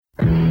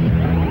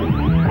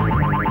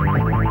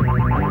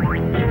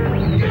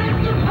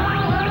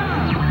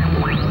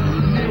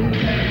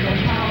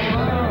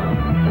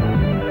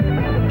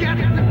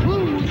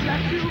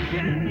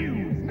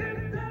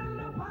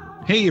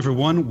Hey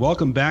everyone,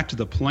 welcome back to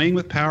the Playing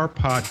with Power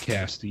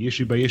podcast, the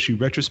issue-by-issue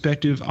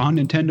retrospective on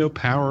Nintendo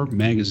Power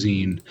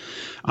Magazine.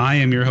 I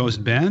am your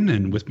host, Ben,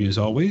 and with me as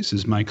always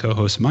is my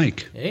co-host,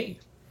 Mike. Hey.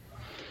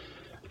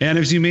 And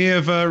as you may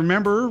have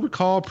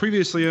recall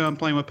previously on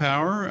Playing with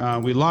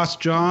Power, we lost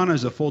John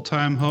as a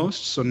full-time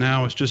host, so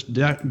now it's just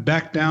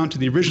back down to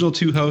the original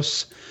two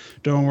hosts.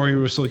 Don't worry,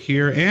 we're still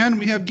here, and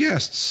we have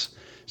guests.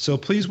 So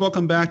please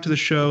welcome back to the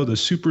show, the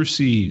Super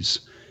C's.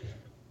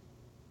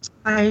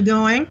 How you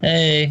doing?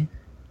 Hey.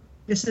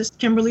 This is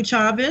Kimberly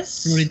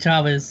Chavez. Kimberly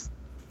Chavez.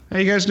 How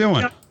you guys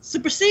doing?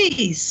 Super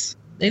C's.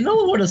 They know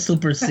what a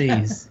Super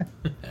C's.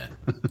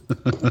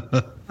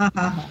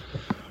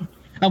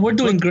 We're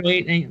doing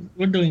great. And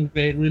we're doing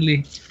great.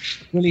 Really,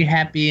 really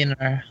happy in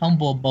our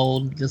humble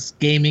abode, just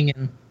gaming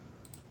and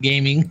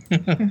gaming.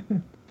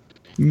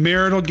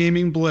 Marital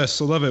gaming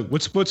bliss. I love it.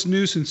 What's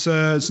new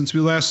since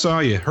we last saw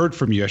you? Heard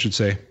from you, I should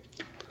say.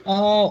 A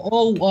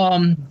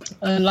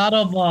lot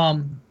of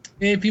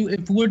if we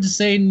were to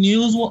say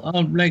news,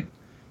 like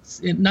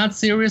not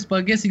serious, but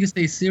I guess you could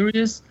say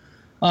serious.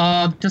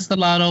 Just a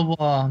lot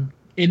of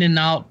in and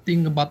out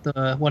thing about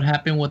what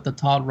happened with the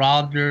Todd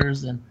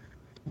Rogers and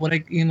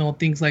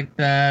things like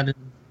that.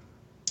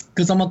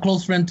 Because I'm a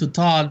close friend to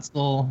Todd,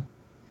 so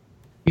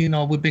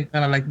we've been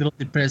kind of like a little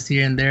depressed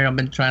here and there. I've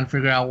been trying to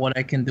figure out what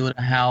I can do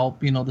to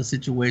help the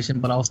situation,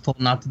 but I was told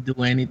not to do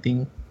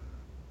anything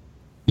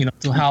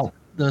to help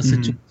the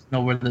situation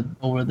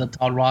over the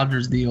Todd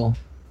Rogers deal.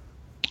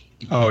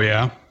 Oh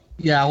yeah.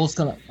 Yeah, I was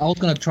gonna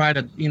try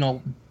to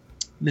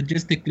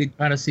logistically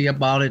try to see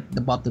about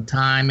the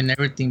time and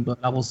everything, but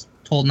I was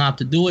told not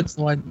to do it,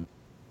 so I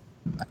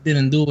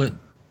didn't do it.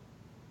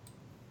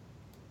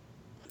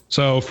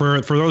 So for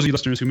those of you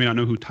listeners who may not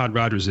know who Todd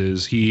Rogers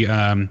is, he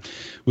this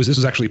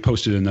was actually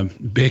posted in the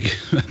big.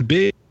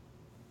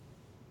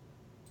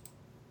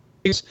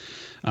 This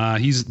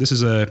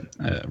is a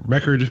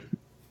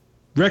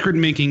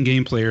record-making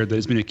game player that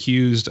has been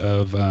accused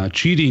of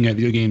cheating at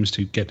video games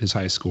to get his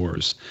high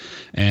scores.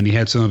 And he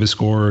had some of his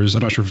scores,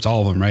 I'm not sure if it's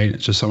all of them, right?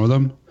 It's just some of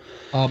them.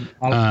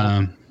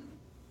 Have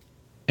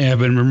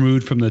been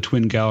removed from the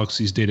Twin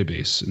Galaxies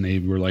database. And they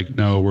were like,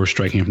 no, we're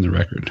striking him from the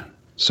record.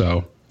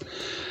 So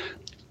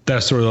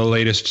that's sort of the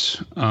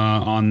latest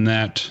on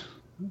that.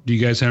 Do you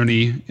guys have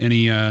any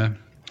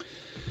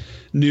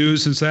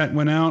news since that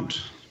went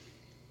out?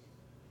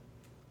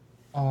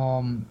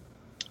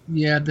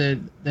 Yeah, that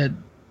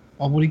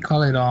what do you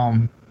call it?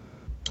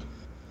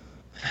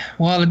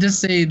 Well, I'll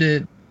just say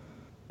that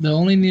the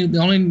only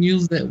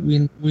news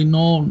that we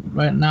know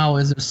right now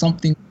is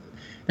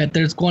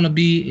there's going to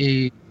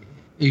be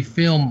a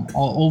film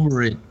all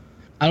over it.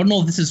 I don't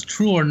know if this is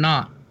true or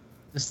not.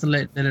 Just to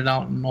let it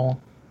out and know.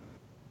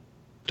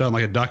 Done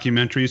like a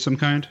documentary of some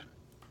kind?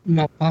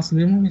 No,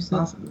 possibly.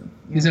 Possibly.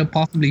 He said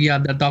possibly. Yeah,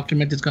 that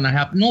documentary is going to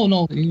happen.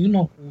 No, you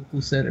know who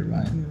said it,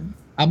 right?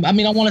 Mm-hmm. I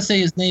mean, I want to say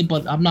his name,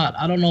 but I'm not.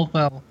 I don't know if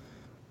I'll.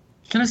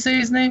 Can I say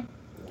his name?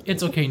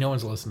 It's okay. No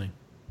one's listening.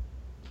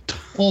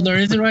 Oh, there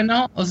isn't right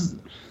now?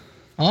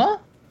 Huh?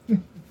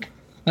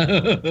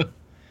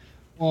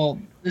 Well,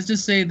 let's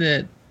just say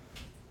that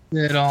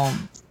well,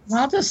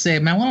 I'll just say,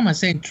 man, what am I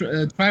saying?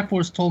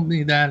 Triforce told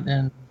me that,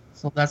 and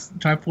so that's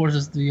Triforce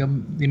is the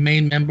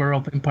main member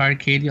of Empire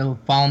Arcadia,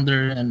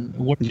 founder, and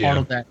we're part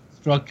of that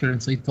structure,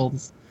 and so he told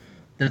us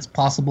there's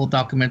possible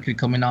documentary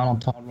coming out on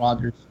Todd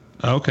Rogers.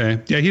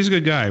 Okay. Yeah, he's a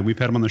good guy. We've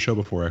had him on the show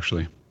before,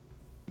 actually.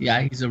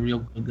 Yeah, he's a real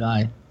good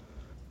guy.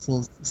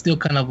 So still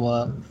kind of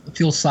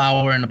feel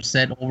sour and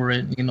upset over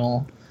it,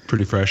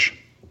 Pretty fresh.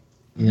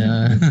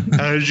 Yeah.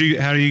 How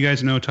do you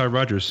guys know Todd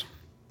Rogers?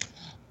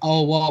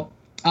 Oh, well,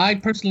 I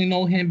personally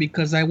know him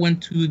because I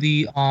went to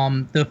the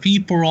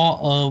Free for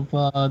All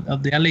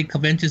of the LA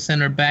Convention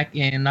Center back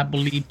in, I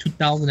believe,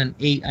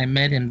 2008. I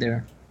met him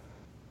there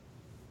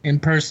in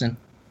person.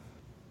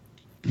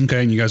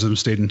 Okay, and you guys have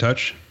stayed in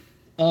touch?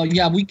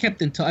 Yeah, we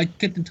kept in touch. I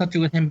kept in touch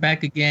with him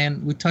back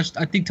again.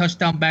 I think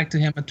touchdown back to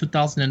him in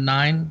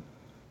 2009,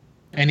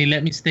 and he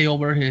let me stay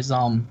over his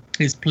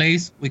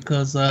place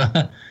because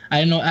I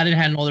didn't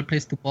have no other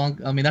place to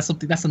bunk. I mean, that's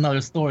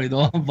another story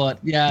though. But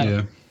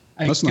yeah,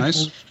 that's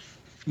nice.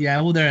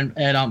 Yeah, over there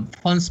at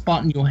Fun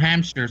Spot in New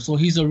Hampshire. So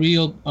he's a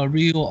real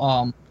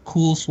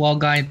cool, swell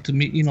guy to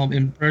meet,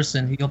 in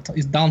person.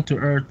 He's down to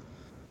earth.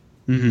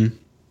 Mm-hmm.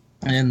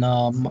 And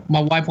my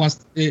wife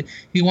wants to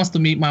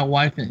meet my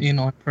wife,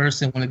 in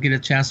person when I get a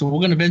chance. So we're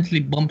gonna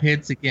eventually bump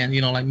heads again,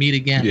 like meet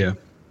again. Yeah.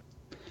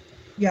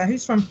 Yeah,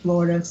 he's from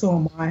Florida, so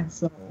am I.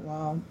 So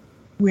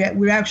we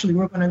actually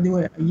were gonna do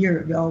it a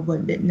year ago,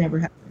 but it never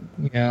happened.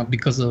 Yeah,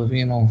 because of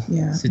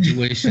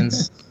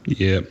situations.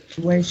 Yeah.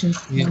 Situations.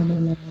 Yeah.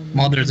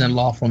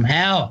 Mothers-in-law from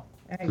hell.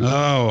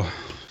 Oh,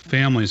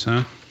 families,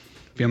 huh?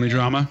 Family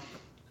drama.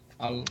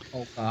 Oh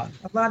God.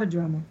 A lot of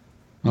drama.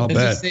 I'll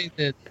bet.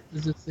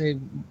 Let's just say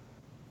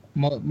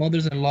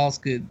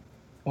mothers-in-laws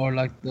are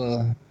like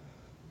the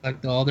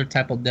other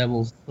type of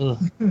devils. So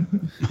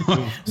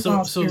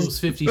those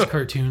 50s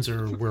cartoons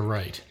were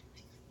right.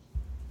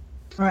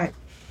 All right.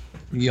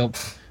 Yep.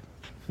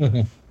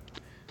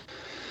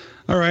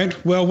 All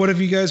right. Well, what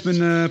have you guys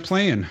been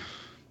playing?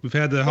 We've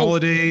had the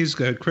holidays,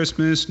 got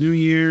Christmas, New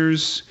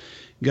Year's.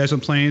 You guys been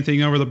playing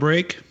anything over the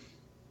break?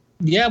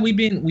 Yeah, we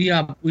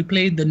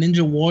played the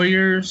Ninja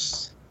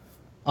Warriors.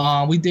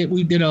 We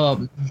did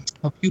a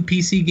few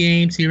PC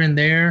games here and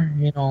there.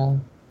 You know.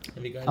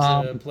 Have you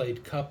guys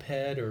played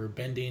Cuphead or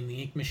Bending the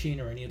Ink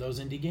Machine or any of those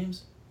indie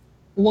games?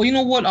 Well, you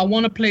know what? I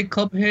want to play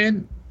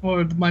Cuphead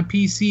for my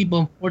PC,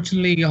 but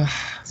unfortunately,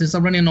 since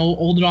I'm running an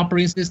older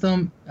operating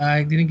system,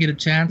 I didn't get a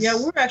chance. Yeah,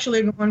 we're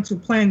actually going to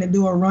plan to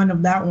do a run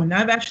of that one.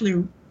 I've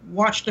actually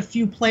watched a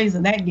few plays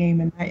of that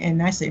game,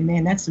 and I said,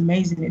 man, that's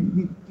amazing.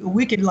 And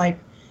we could like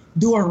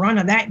do a run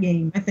of that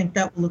game. I think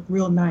that would look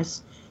real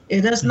nice.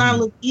 It does not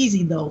look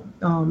easy though.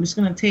 It's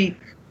going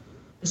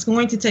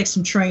to take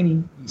some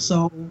training.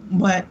 So,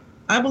 but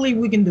I believe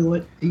we can do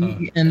it.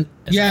 And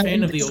as a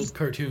fan of the old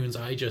cartoons,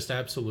 I just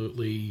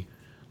absolutely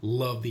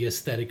love the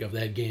aesthetic of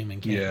that game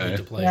and can't wait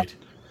to play it.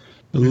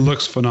 It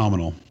looks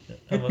phenomenal.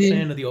 I'm a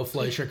fan of the old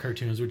Fleischer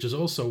cartoons, which is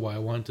also why I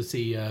wanted to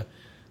see,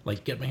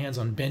 get my hands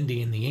on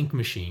Bendy and the Ink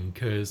Machine,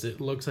 because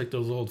it looks like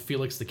those old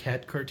Felix the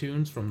Cat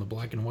cartoons from the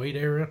black and white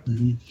era.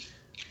 Mm-hmm.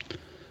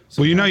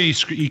 So, well,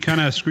 you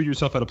kind of screwed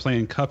yourself out of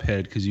playing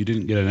Cuphead because you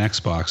didn't get an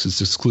Xbox. It's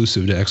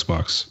exclusive to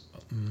Xbox.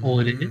 Oh,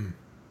 it is?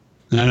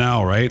 I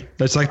know, right?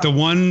 That's like the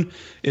one,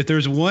 if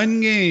there's one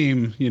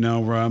game,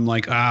 where I'm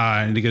like,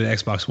 I need to get an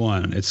Xbox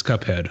One, it's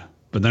Cuphead.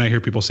 But then I hear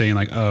people saying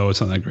like, oh,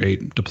 it's not that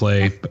great to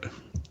play, but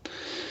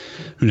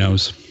who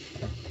knows?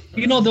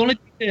 The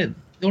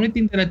only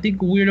thing that I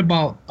think weird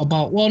about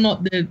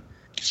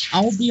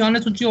I'll be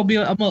honest with you,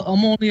 I'm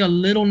only a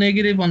little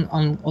negative on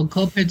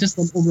Cuphead just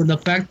over the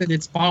fact that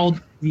it's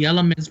followed the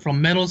elements from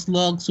Metal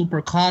Slug,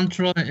 Super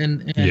Contra,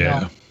 and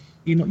yeah.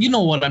 You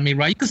know what I mean,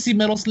 right? You can see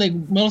Metal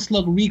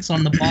Slug reeks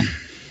on the bottom.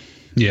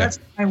 Yeah. That's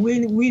why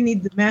we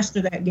need to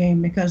master that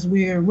game because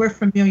we're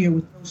familiar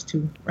with those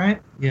two, right?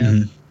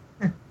 Yeah.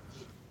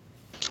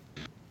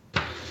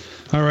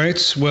 All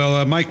right.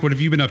 Well, Mike, what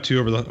have you been up to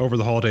over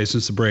the holidays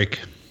since the break?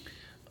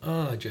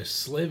 Just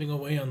slaving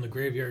away on the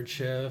Graveyard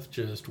Chef,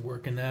 just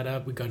working that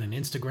up. We got an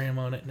Instagram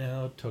on it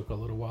now. Took a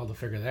little while to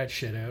figure that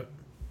shit out.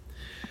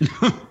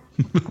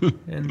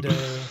 And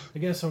I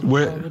guess over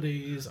the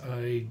holidays,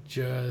 I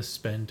just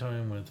spend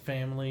time with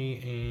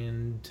family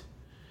and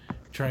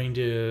trying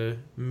to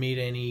meet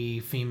any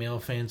female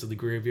fans of the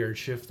Graveyard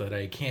Shift that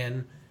I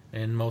can.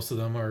 And most of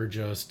them are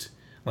just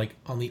like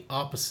on the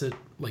opposite,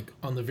 like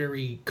on the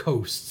very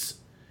coasts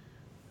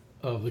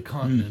of the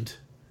continent.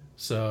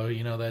 So,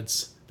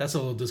 that's a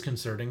little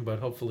disconcerting, but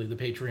hopefully the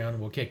Patreon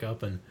will kick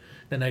up and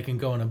then I can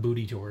go on a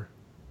booty tour.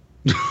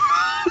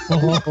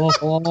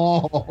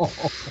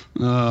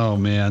 Oh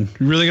man,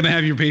 you're really gonna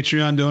have your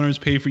Patreon donors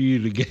pay for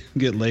you to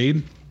get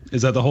laid?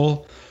 Is that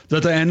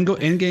the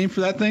end game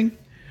for that thing?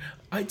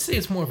 I'd say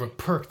it's more of a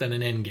perk than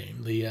an end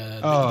game. The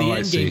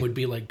end game would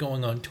be like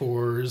going on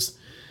tours,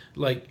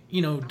 like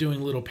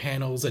doing little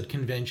panels at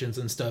conventions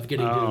and stuff.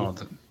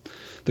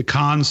 The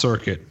con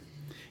circuit.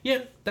 Yeah,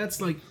 that's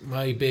like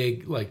my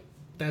big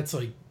that's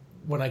like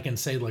when I can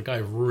say like I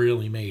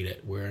really made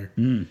it, where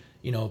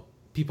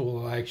people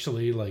will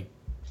actually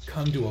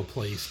come to a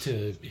place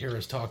to hear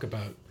us talk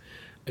about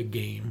a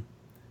game.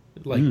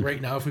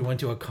 Right now, if we went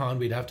to a con,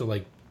 we'd have to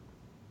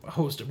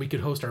we could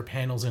host our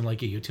panels in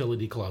like a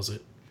utility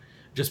closet.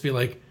 Just be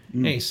like,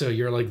 hey, so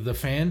you're like the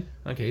fan?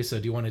 Okay, so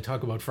do you want to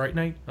talk about Fright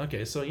Night?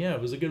 Okay, so yeah, it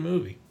was a good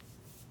movie.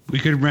 We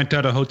could rent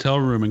out a hotel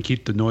room and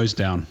keep the noise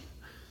down.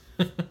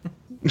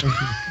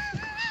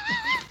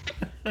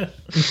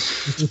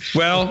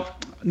 Well,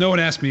 no one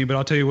asked me, but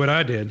I'll tell you what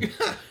I did.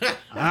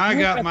 I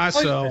got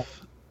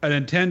myself a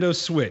Nintendo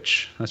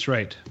Switch. That's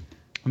right.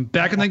 I'm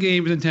back in the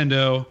game with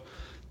Nintendo.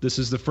 This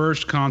is the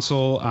first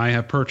console I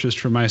have purchased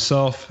for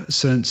myself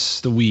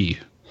since the Wii.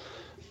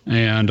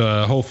 And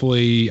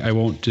hopefully I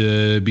won't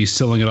be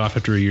selling it off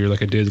after a year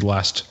like I did the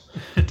last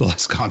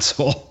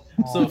console.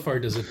 So far,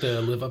 does it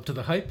live up to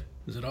the hype?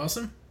 Is it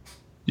awesome?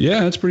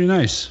 Yeah, it's pretty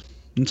nice.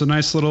 It's a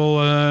nice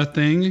little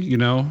thing,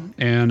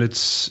 and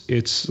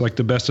it's like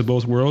the best of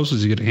both worlds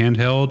is you get a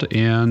handheld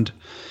and,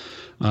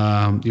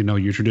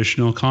 your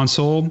traditional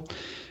console.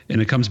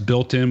 And it comes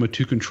built in with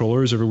two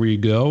controllers everywhere you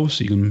go.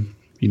 So you can,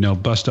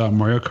 bust out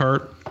Mario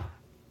Kart.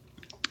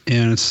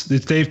 And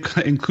they've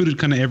included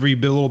kind of every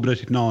little bit of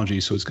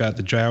technology. So it's got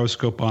the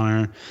gyroscope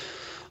on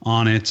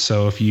it.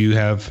 So if you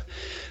have,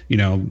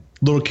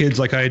 little kids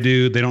like I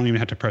do, they don't even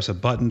have to press a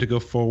button to go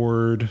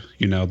forward.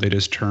 They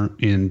just turn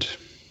and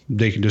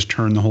they can just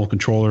turn the whole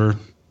controller.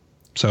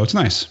 So it's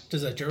nice.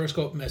 Does that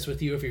gyroscope mess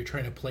with you if you're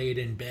trying to play it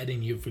in bed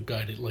and you've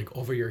got it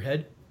over your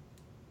head?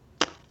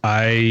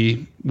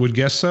 I would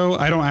guess so.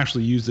 I don't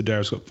actually use the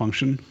gyroscope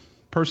function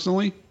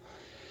personally.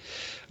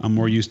 I'm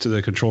more used to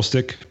the control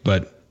stick,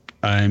 but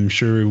I'm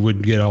sure it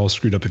would get all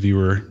screwed up if you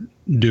were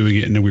doing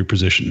it in a weird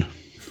position.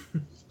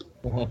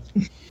 That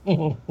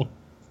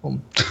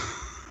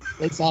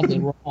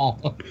sounded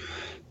wrong.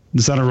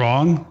 Is that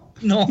wrong?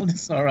 No,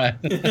 it's all right.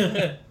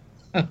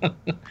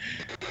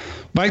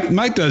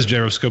 Mike does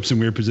gyroscopes in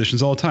weird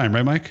positions all the time,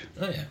 right, Mike?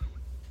 Oh yeah.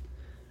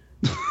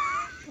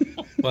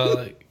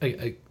 Well,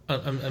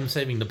 I'm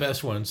saving the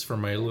best ones for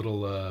my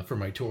little for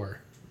my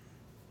tour.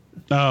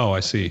 Oh, I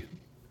see.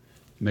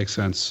 Makes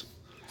sense.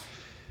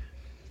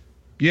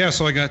 Yeah,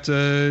 so I got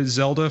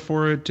Zelda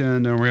for it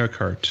and Mario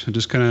Kart. I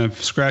just kind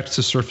of scratched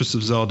the surface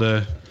of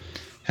Zelda.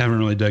 Haven't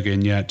really dug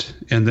in yet.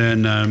 And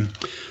then,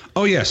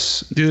 oh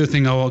yes, the other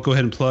thing I'll go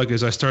ahead and plug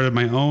is I started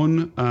my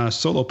own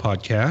solo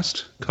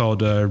podcast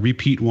called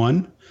Repeat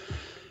One.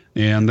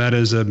 And that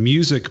is a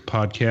music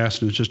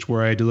podcast. And it's just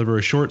where I deliver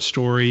a short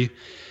story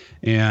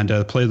and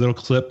play a little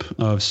clip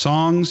of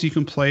songs you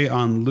can play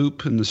on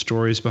loop and the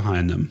stories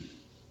behind them.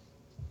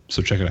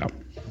 So check it out.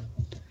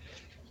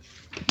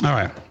 All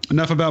right.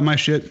 Enough about my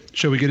shit.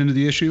 Shall we get into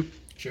the issue?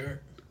 Sure.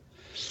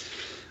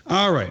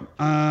 All right.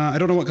 I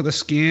don't know what the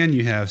scan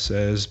you have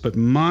says, but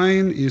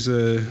mine is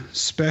a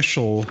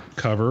special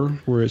cover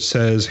where it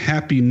says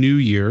Happy New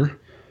Year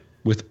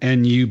with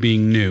NU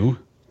being new.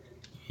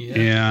 Yeah.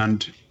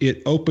 And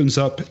it opens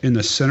up in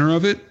the center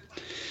of it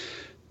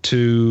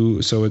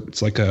so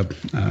it's like a,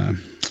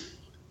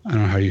 I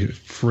don't know how you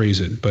phrase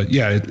it, but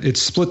yeah,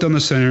 it's split down the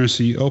center.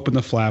 So you open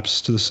the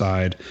flaps to the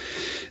side,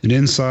 and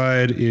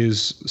inside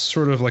is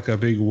sort of like a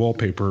big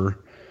wallpaper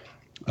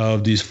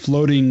of these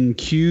floating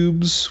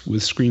cubes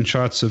with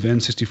screenshots of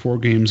N64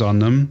 games on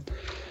them.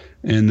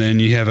 And then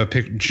you have a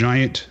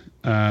giant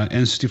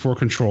N64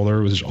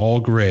 controller, which is all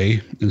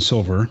gray and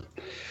silver,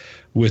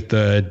 with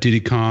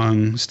Diddy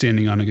Kong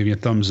standing on it, giving you a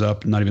thumbs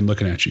up, not even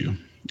looking at you.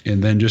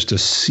 And then just a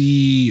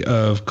sea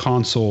of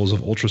consoles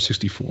of Ultra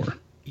 64.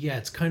 Yeah,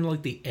 it's kind of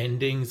like the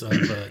endings of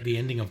the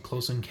ending of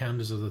Close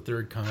Encounters of the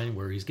Third Kind,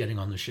 where he's getting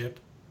on the ship.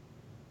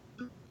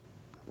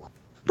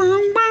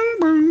 And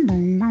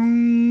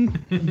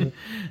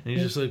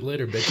he's just like,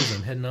 later, bitches,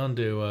 I'm heading on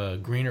to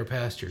greener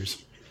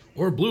pastures.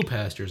 Or blue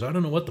pastures. I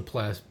don't know what the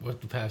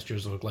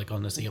pastures look like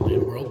on this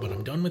alien world, but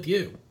I'm done with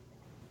you.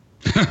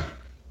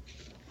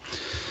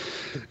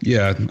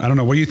 Yeah, I don't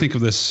know. What do you think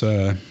of this,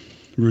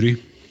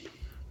 Rudy?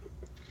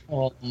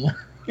 Of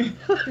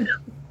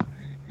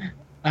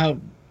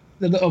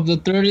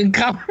the third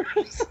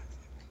encounters.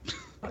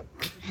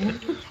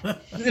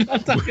 I'm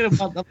not talking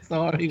about. I'm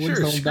sorry.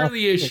 Sure, screw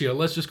the issue.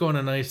 Let's just go on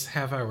a nice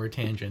half-hour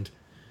tangent.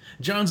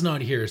 John's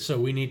not here, so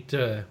we need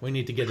to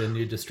get a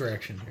new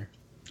distraction here.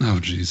 Oh,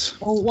 jeez.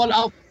 Oh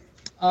well,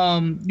 I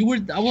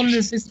wanted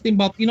to say something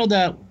about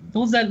that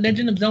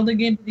Legend of Zelda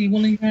game that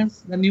he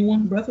has, the new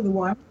one, Breath of the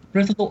Wild.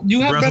 Breath of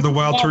the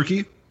Wild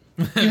Turkey.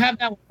 You have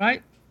that one,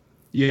 right?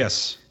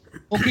 Yes.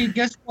 Okay,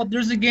 guess what?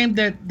 There's a game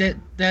that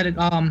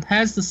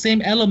has the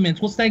same elements.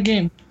 What's that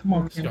game? Come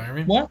on,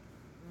 Skyrim. What?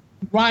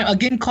 Rime. A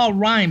game called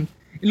Rime.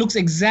 It looks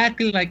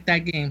exactly like that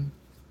game.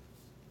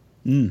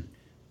 Isn't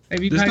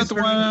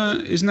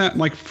that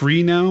like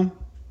free now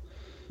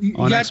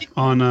on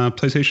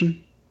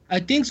PlayStation? I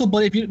think so,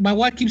 but my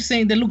wife keeps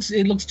saying that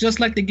it looks just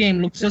like the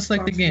game. Looks just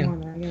like the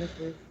game.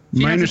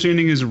 My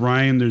understanding is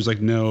Rime. There's like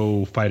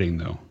no fighting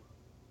though.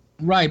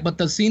 Right, but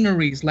the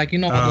sceneries, like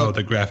Oh,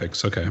 the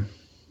graphics. Okay.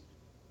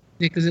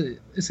 Because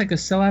it's like a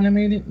cell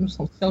animated,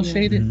 cell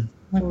shaded,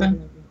 like that.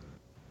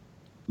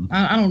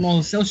 I don't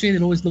know. Cell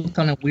shaded always looked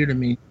kind of weird to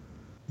me.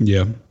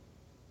 Yeah,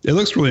 it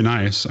looks really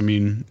nice. I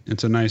mean,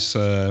 it's a nice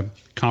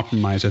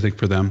compromise, I think,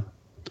 for them,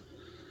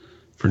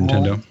 for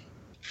Nintendo.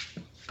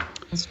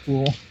 That's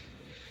cool.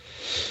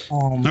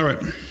 All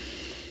right.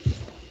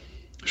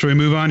 Shall we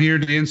move on here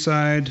to the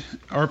inside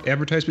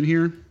advertisement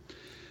here?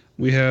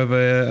 We have,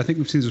 I think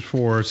we've seen this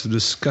before. It's a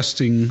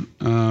disgusting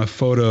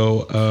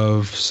photo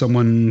of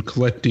someone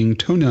collecting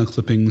toenail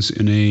clippings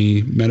in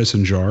a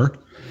medicine jar.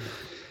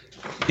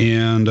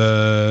 And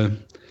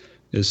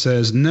it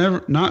says,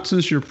 not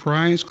since your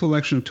prized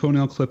collection of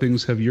toenail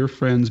clippings have your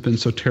friends been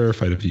so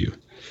terrified of you.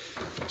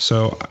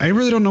 So I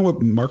really don't know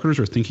what marketers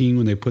are thinking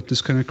when they put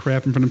this kind of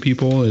crap in front of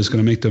people. It's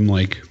going to make them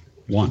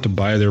want to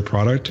buy their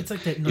product. It's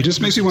like that. It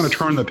just makes you want to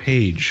turn the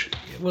page.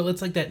 Well,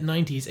 it's like that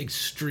 90s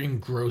extreme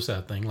gross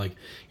out thing. Like,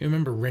 you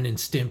remember Ren and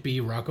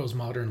Stimpy, Rocko's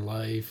Modern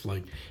Life,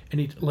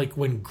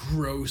 when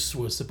gross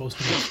was supposed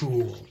to be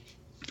cool.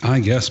 I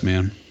guess,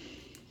 man.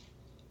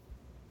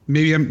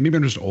 Maybe I'm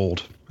just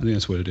old. I think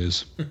that's what it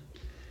is.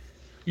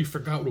 You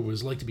forgot what it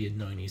was like to be a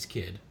 90s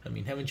kid. I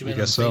mean, haven't you been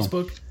on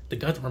Facebook? They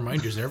got the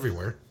reminders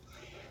everywhere.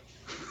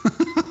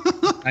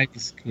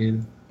 90s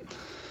kid.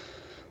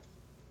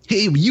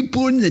 Hey, were you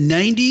born in the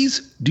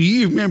 90s? Do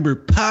you remember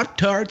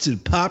Pop-Tarts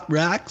and Pop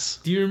Rocks?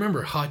 Do you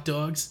remember hot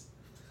dogs?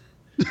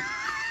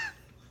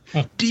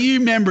 Do you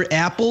remember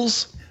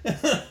apples?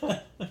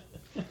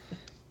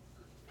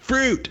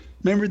 Fruit.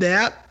 Remember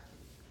that?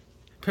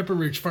 Pepper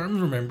Ridge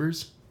Farms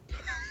remembers.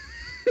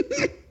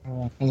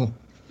 All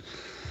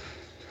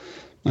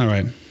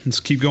right,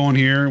 let's keep going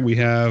here. We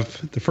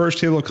have the first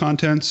table of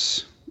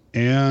contents,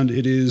 and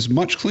it is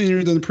much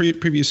cleaner than the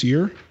previous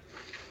year,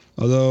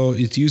 although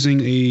it's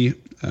using a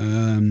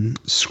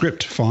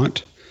script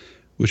font,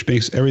 which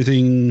makes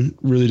everything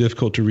really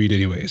difficult to read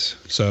anyways.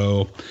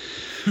 So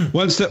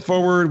one step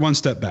forward, one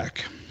step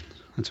back.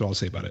 That's what I'll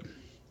say about it.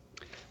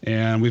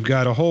 And we've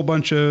got a whole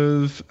bunch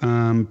of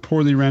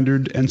poorly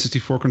rendered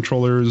N64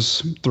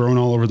 controllers thrown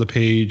all over the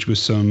page with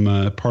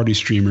some party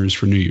streamers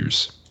for New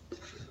Year's.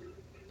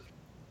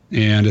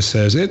 And it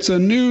says, it's a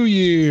new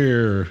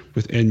year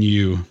with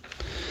NU.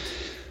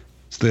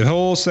 It's the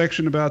whole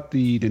section about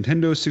the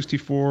Nintendo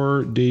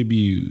 64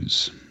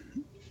 debuts.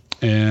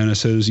 And it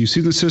says, you've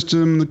seen the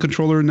system, the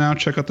controller, now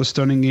check out the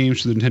stunning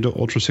games for the Nintendo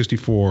Ultra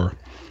 64.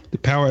 The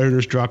Power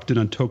Editors dropped in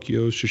on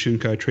Tokyo's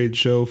Shishinkai trade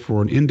show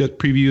for an in-depth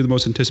preview of the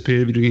most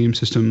anticipated video game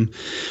system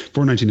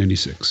for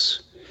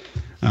 1996.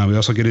 We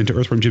also get into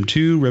Earthworm Jim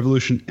 2,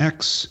 Revolution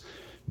X,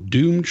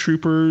 Doom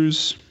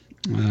Troopers,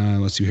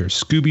 let's see here,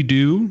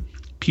 Scooby-Doo,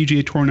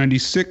 PGA Tour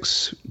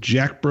 96,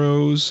 Jack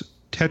Bros,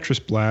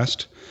 Tetris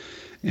Blast,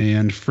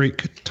 and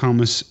Frank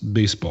Thomas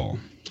Baseball.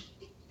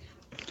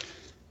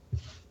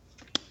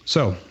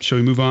 So, shall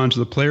we move on to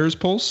the Players'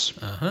 Pulse?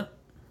 Uh-huh.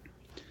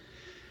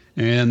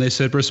 And they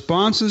said,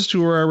 responses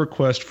to our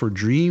request for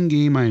dream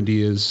game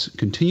ideas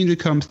continue to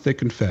come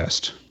thick and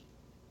fast.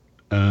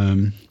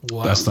 Wow,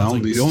 that's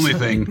not the only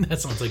thing.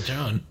 That sounds like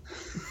John.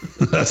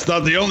 That's not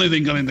the only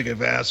thing coming thick and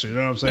fast. You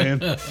know what I'm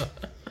saying?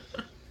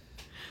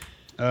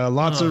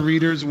 Lots of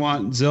readers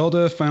want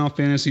Zelda, Final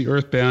Fantasy,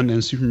 Earthbound,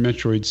 and Super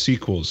Metroid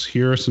sequels.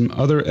 Here are some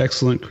other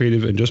excellent,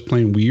 creative, and just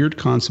plain weird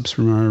concepts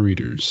from our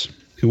readers.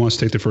 Who wants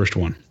to take the first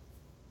one?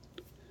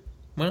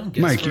 Well,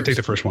 Mike, first. you take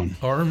the first one.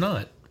 Or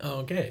not.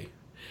 Okay.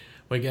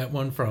 We got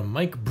one from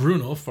Mike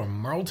Bruno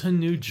from Marlton,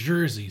 New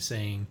Jersey,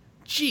 saying,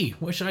 gee,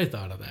 wish I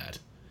thought of that.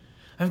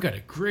 I've got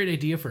a great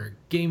idea for a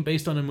game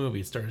based on a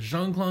movie. It stars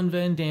Jean-Claude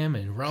Van Damme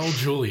and Raul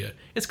Julia.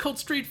 It's called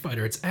Street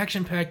Fighter. It's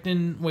action-packed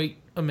and... Wait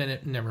a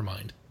minute, never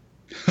mind.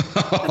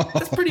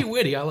 That's pretty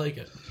witty. I like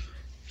it.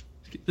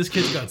 This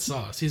kid's got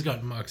sauce. He's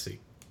got moxie.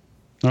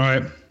 All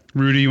right.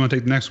 Rudy, you want to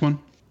take the next one?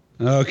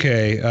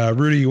 Okay.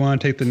 Rudy, you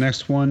want to take the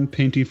next one?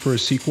 Painting for a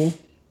sequel?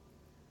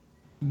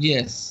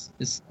 Yes.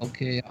 It's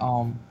okay.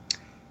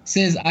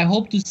 Says, I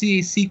hope to see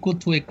a sequel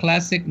to a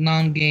classic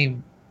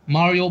non-game,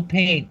 Mario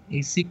Paint,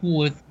 a sequel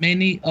with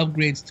many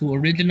upgrades to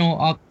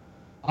original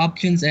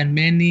options and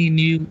many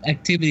new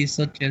activities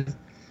such as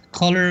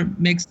color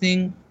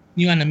mixing,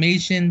 new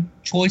animation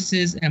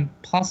choices, and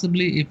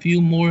possibly a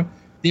few more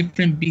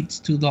different beats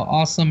to the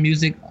awesome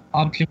music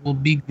option will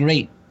be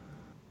great.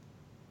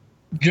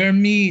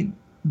 Jeremy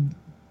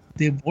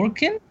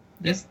Dvorkin?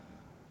 This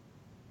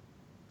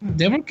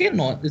Dvorkin?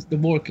 No, it's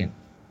Dvorkin.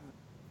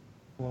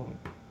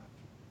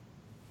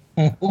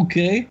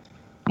 Okay.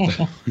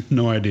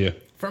 No idea.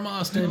 From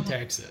Austin,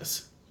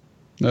 Texas.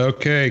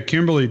 Okay.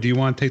 Kimberly, do you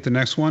want to take the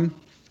next one?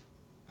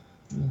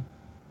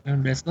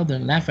 And there's nothing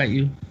to laugh at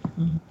you.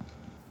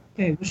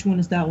 Okay, which one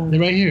is that one? They're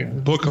right here.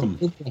 Book 'em.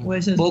 Where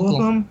it says book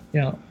 'em?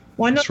 Yeah.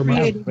 Why not from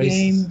create a racist.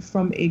 game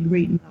from a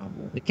great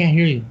novel? They can't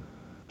hear you.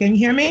 Can you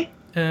hear me?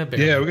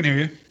 Barely. Yeah, we can hear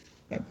you.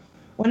 Okay.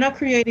 Why not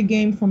create a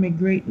game from a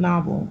great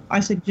novel? I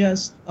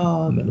suggest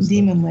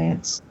Demon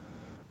Lance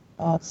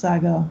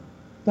saga.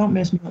 Don't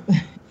mess me up.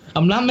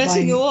 I'm not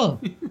messing you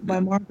up. By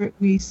Margaret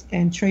Weis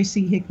and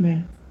Tracy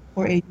Hickman,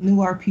 or a new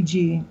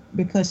RPG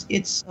because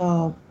it's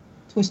a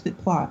twisted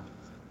plot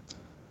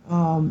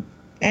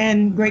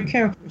and great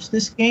characters.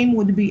 This game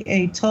would be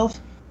a tough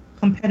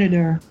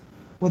competitor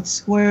with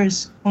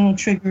Square's Chrono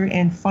Trigger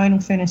and Final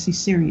Fantasy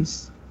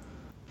series.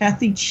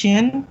 Kathy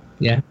Chin.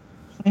 Yeah.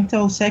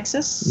 Plato,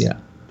 Texas. Yeah.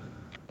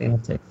 Plain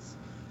old Texas.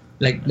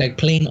 Like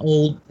plain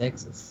old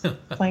Texas.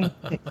 Plain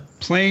Texas.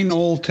 Plain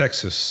old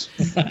Texas.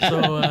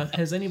 So,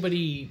 has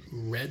anybody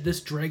read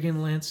this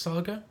Dragonlance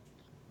saga?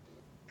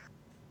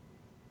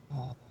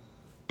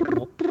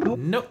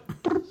 Nope.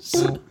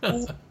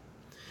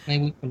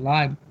 Maybe we could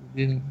lie. But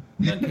we didn't.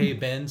 Okay,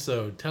 Ben,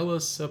 so tell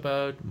us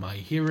about My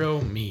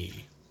Hero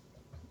Me.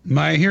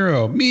 My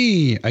Hero,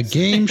 Me. A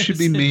game should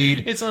be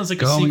made. It sounds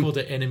like a sequel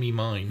to Enemy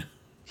Mine.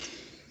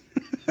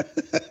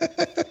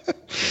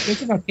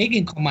 There's a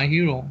game called My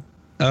Hero.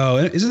 Oh,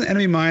 isn't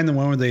Enemy Mine the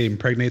one where they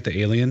impregnate the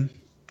alien?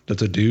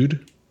 That's a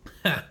dude?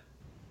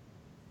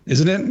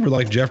 Isn't it? Where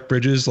like Jeff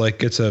Bridges like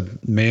gets a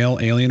male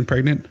alien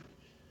pregnant?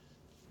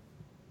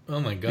 Oh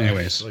my gosh.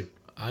 Anyways. Like,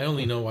 I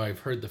only know I've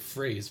heard the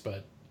phrase,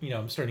 but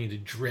I'm starting to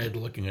dread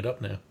looking it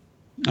up now.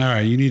 All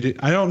right, you need to.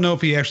 I don't know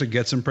if he actually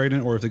gets him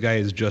pregnant or if the guy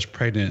is just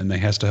pregnant and they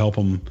has to help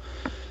him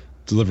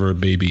deliver a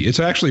baby. It's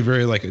actually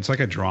very it's like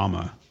a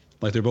drama.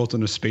 Like they're both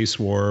in a space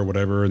war or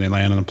whatever, and they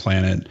land on a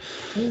planet,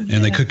 and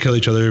they could kill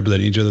each other, but they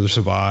need each other to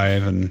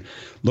survive. And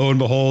lo and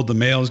behold, the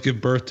males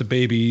give birth to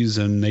babies,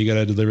 and they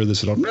gotta deliver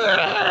this little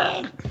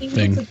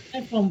thing.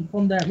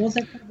 From that, what's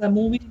that called? That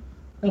movie?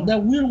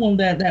 That weird one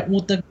that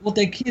with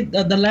the kid,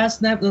 the last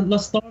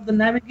Star of the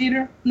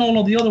Navigator.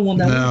 No, the other one.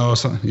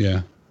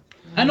 Yeah.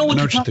 I know what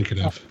you're talking thinking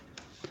about.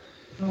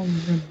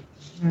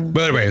 of.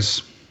 But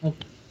anyways.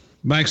 Okay.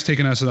 Mike's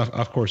taken us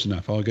off course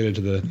enough. I'll get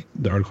into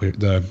the article,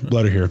 the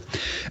letter here.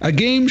 A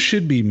game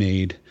should be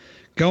made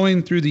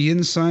going through the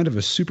inside of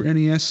a Super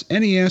NES,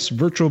 NES,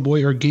 Virtual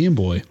Boy, or Game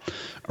Boy.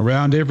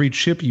 Around every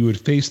chip, you would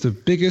face the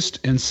biggest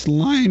and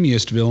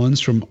slimiest villains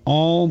from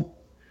all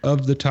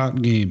of the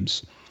top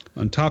games.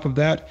 On top of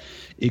that,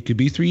 it could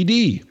be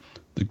 3D.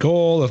 The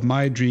goal of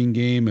my dream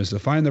game is to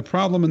find the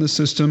problem in the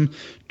system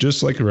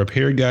just like a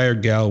repair guy or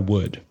gal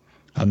would.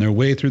 On their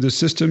way through the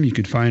system, you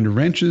could find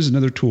wrenches and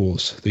other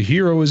tools. The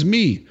hero is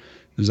me,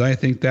 as I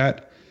think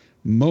that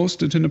most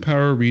Nintendo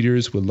Power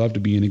readers would love to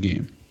be in a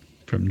game.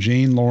 From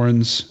Jane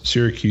Lawrence,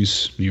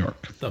 Syracuse, New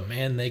York. The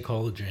man they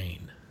call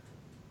Jane.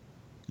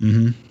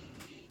 Mm-hmm.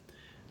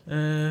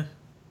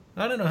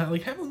 I don't know how.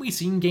 Like, haven't we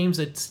seen games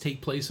that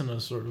take place in a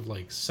sort of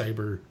like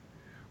cyber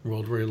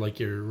world where like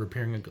you're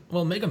repairing a?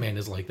 Well, Mega Man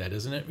is like that,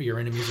 isn't it? Where your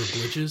enemies are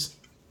glitches.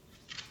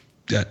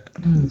 Yeah,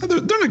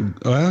 they're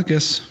not, well, I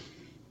guess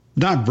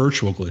not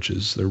virtual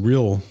glitches. They're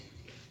real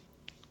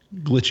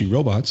glitchy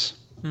robots.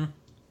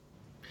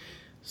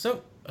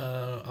 So,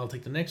 I'll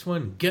take the next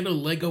one. Get a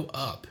Lego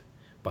Up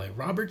by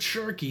Robert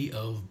Sharkey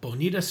of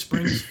Bonita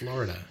Springs,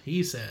 Florida.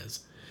 He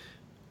says,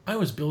 I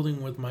was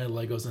building with my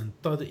Legos and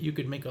thought that you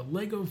could make a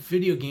Lego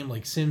video game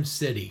like Sim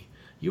City.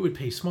 You would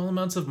pay small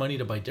amounts of money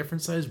to buy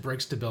different sized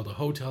bricks to build a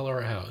hotel or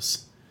a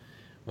house.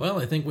 Well,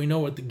 I think we know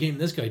what the game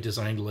this guy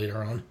designed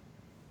later on.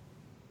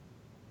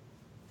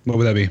 What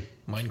would that be?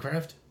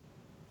 Minecraft?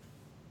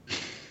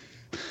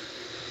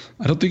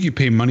 I don't think you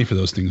pay money for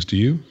those things, do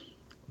you?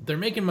 They're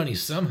making money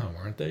somehow,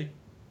 aren't they?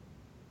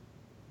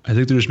 I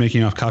think they're just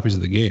making off copies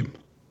of the game.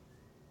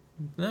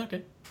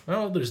 Okay.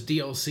 Well, there's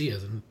DLC,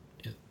 isn't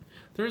it?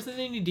 There isn't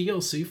any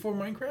DLC for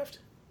Minecraft?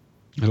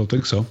 I don't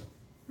think so.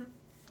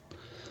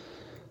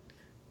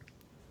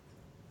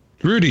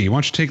 Rudy, why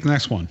don't you take the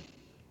next one?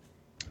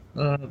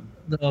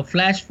 The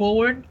Flash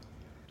Forward.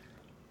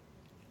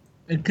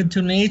 A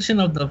continuation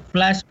of the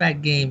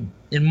flashback game.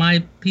 In my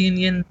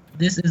opinion,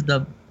 this is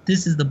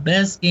the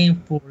best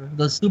game for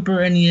the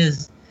Super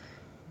NES.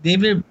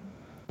 David,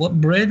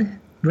 what bread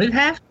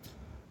half?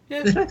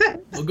 Yeah,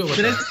 we'll go with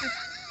that.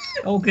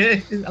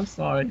 Okay, I'm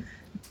sorry.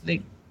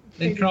 Lake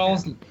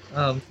Charles,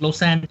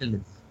 Los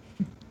Angeles.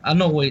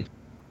 No, wait,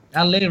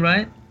 LA,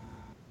 right?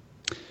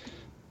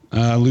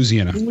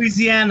 Louisiana.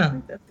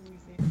 Louisiana.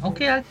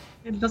 Okay,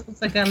 it just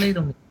looks like LA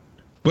to me.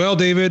 Well,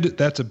 David,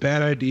 that's a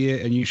bad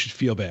idea, and you should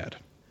feel bad.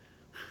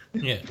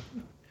 Yeah.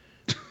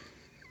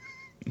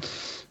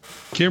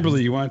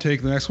 Kimberly, you want to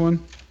take the next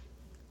one?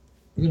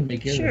 You're gonna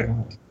make it. Sure.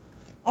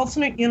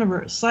 Alternate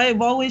universe.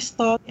 I've always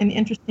thought an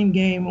interesting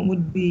game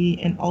would be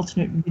an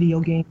alternate video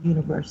game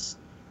universe.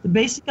 The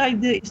basic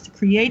idea is to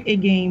create a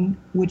game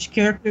which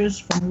characters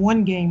from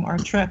one game are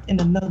trapped in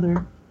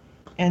another,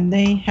 and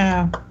they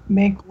have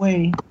make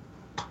way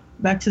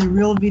back to the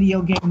real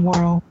video game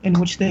world in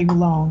which they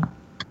belong.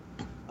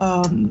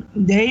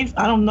 Dave,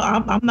 I don't know.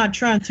 I'm not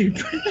trying to.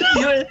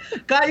 You're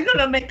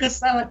gonna make us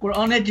sound like we're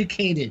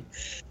uneducated.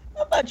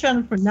 I'm not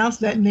trying to pronounce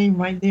that name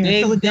right there.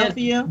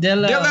 Philadelphia.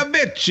 Della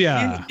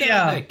Vecchia.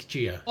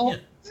 Yeah. Oh,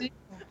 see?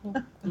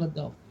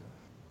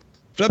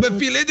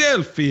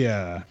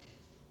 Philadelphia.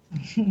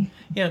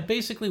 Yeah,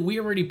 basically, we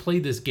already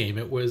played this game.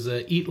 It was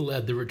Eat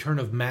Lead, The Return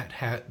of Matt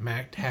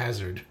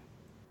Hazard.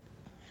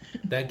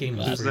 That game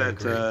was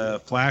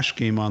that Flash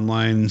game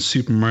online,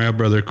 Super Mario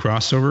Brother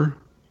crossover,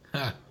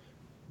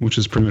 which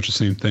is pretty much the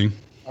same thing.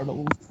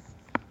 Oh,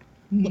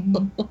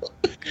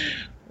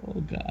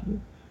 God.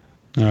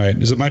 All right,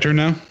 is it my turn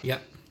now? Yeah.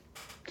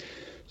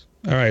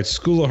 All right,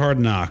 School of Hard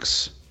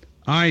Knocks.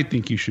 I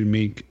think you should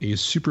make a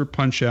Super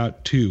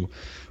Punch-Out 2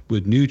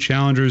 with new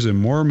challengers and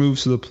more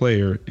moves to the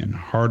player and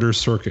harder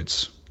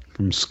circuits.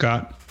 From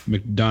Scott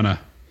McDonough,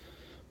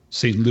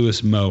 St.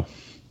 Louis, Mo.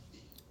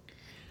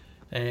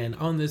 And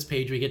on this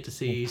page, we get to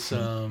see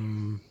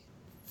some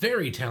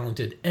very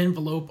talented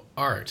envelope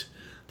art.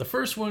 The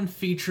first one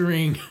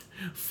featuring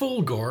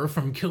Fulgore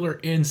from Killer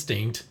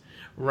Instinct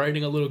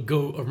riding a little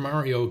goat of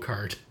Mario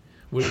Kart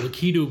with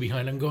Lakitu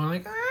behind him going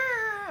like,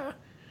 ah!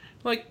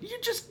 Like,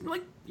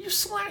 you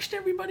slashed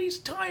everybody's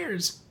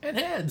tires and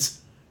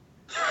heads.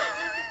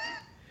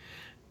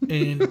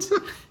 And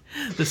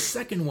the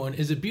second one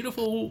is a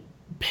beautiful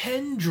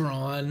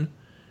pen-drawn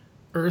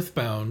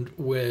Earthbound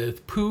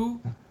with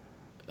Pooh,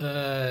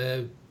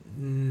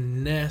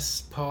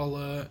 Ness,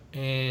 Paula,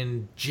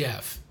 and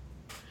Jeff.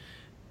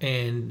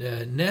 And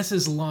Ness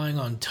is lying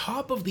on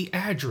top of the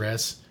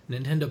address,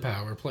 Nintendo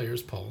Power,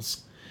 Player's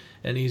Pulse,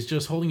 and he's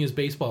just holding his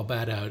baseball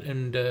bat out.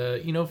 And,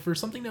 for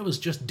something that was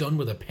just done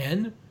with a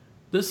pen,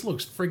 this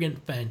looks friggin'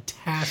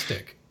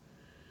 fantastic.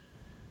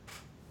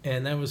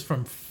 And that was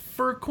from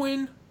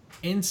Furquin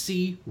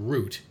NC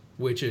Root,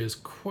 which is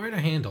quite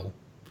a handle.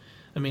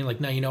 I mean, like,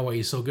 now you know why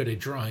he's so good at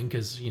drawing,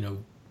 because,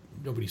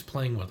 nobody's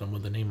playing with him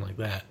with a name like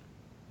that.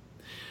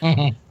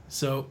 Mm-hmm.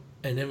 So,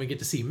 and then we get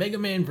to see Mega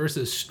Man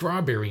versus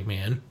Strawberry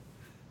Man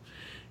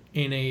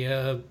in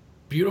a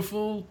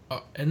beautiful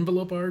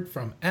envelope art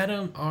from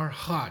Adam R.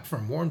 Hott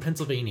from Warren,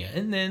 Pennsylvania.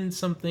 And then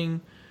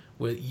something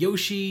with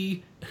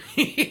Yoshi.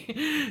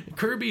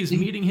 Kirby's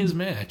meeting his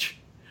match.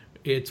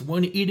 It's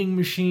one eating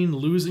machine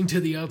losing to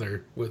the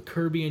other with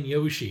Kirby and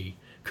Yoshi.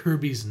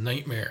 Kirby's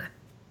Nightmare.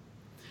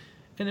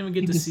 And then we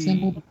get to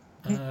see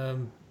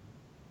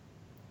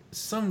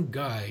some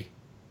guy.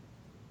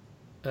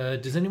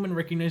 Does anyone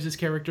recognize this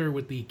character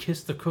with the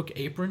Kiss the Cook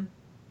apron?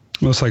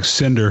 Looks like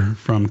Cinder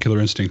from Killer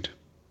Instinct.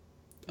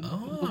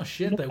 Oh,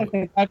 shit.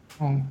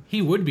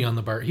 He would be on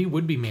the bar. He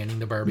would be manning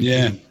the barbecue.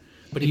 Yeah.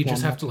 But he'd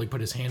just have to, put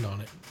his hand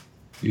on it.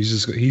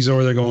 He's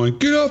over there going,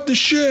 get off the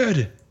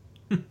shed!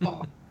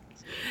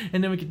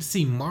 And then we get to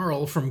see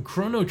Marl from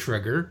Chrono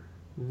Trigger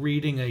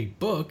reading a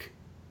book.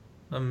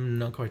 I'm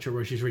not quite sure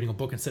where she's reading a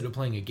book instead of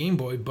playing a Game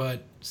Boy,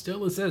 but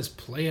still it says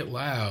play it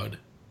loud.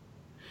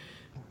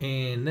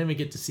 And then we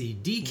get to see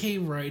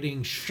DK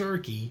riding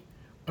Sharky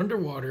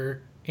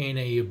underwater in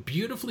a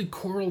beautifully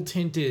coral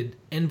tinted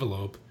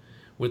envelope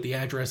with the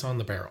address on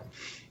the barrel.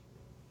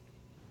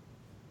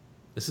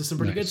 This is some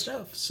pretty good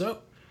stuff. So,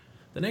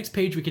 the next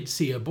page we get to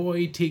see a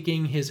boy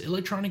taking his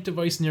electronic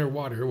device near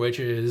water, which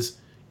is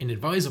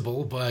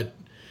inadvisable, but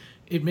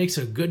it makes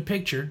a good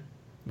picture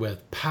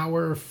with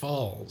Power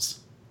Falls.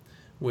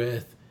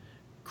 With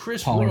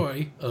Chris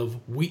Roy of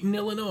Wheaton,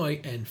 Illinois,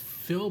 and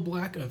Phil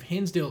Black of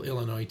Hinsdale,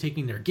 Illinois,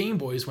 taking their Game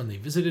Boys when they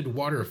visited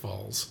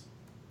waterfalls.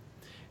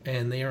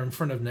 And they are in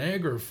front of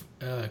Niagara.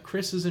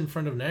 Chris is in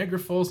front of Niagara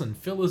Falls, and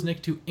Phil is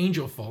next to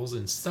Angel Falls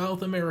in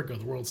South America,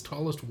 the world's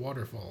tallest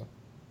waterfall.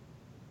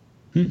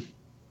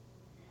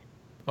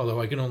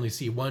 Although I can only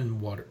see one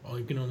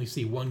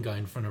guy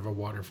in front of a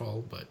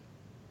waterfall, but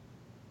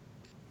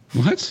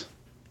what?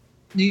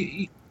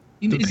 The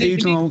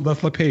page on the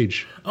left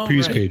page,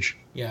 previous page.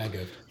 Yeah, I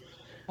got it.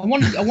 I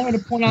wanted to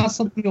point out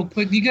something real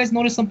quick. Do you guys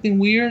notice something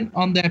weird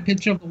on that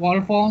picture of the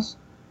waterfalls?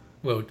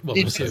 Well,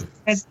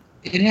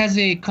 it has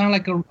a kind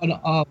of like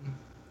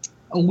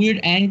a weird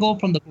angle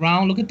from the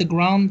ground. Look at the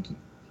ground.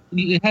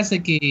 It has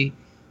like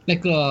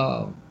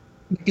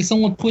if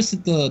someone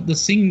twisted the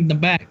scene in the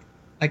back,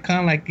 like kind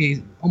of like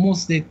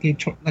almost like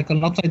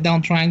an upside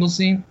down triangle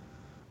scene.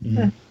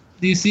 Mm-hmm.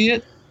 Do you see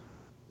it?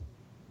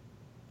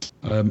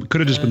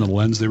 Could have just been the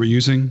lens they were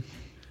using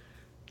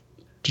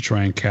to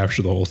try and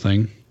capture the whole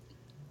thing.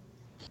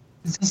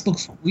 It just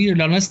looks weird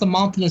unless the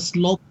mountain is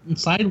sloped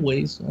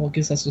sideways. Well, I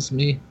guess that's just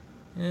me.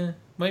 Yeah,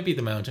 might be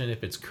the mountain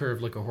if it's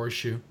curved like a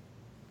horseshoe.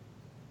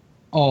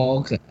 Oh,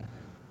 okay.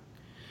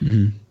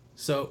 Mm-hmm.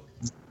 So,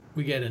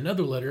 we get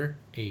another letter,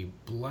 a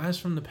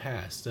blast from the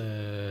past.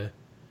 Ben,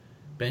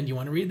 do you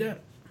want to read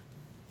that?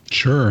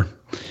 Sure.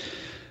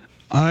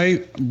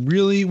 I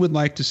really would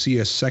like to see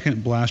a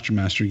second Blaster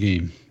Master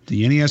game.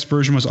 The NES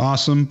version was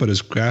awesome, but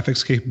its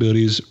graphics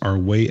capabilities are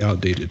way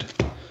outdated.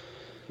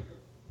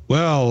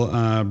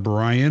 Well,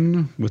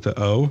 Brian with the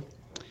O,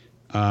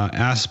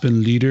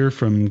 Aspen Leader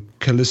from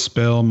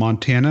Kalispell,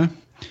 Montana.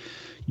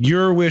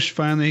 Your wish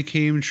finally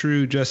came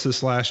true just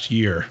this last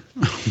year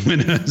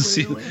when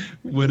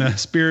a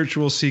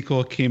spiritual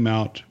sequel came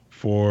out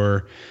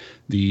for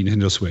the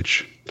Nintendo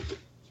Switch.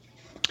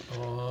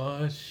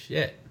 Oh,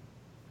 shit.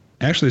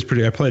 Actually, it's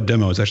pretty. I played a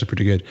demo. It's actually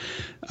pretty good.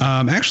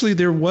 Actually,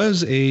 there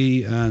was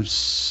a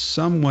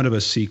somewhat of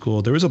a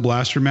sequel. There was a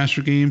Blaster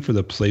Master game for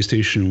the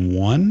PlayStation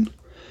 1.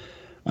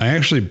 I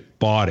actually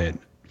bought it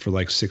for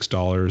like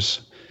 $6.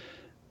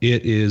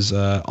 It is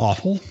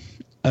awful.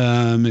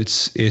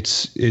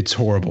 It's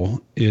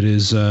horrible. It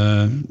is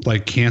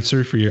like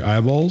cancer for your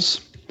eyeballs.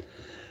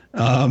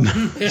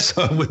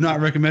 So I would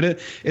not recommend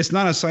it. It's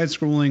not a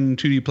side-scrolling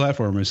 2D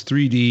platform. It's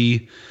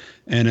 3D.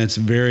 And it's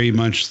very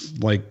much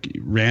like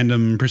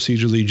random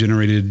procedurally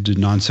generated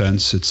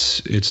nonsense.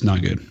 It's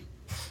not good.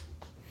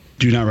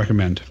 Do not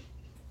recommend.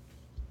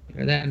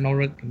 Hear that?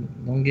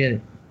 Don't get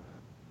it.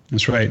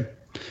 That's right.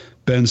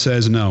 Ben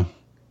says no.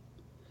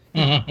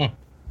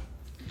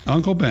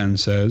 Uncle Ben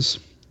says,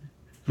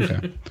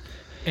 okay.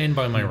 And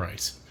by my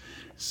rights.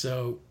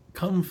 So,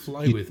 come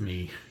fly with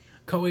me.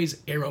 Koei's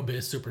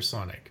Aerobiz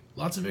Supersonic.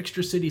 Lots of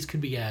extra cities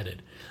could be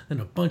added. Then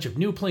a bunch of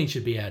new planes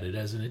should be added.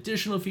 As an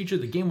additional feature,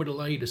 the game would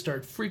allow you to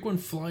start frequent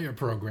flyer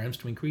programs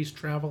to increase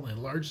travel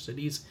in large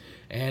cities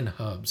and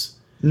hubs.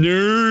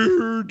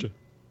 Nerd!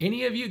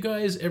 Any of you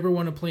guys ever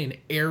want to play an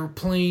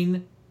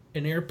airport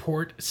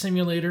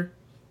simulator?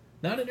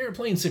 Not an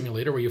airplane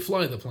simulator where you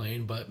fly the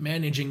plane, but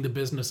managing the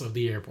business of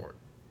the airport.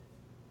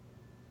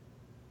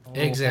 Oh,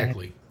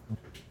 exactly.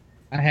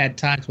 I had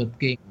talks with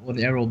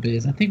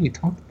Aerobiz. I think we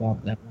talked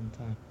about that one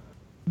time.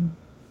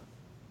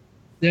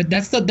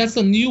 That's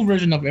the new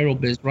version of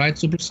Aerobiz, right?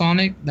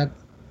 Supersonic. I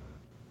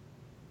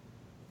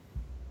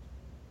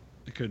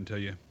couldn't tell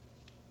you.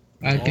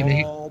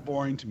 All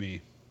boring to me.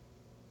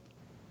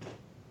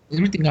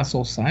 Everything got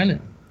so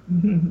silent.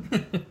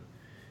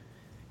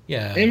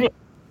 Yeah.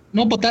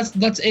 No, but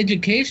that's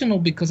educational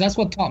because that's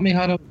what taught me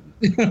how to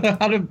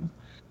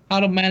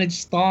manage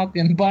stock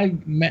and buy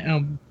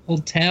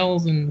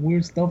hotels and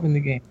weird stuff in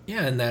the game.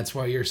 Yeah, and that's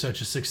why you're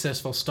such a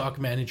successful stock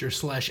manager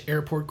 /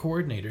 airport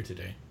coordinator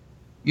today.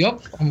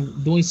 Yep,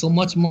 I'm doing so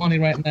much money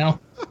right now.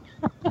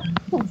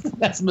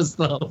 That's my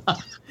stuff.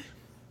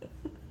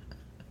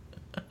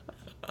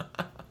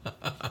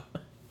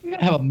 You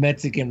gotta have a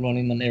Mexican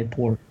running an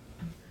airport.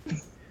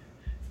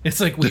 It's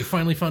like we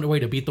finally found a way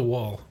to beat the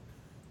wall.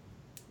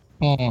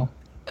 Oh.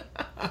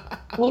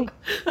 Well,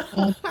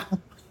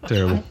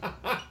 terrible.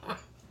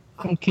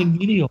 From Kid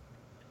Video.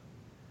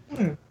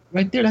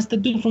 Right there, that's the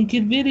dude from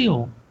Kid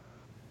Video.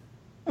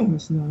 Oh,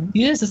 it's not.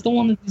 Yes, it's the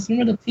one that,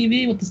 remember the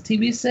TV with this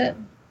TV set?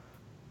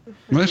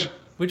 What?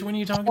 Which one are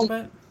you talking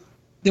about?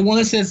 The one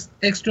that says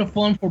extra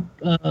fun for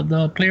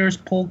the players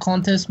poll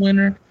contest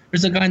winner.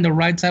 There's a guy on the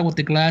right side with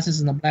the glasses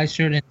and a black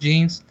shirt and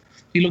jeans.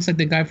 He looks like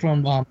the guy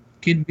from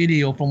Kid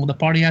Video from the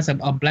party has a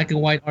black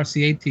and white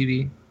RCA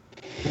TV.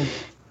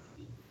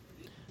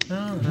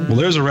 Well,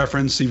 there's a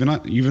reference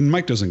even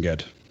Mike doesn't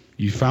get.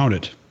 You found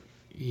it.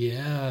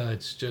 Yeah,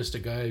 it's just a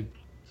guy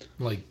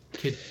like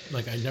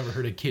I never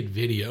heard of Kid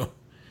Video.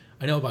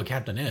 I know about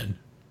Captain N.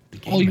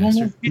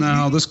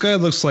 No, this guy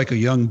looks like a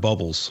young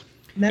Bubbles.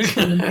 He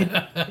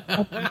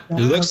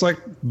looks like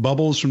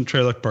Bubbles from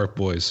Trailer Park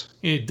Boys.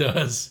 It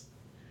does.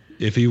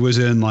 If he was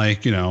in I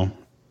don't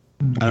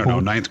know,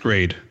 9th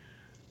grade.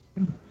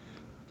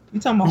 You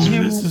talking about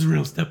him? This is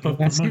real step up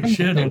from my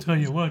shit. I'll tell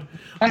you what.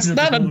 That's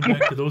not a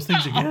back to those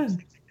things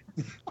again.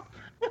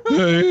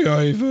 Hey,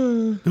 I've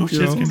those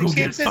shits can go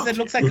get fucked. It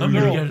looks like I'm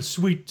gonna get a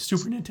sweet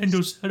Super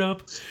Nintendo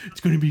setup. It's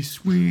gonna be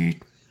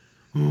sweet.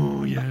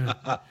 Oh yeah,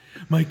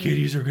 my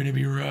kitties are gonna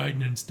be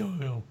riding in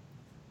style.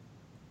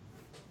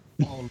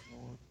 Oh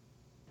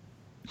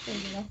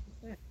Lord.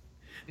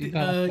 You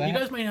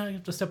guys might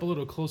have to step a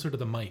little closer to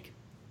the mic.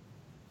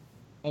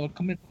 Oh,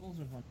 come in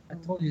closer, man. I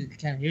told you I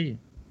can't hear you.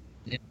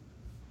 Yeah.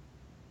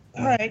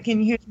 All right, can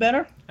you hear us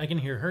better? I can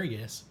hear her,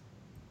 yes.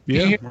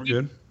 Yeah, we're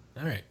good.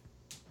 All right.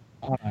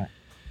 All right.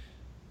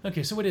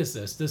 Okay, so what is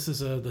this? This is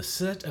the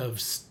set of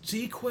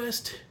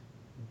SeaQuest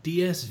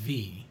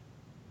DSV.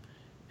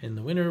 And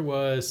the winner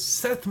was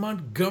Seth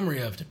Montgomery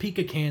of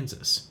Topeka,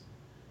 Kansas.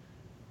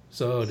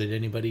 So did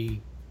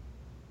anybody...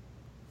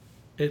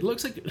 It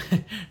looks like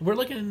we're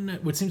looking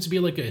at what seems to be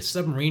like a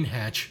submarine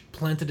hatch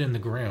planted in the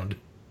ground.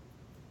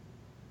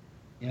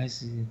 Yeah, I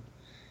see.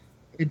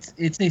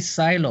 It's a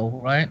silo,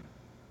 right?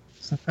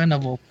 Some kind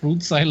of a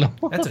fruit silo.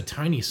 That's a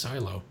tiny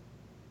silo.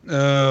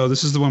 Oh,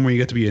 this is the one where you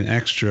get to be an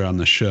extra on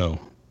the show.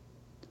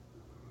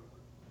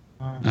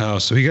 Oh,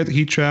 so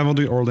he traveled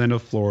to Orlando,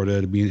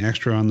 Florida to be an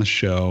extra on the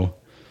show.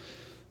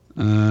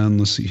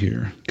 Let's see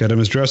here. Got him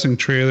his dressing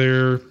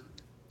trailer.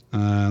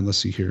 Let's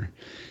see here.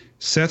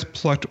 Seth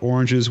plucked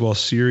oranges while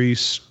series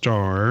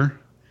star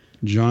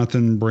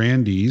Jonathan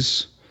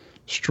Brandis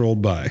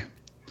strolled by.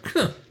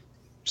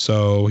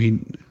 So he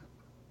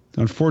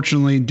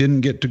unfortunately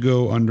didn't get to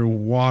go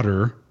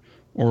underwater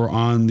or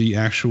on the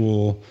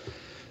actual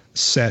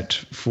set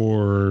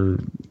for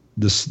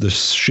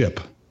this ship.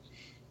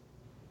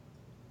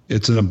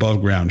 It's an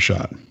above ground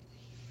shot.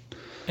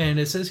 And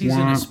it says he's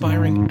an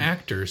aspiring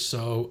actor,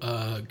 so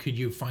could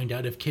you find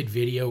out if Kid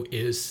Video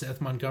is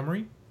Seth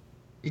Montgomery?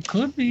 It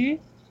could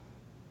be.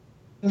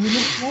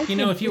 You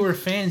know, if you were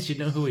fans, you'd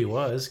know who he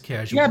was.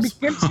 Casuals. Yeah,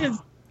 because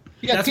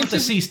that's what the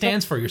C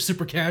stands for. You're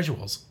super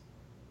casuals.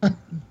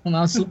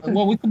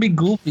 Well, we could be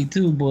goofy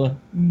too, but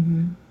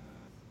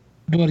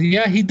but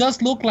yeah, he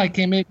does look like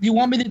him. Do you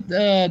want me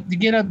to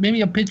get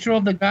maybe a picture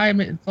of the guy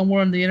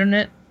somewhere on the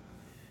internet?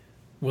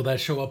 Will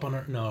that show up on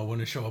our? No, it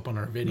wouldn't show up on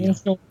our video.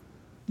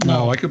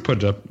 No, I could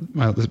put it up.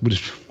 What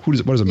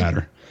does it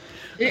matter?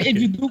 If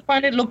you do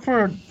find it, look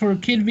for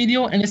Kid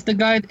Video, and it's the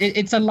guy.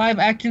 It's a live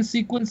action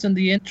sequence in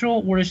the intro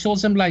where it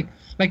shows him like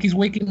he's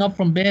waking up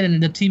from bed,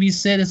 and the TV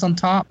set is on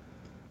top,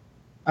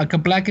 like a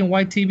black and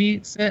white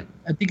TV set.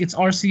 I think it's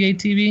RCA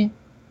TV.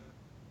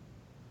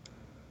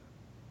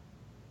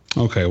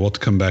 Okay, we'll have to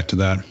come back to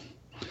that.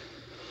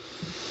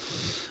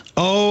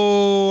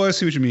 Oh, I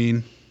see what you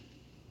mean.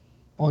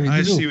 Oh,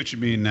 I see what you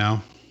mean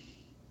now.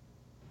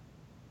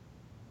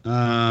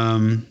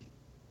 Yeah,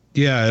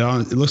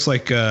 it looks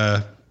like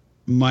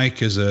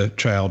Mike is a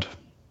child.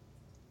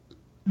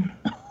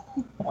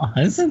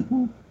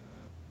 Isn't?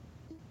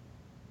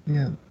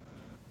 Yeah.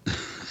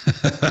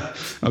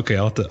 Okay,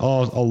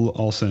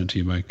 I'll send it to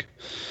you, Mike.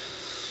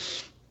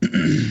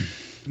 You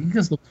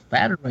just look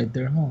fatter right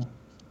there, huh?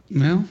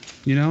 Well,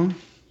 you know,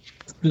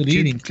 it's good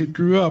eating. Kid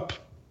grew up.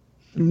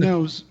 Who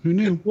knows? Who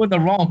knew? Went the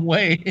wrong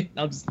way.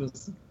 I'm just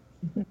listening.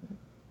 All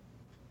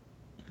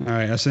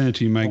right, I sent it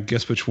to you, Mike.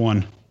 Guess which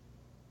one?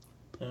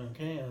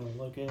 Okay, I'm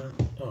looking.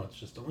 Oh, it's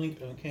just a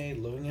link. Okay,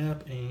 loading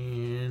up,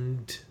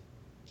 and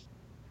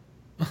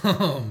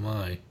oh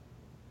my!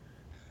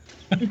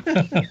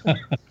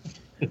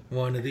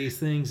 One of these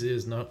things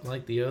is not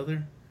like the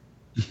other.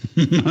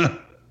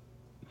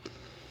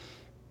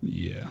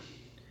 Yeah.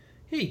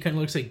 Hey, he kind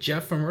of looks like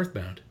Jeff from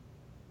Earthbound.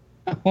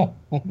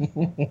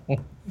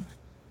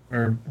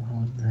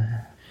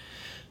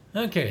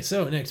 Okay,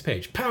 so next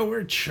page.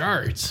 Power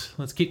charts.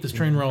 Let's keep this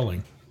train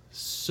rolling.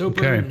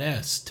 Super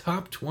NES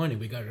top 20.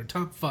 We got our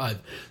top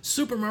 5.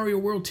 Super Mario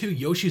World 2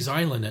 Yoshi's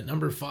Island at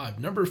number 5.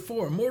 Number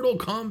 4 Mortal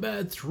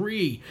Kombat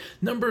 3.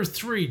 Number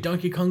 3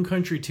 Donkey Kong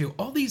Country 2.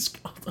 All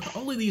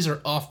of these are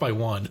off by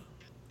 1.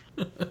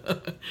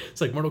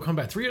 It's like Mortal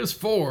Kombat 3 is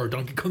 4.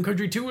 Donkey Kong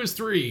Country 2 is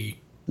 3.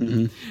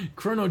 Mm-hmm.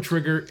 Chrono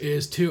Trigger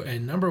is 2,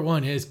 and number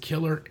 1 is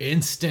Killer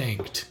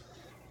Instinct.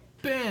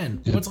 Ben,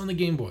 what's on the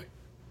Game Boy?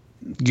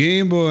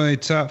 Game Boy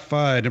top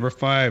 5. Number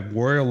 5,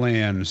 Wario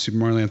Land, Super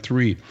Mario Land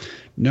 3.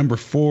 Number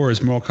 4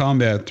 is Mortal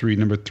Kombat 3.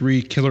 Number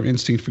 3, Killer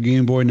Instinct for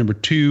Game Boy. Number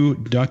 2,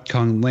 Donkey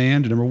Kong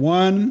Land. Number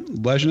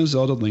 1, Legend of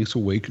Zelda: Link's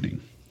Awakening.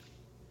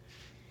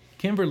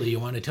 Kimberly, you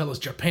want to tell us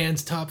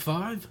Japan's top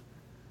 5?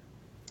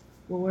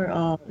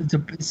 Well,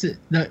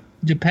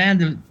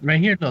 Japan right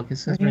here. Look, it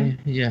says right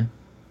here. Yeah.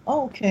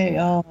 Okay.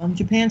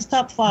 Japan's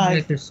top 5.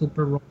 Right there,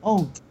 super wrong.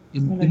 Oh,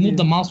 you moved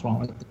the mouse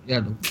wrong. Right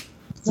there. Yeah.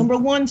 Number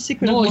 1,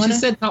 Secret of Mana. No, it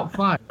just said top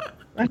 5.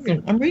 Right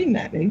here. I'm reading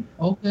that, babe.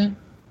 Okay.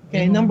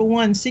 Okay, number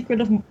 1,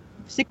 Secret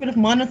of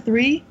Mana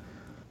 3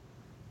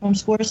 from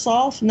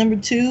Squaresoft. Number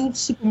 2,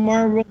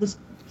 Super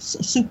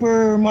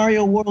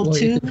Mario World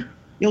 2,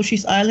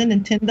 Yoshi's Island,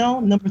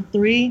 Nintendo. Number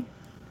 3,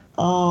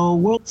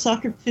 World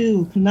Soccer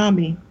 2,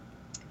 Konami.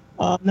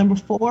 Number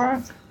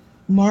 4,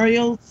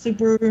 Mario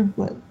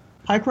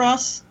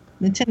Picross,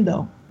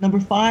 Nintendo. Number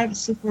 5,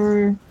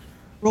 Super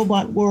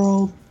Robot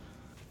World,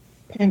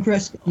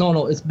 Pancresco.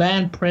 No, it's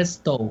Band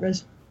Presto. Okay,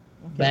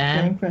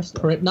 Band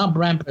Presto. Not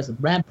Brand Presto.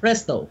 Brand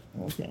Presto.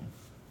 Okay.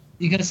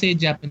 You gotta say it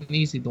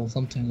Japanese though.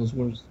 Sometimes those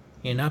words.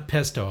 Yeah, not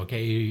pesto.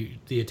 Okay,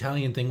 the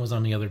Italian thing was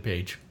on the other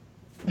page.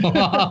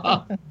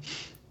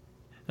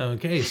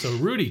 Okay, so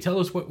Rudy, tell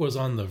us what was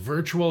on the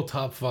virtual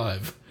top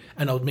 5,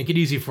 and I'll make it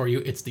easy for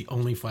you. It's the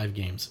only 5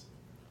 games.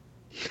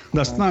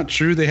 That's not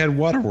true. They had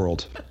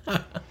Waterworld.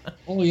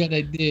 Oh yeah,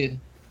 they did.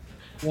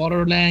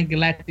 Waterland,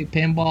 Galactic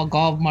Pinball,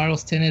 Golf,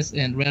 Mario's Tennis,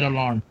 and Red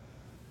Alarm.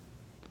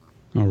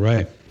 All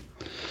right.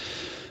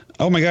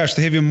 Oh my gosh,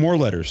 they have even more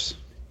letters.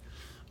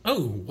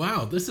 Oh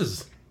wow, this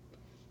is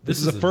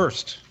a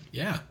first.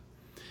 Yeah.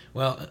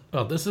 Well,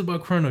 this is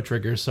about Chrono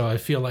Trigger, so I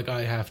feel like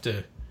I have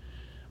to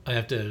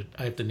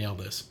nail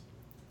this.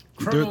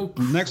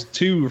 The next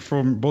 2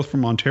 are both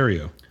from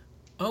Ontario.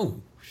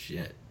 Oh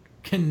shit.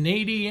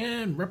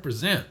 Canadian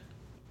represent.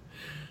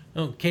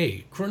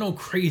 Okay, Chrono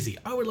Crazy.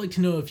 I would like to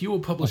know if you will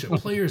publish a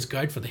player's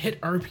guide for the hit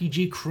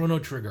RPG Chrono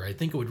Trigger. I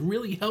think it would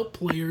really help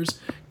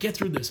players get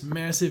through this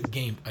massive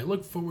game. I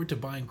look forward to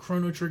buying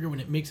Chrono Trigger when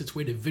it makes its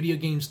way to video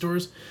game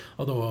stores,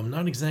 although I'm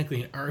not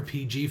exactly an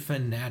RPG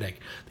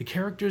fanatic. The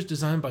characters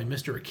designed by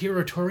Mr.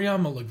 Akira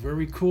Toriyama look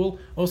very cool.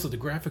 Also, the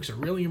graphics are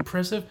really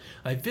impressive.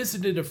 I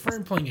visited a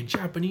friend playing a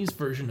Japanese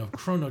version of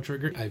Chrono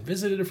Trigger.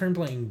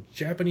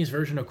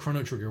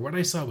 What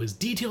I saw was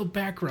detailed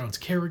backgrounds,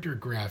 character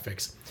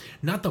graphics,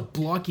 not the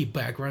blocky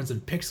backgrounds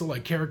and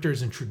pixel-like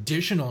characters in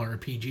traditional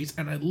RPGs,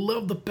 and I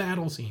love the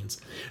battle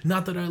scenes.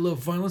 Not that I love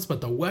violence,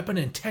 but the weapon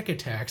and tech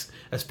attacks,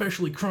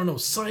 especially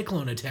Chrono's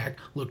Cyclone attack,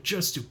 look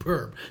just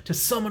superb. To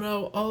sum it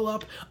all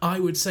up, I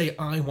would say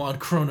I want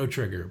Chrono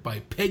Trigger by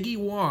Peggy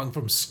Wong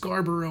from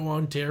Scarborough,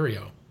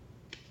 Ontario.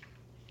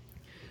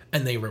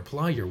 And they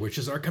reply, your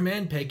wishes are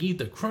command, Peggy.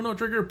 The Chrono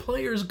Trigger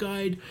Player's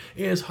Guide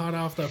is hot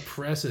off the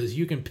presses.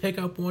 You can pick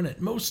up one at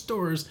most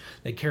stores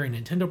that carry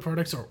Nintendo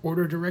products or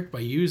order direct by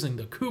using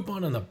the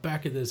coupon on the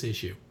back of this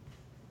issue.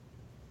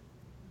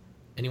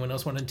 Anyone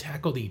else want to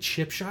tackle the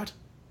chip shot?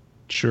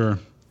 Sure.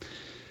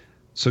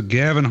 So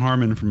Gavin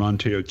Harmon from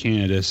Ontario,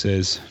 Canada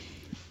says,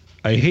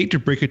 I hate to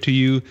break it to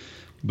you,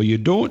 but you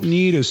don't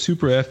need a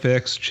Super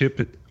FX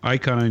chip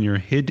icon on your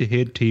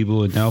head-to-head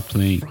table and now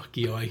playing. Fuck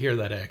you, I hear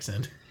that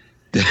accent.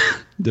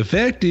 The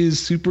fact is,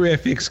 Super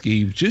FX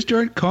games just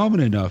aren't common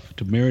enough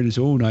to merit its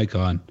own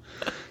icon.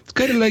 It's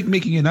kind of like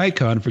making an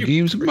icon for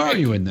games with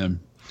Mario in them.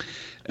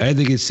 I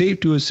think it's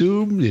safe to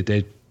assume that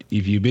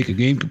if you make a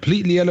game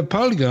completely out of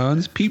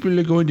polygons, people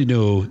are going to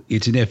know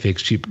it's an FX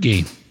chip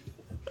game.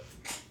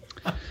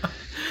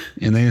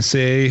 And they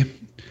say,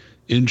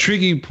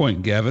 intriguing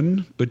point,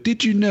 Gavin, but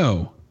did you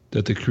know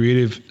that the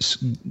creative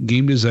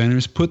game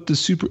designers put the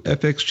Super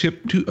FX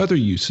chip to other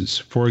uses?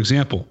 For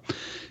example,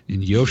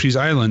 in Yoshi's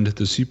Island,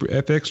 the Super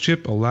FX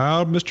chip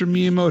allowed Mr.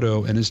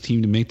 Miyamoto and his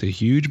team to make the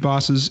huge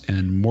bosses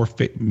and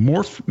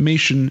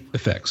morphmation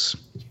effects.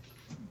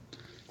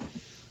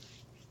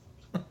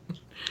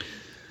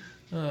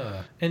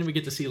 And we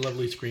get to see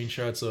lovely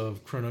screenshots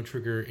of Chrono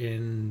Trigger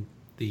in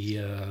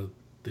the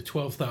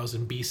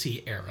 12,000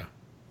 BC era.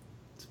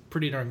 It's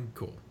pretty darn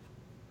cool.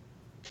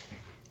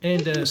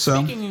 And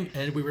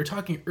and we were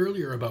talking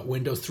earlier about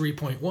Windows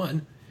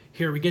 3.1.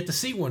 Here we get to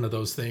see one of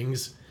those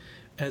things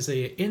as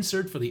a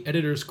insert for the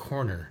Editor's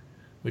Corner,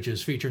 which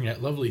is featuring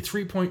that lovely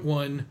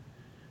 3.1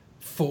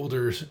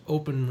 folders,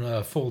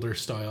 open folder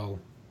style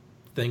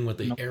thing with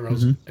the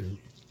arrows and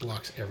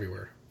blocks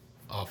everywhere.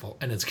 Awful.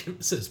 And it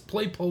says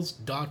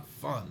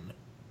playpulse.fun.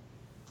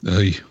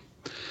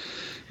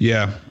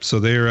 Yeah, so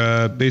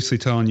they're basically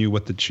telling you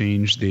what the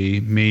change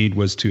they made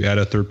was to add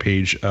a third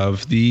page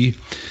of the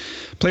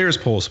Player's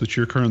Pulse, which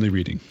you're currently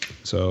reading.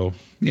 So,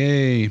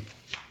 yay.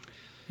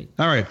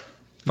 All right.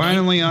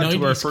 Finally, on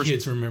to our first.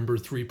 Kids remember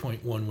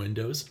 3.1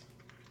 Windows.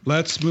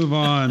 Let's move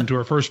on to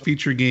our first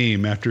feature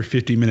game after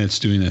 50 minutes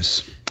doing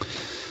this.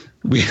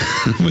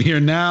 We are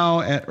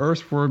now at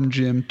Earthworm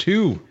Jim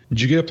 2.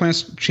 Did you get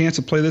a chance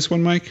to play this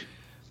one, Mike?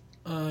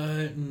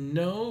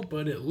 No,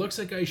 but it looks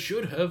like I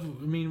should have.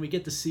 I mean, we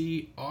get to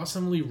see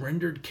awesomely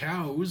rendered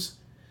cows,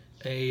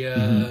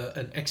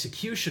 an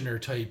executioner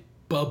type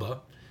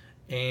Bubba,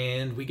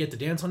 and we get to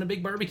dance on a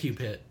big barbecue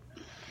pit.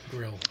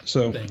 Grill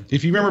thing.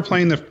 If you remember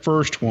playing the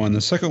first one,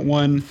 the second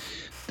one,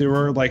 there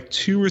were like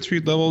 2 or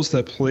 3 levels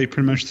that play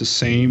pretty much the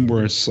same,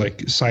 where it's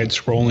like side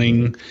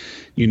scrolling,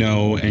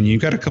 and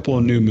you've got a couple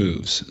of new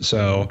moves.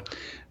 So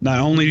not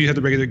only do you have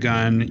the regular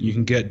gun, you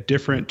can get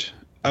different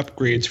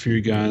upgrades for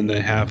your gun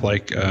that have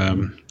like,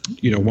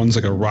 one's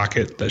like a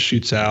rocket that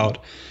shoots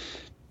out.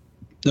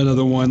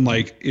 Another one,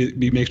 like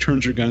it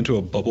turns your gun into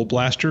a bubble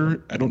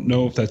blaster. I don't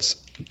know if that's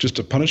just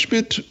a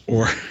punishment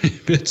or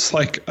if it's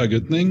like a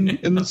good thing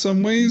in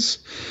some ways.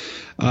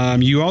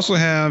 You also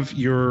have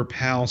your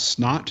pal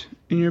Snot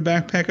in your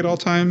backpack at all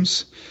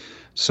times.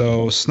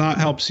 So Snot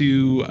helps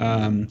you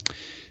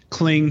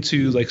cling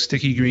to like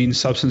sticky green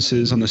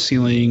substances on the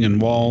ceiling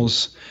and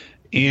walls.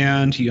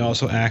 And he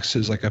also acts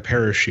as like a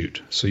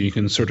parachute. So you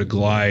can sort of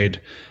glide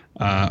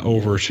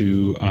over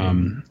to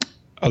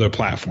other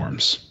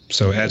platforms.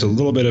 So it adds a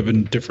little bit of a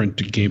different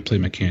gameplay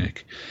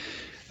mechanic.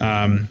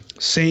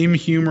 Same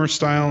humor,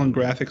 style, and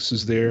graphics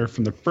is there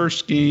from the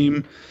first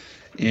game.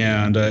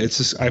 And it's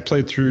just, I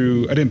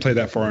didn't play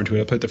that far into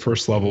it. I played the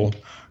first level.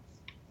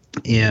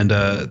 And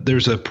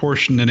there's a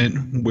portion in it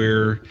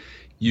where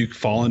you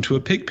fall into a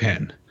pig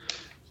pen.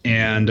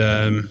 And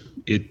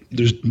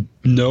there's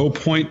no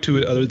point to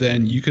it other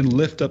than you can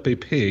lift up a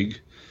pig,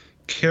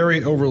 carry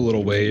it over a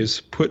little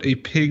ways, put a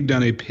pig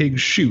down a pig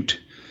chute,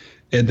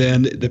 and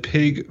then the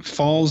pig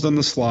falls down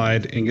the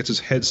slide and gets his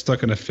head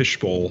stuck in a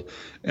fishbowl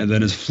and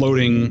then is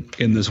floating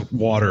in this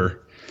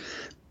water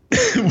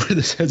with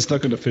his head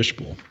stuck in a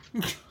fishbowl.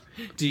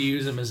 Do you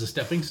use him as a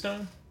stepping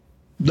stone?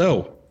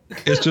 No.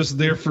 It's just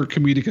there for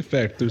comedic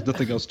effect. There's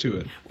nothing else to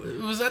it.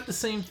 Was that the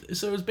same?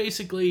 So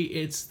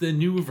it's the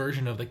new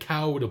version of the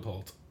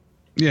catapult.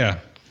 Yeah,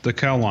 the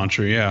cow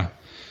launcher, yeah.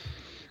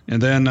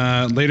 And then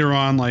later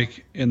on,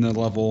 like in the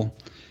level,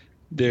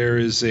 there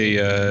is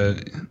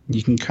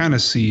you can kind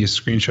of see a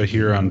screenshot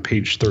here on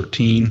page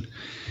 13.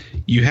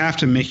 You have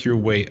to make your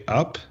way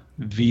up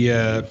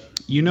via,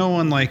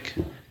 on like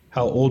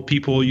how old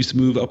people used to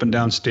move up and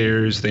down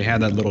stairs. They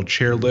had that little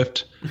chair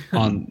lift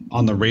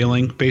on the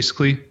railing,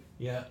 basically.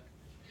 Yeah.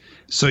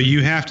 So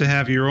you have to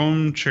have your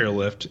own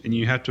chairlift, and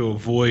you have to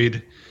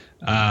avoid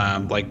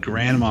like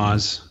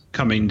grandmas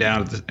coming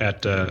down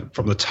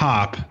from the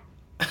top.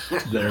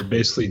 They're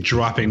basically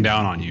dropping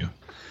down on you.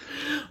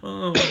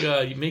 Oh my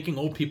god, you're making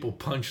old people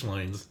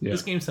punchlines. Yeah.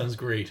 This game sounds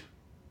great.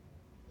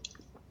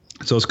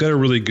 So it's got a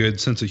really good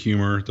sense of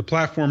humor. The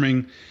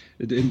platforming,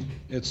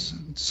 it's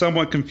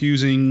somewhat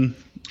confusing,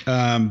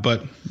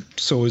 but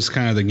so is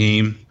kind of the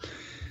game.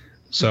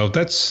 So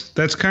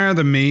that's kind of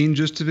the main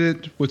gist of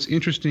it. What's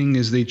interesting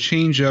is they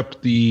change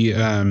up the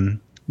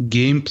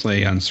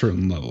gameplay on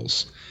certain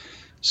levels.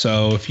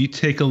 So if you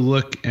take a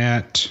look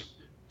at,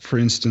 for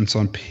instance,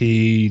 on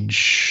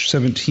page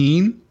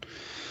 17,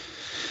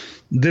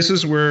 this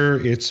is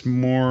where it's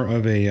more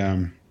of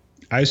a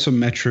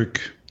isometric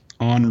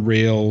on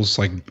rails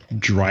like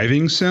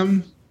driving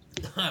sim,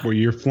 where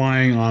you're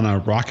flying on a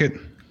rocket,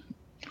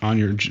 on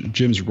your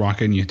gym's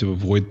rocket, and you have to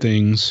avoid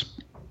things.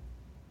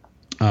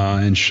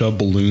 And shove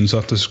balloons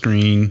off the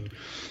screen.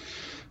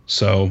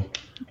 So,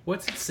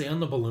 what's it say on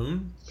the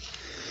balloon?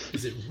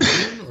 Is it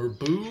boom or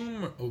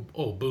boom?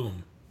 Oh,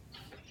 boom.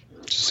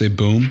 Just say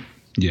boom.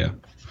 Yeah.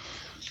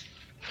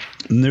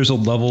 And there's a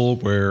level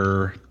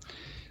where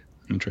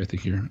I'm trying to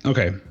think here.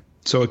 Okay,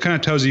 so it kind of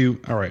tells you.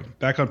 All right,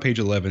 back on page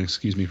 11.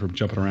 Excuse me for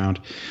jumping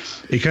around.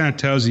 It kind of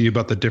tells you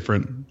about the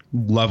different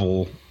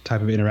level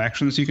type of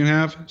interactions you can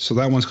have. So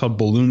that one's called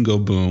Balloon Go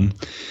Boom.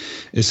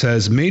 It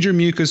says, Major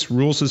Mucus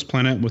rules his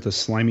planet with a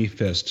slimy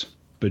fist,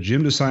 but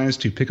Jim decides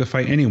to pick a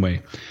fight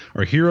anyway.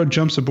 Our hero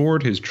jumps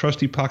aboard his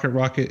trusty pocket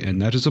rocket and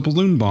nudges a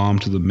balloon bomb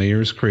to the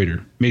Major's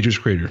crater.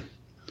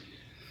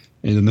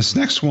 And then this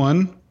next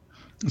one,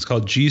 it's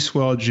called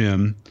G-Swell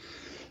Jim,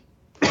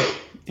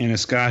 and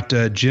it's got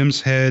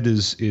Jim's head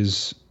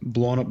is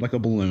blown up like a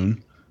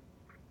balloon,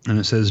 and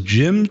it says,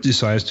 Jim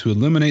decides to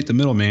eliminate the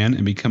middleman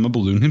and become a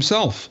balloon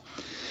himself.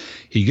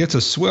 He gets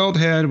a swelled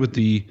head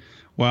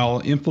while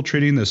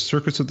infiltrating the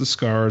Circus of the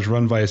Scars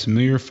run by his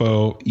familiar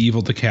foe,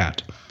 Evil the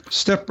Cat.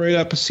 Step right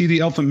up, see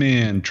the Elephant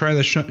Man, try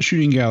the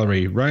shooting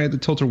gallery, ride the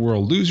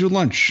Tilt-A-Whirl, lose your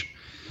lunch.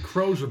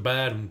 Crows are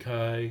bad,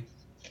 Kai.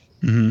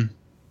 Mm-hmm.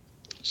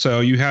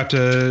 So you have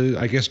to,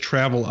 I guess,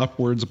 travel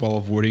upwards while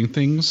avoiding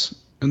things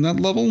in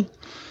that level.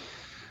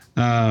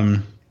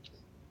 And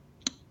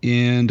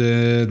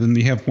then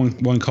we have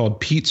one called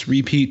Pete's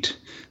Repeat.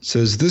 It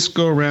says, this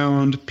go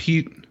around,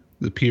 Pete,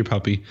 the Peter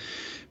puppy,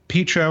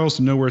 Pete travels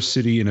to Nowhere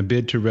City in a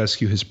bid to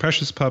rescue his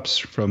precious pups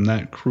from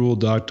that cruel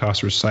dog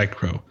tosser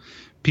Psycho.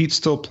 Pete's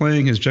still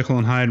playing his Jekyll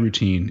and Hyde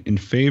routine.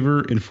 If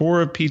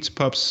 4 of Pete's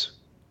pups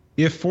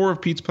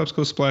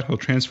go splat, he'll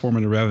transform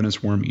into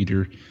ravenous worm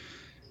eater,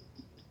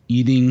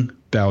 eating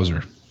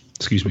Bowser.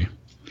 Excuse me.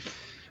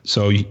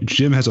 So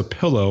Jim has a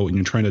pillow, and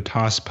you're trying to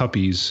toss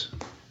puppies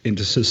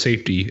into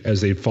safety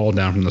as they fall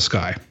down from the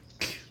sky.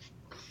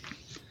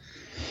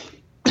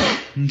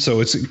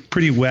 So it's a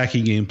pretty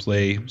wacky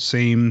gameplay,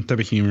 same type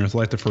of humor. If you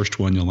like the first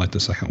one, you'll like the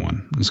second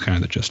one. That's kind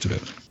of the gist of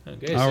it.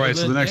 Okay, all right,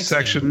 so the next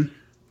section.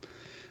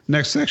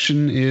 Next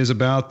section is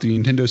about the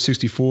Nintendo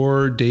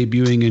 64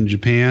 debuting in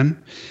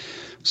Japan.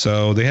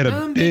 So they had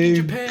a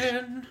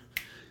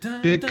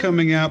big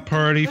coming out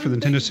party for the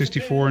Nintendo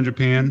 64 in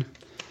Japan.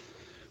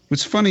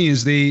 What's funny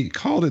is they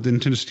called it the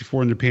Nintendo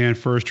 64 in Japan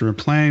first. They were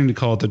planning to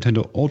call it the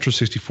Nintendo Ultra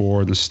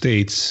 64 in the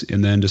States,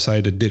 and then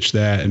decided to ditch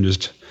that and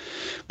just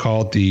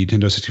call it the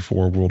Nintendo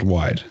 64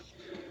 worldwide.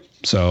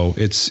 So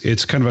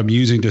it's kind of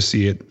amusing to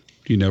see it,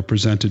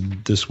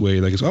 presented this way.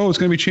 Like, it's going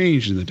to be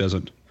changed, and it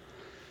doesn't.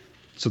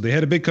 So they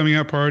had a big coming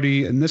out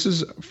party, and this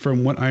is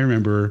from what I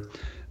remember.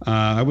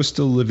 I was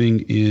still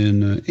living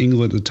in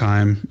England at the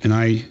time, and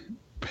I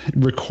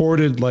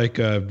recorded like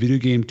video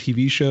game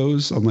TV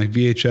shows on like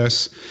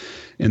VHS,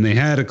 and they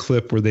had a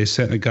clip where they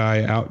sent a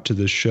guy out to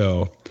this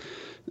show,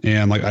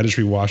 and like I just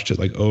rewatched it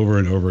like over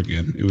and over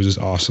again. It was just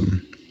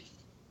awesome.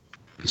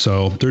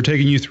 So they're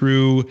taking you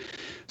through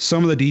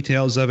some of the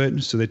details of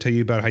it. So they tell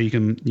you about how you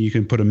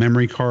can put a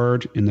memory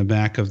card in the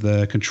back of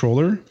the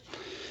controller.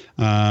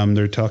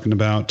 They're talking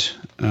about,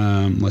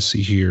 let's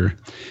see here,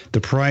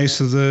 the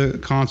price of the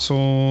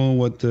console,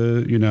 what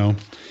the,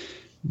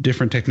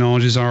 different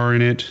technologies are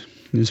in it.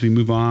 As we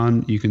move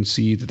on, you can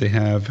see that they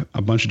have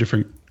a bunch of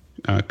different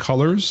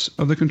colors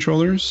of the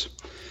controllers.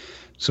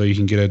 So you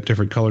can get a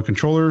different color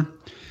controller.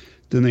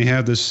 Then they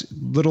have this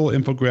little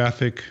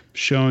infographic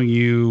showing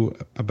you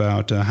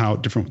about how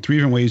three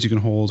different ways you can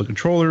hold a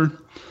controller.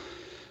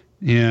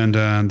 And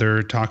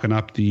they're talking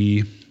up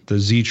the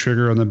Z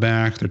trigger on the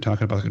back. They're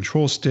talking about the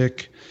control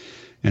stick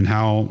and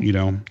how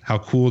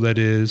cool that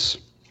is.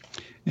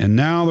 And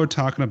now they're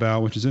talking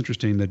about, which is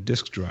interesting, the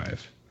disk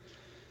drive.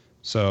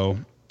 So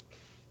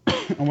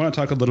I want to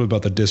talk a little bit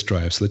about the disk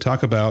drive. So they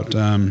talk about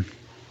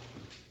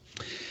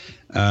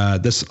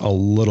this a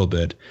little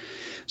bit.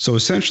 So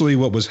essentially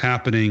what was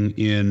happening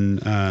in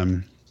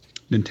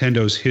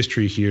Nintendo's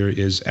history here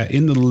is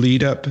in the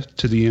lead up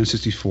to the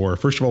N64,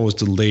 first of all, it was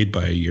delayed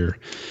by a year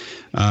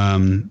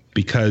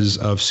because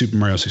of Super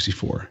Mario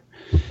 64.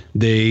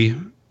 They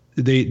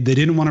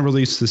didn't want to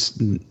release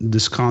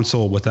this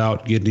console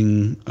without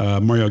getting a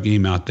Mario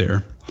game out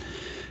there.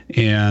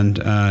 And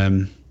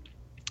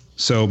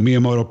so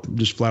Miyamoto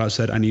just flat out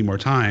said, I need more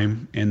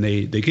time. And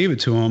they gave it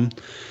to him.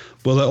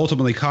 Well, that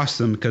ultimately cost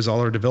them because all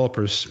our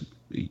developers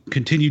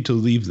continued to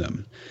leave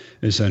them,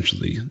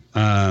 essentially.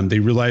 They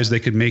realized they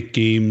could make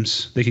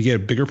games, they could get a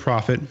bigger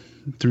profit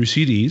through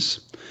CDs.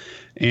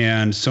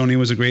 And Sony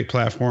was a great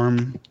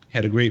platform,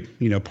 had a great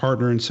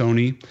partner in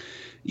Sony,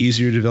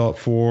 easier to develop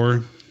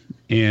for.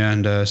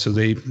 And so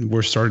they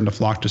were starting to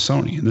flock to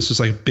Sony. And this is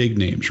like big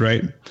names,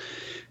 right?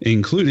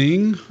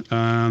 Including,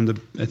 I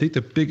think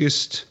the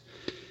biggest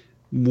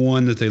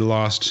one that they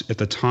lost at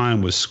the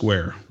time was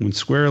Square. When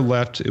Square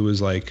left, it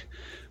was like,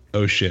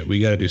 oh shit, we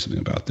got to do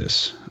something about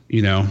this.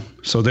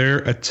 So their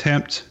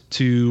attempt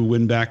to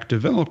win back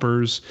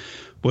developers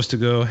was to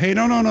go, hey,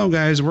 no,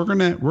 guys, we're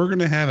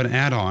gonna have an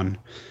add-on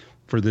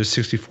for this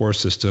 64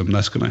 system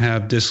that's gonna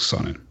have discs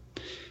on it.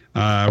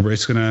 Where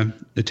it's gonna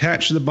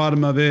attach to the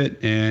bottom of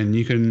it, and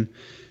you can,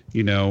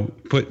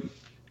 put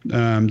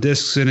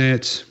discs in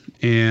it,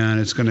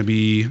 and it's gonna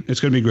be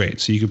great.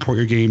 So you can port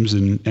your games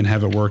and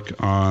have it work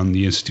on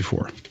the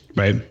N64,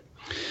 right?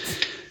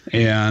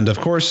 And of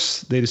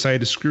course, they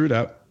decided to screw it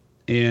up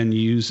and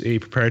use a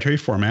proprietary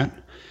format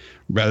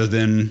rather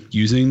than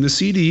using the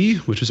CD,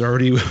 which is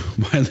already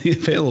widely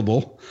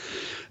available.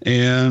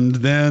 And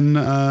then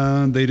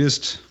they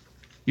just,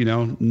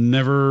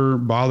 never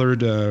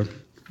bothered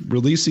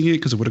releasing it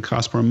because it would have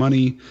cost more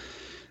money.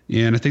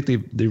 And I think they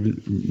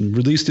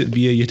released it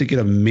via, you had to get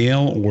a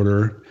mail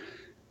order.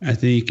 I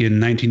think in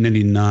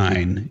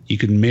 1999, you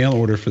could mail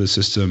order for the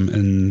system,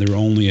 and there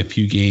were only a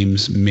few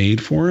games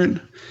made for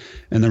it.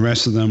 And the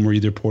rest of them were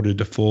either ported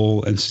to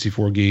full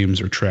N64 games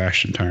or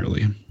trashed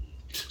entirely.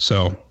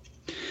 So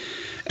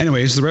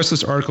anyways, the rest of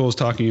this article is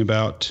talking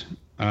about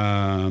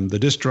the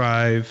disk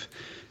drive,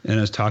 and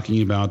it's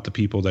talking about the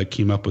people that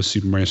came up with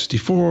Super Mario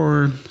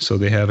 64. So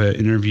they have an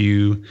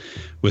interview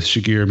with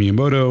Shigeru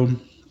Miyamoto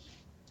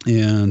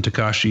and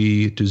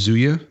Takashi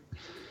Tezuya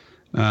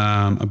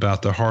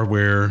about the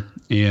hardware,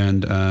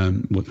 and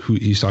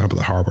he's talking about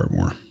the hardware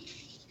more.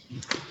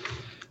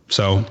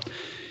 So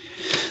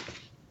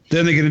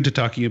then they get into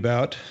talking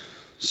about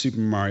Super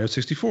Mario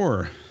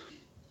 64.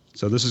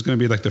 So this is going to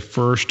be like the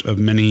first of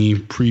many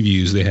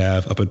previews they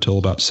have up until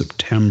about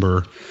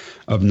September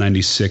of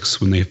 96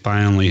 when they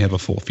finally have a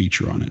full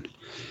feature on it.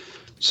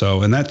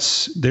 So, and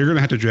they're going to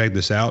have to drag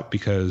this out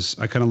because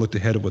I kind of looked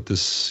ahead at what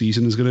this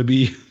season is going to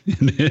be.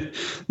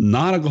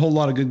 Not a whole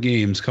lot of good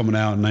games coming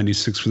out in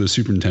 96 for the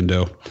Super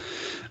Nintendo.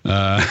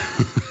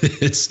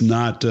 It's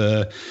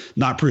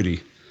not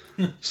pretty.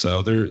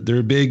 So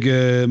their big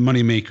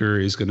money maker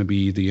is going to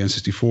be the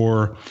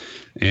N64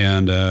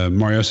 and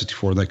Mario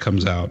 64 that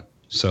comes out.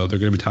 So they're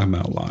going to be talking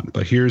about a lot.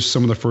 But here's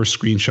some of the first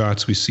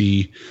screenshots we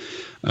see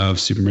of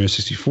Super Mario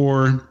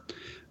 64.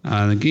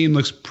 The game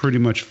looks pretty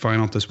much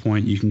final at this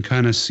point. You can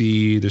kind of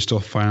see they're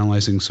still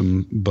finalizing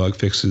some bug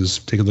fixes.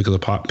 Take a look at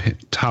the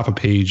top of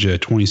page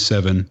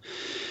 27.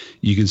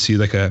 You can see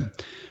like a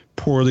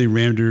poorly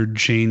rendered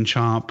chain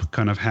chomp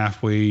kind of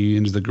halfway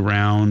into the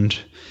ground.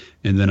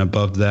 And then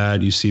above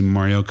that, you see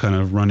Mario kind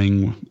of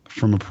running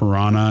from a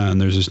piranha, and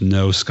there's just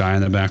no sky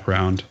in the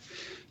background.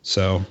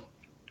 So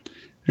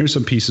here's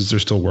some pieces they're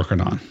still working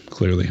on,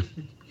 clearly.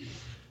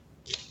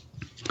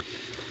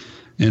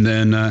 And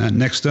then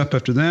next up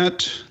after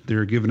that,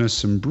 they're giving us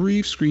some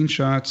brief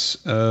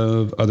screenshots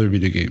of other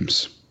video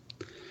games.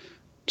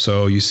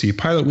 So you see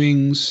Pilot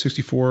Wings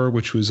 64,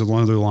 which was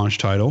another launch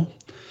title.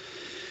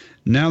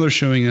 Now they're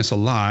showing us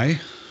Ally,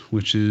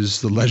 which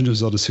is The Legend of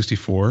Zelda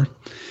 64.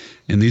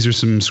 And these are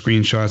some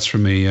screenshots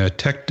from a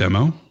tech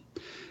demo.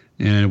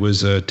 And it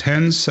was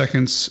 10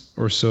 seconds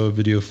or so of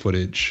video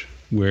footage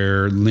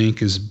where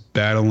Link is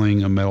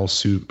battling a metal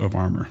suit of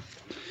armor.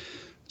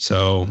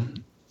 So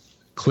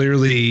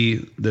clearly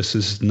this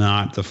is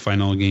not the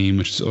final game,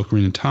 which is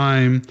Ocarina of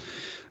Time.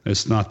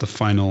 It's not the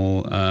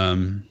final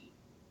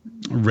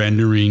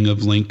rendering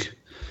of Link.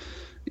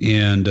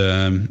 And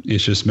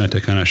it's just meant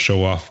to kind of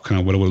show off kind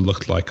of what it would have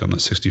looked like on the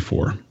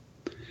 64.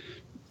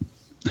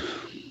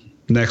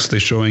 Next, they're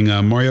showing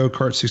Mario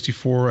Kart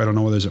 64. I don't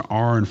know whether there's an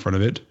R in front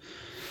of it,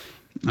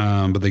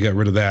 but they got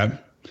rid of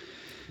that.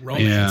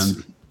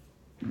 Romance.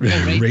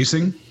 And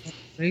racing?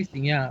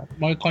 Racing, yeah.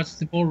 Mario Kart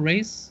 64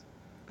 race?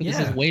 Yeah.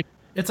 This is way...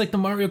 It's like the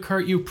Mario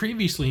Kart you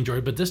previously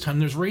enjoyed, but this time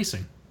there's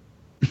racing.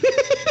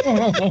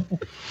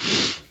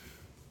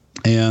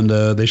 And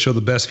they show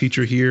the best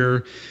feature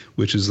here,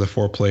 which is the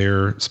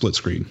 4-player split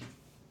screen.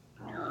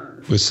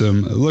 With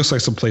some, it looks like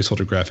some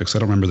placeholder graphics. I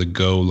don't remember the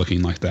Go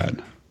looking like that.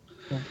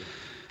 Yeah.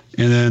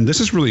 And then this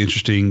is really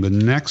interesting. The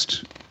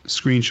next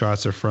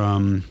screenshots are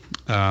from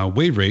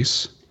Wave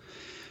Race,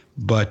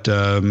 but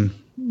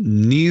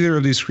neither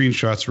of these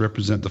screenshots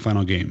represent the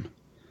final game.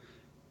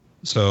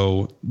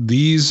 So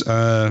these,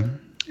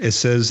 it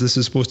says this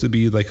is supposed to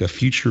be like a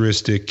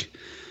futuristic,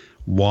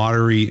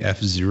 watery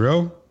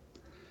F-Zero.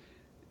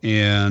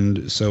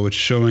 And so it's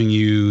showing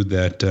you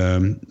that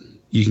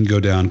you can go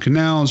down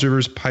canals,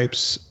 rivers,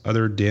 pipes,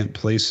 other damp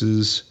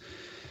places.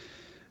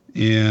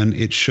 And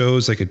it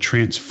shows like a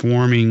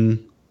transforming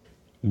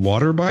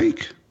water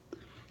bike.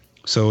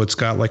 So it's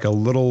got like a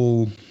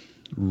little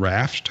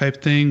raft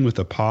type thing with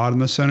a pod in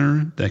the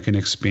center that can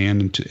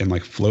expand and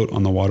like float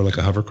on the water like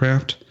a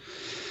hovercraft.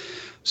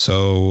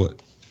 So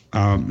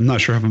I'm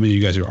not sure how many of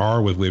you guys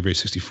are with Wave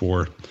Race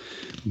 64,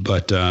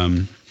 but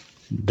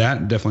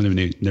that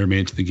definitely never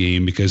made it to the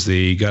game because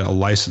they got a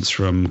license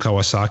from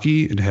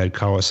Kawasaki. It had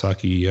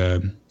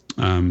Kawasaki,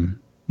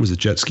 was it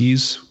jet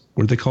skis?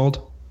 What are they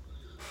called?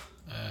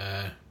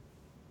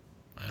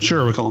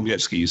 Sure, we call them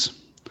jet skis.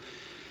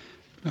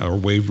 Or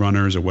wave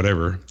runners or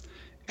whatever.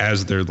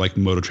 As their like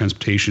mode of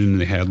transportation,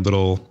 they had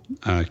little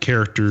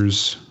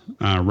characters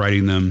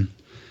riding them.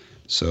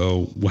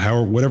 So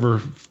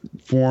whatever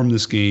form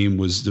this game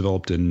was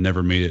developed in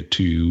never made it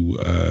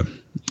to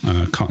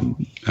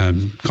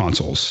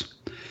consoles.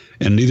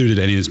 And neither did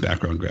any of its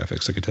background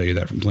graphics. I can tell you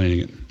that from playing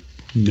it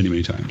many,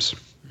 many times.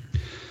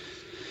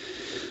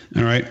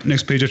 All right,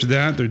 next page after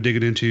that, they're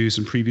digging into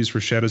some previews for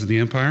Shadows of the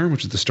Empire,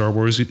 which is the Star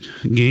Wars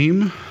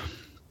game.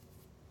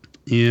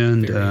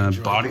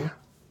 And Body.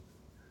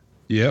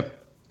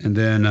 Yep. And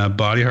then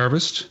Body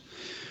Harvest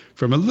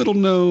from a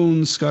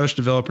little-known Scottish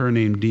developer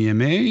named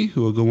DMA,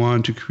 who will go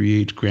on to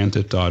create Grand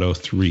Theft Auto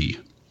 3.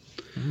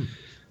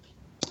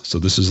 So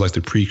this is like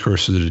the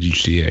precursor to the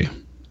GTA.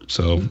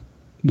 So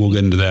we'll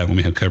get into that when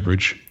we have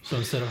coverage. So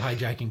instead of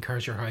hijacking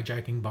cars, you're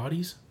hijacking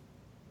bodies?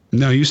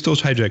 No, you still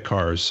hijack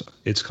cars.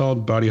 It's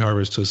called Body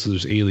Harvest because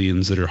there's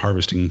aliens that are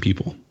harvesting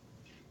people.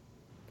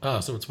 Oh,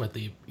 so it's what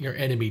your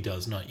enemy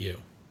does, not you.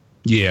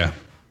 Yeah.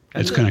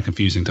 It's kind of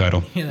confusing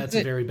title. Yeah, that's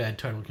a very bad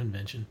title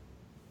convention.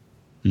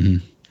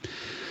 Mm-hmm.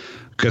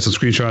 Got some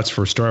screenshots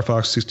for Star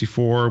Fox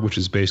 64, which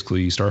is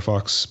basically Star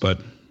Fox, but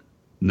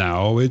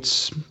now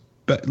it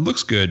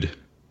looks good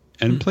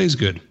and plays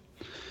good.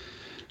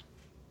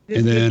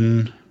 And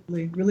then...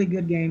 Really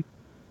good game.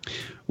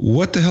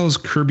 What the hell is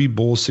Kirby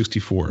Bowl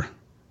 64?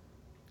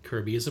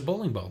 Kirby is a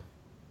bowling ball.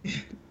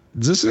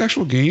 Is this an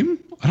actual game?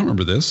 I don't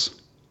remember this.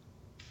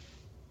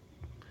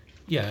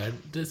 Yeah,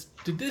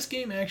 did this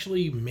game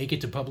actually make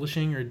it to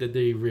publishing, or did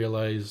they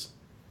realize,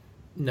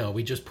 no,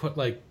 we just put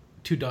like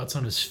 2 dots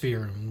on a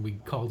sphere and we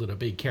called it a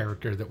big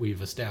character that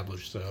we've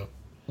established, so...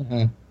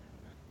 Mm-hmm.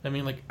 I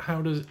mean, like,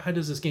 how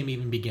does this game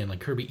even begin? Like,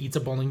 Kirby eats a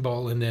bowling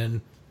ball and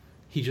then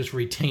he just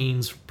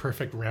retains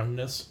perfect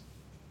roundness?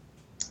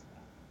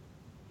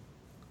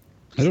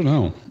 I don't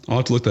know. I'll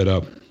have to look that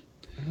up.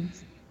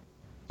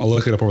 I'll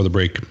look it up over the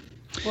break.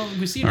 Well,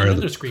 we see in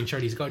another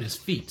screenshot he's got his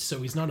feet,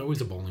 so he's not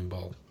always a bowling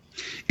ball.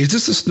 Is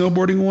this the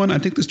snowboarding one? I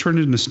think this turned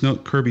into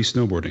Kirby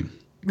snowboarding.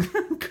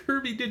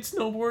 Kirby did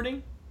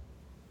snowboarding?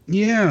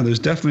 Yeah, there's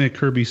definitely a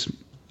Kirby...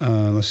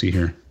 let's see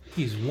here.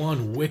 He's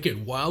one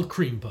wicked wild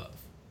cream puff.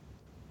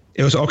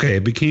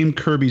 It became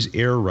Kirby's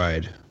Air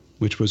Ride,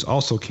 which was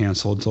also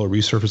canceled until it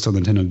resurfaced on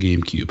the Nintendo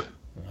GameCube.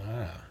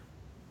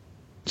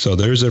 So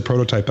there's a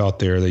prototype out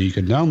there that you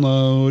can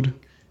download.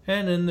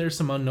 And then there's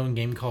some unknown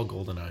game called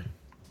GoldenEye.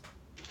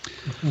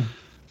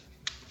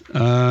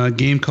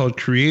 Game called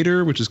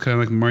Creator, which is kind of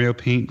like Mario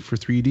Paint for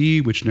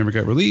 3D, which never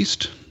got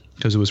released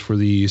because it was for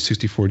the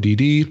 64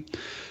 DD.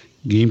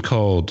 Game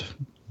called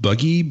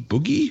Buggy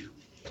Boogie.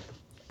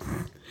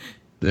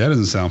 That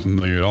doesn't sound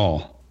familiar at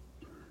all.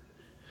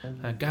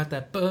 I got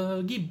that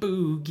buggy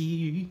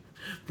boogie.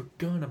 We're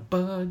gonna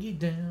buggy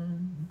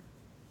down.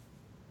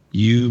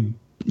 You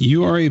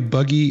are a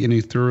buggy in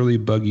a thoroughly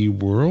buggy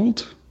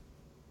world?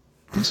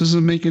 This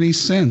doesn't make any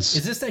sense.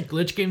 Is this that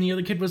glitch game the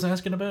other kid was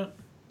asking about?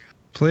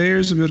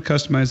 Players will be able to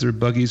customize their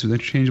buggies with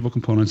interchangeable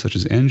components such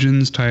as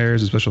engines,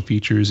 tires, and special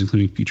features,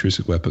 including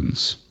futuristic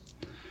weapons.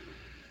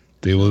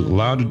 They will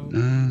allow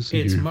to...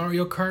 it's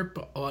Mario Kart,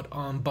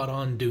 but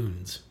on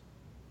dunes.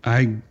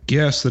 I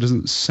guess that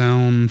doesn't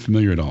sound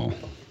familiar at all.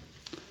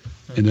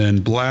 And then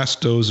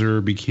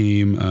Blastozer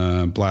became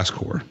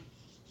Blastcore.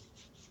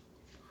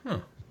 Huh.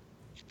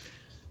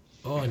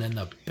 Oh, and then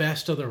the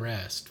best of the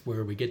rest,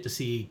 where we get to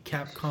see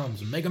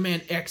Capcom's Mega Man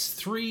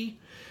X3,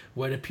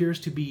 what appears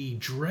to be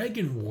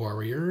Dragon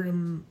Warrior,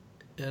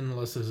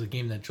 unless there's a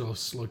game that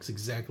just looks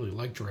exactly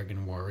like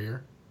Dragon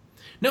Warrior.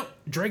 No,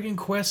 Dragon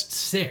Quest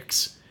VI,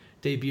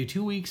 debuted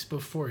 2 weeks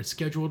before its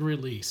scheduled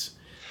release.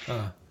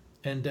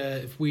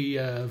 If we,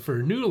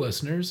 for new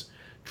listeners,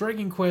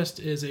 Dragon Quest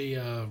is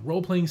a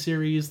role-playing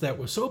series that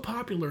was so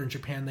popular in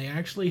Japan they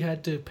actually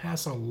had to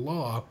pass a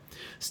law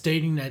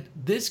stating that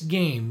this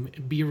game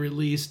be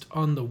released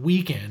on the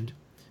weekend,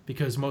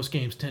 because most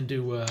games tend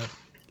to,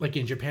 like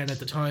in Japan at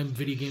the time,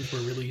 video games were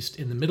released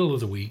in the middle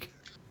of the week.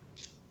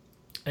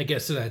 I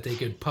guess so that they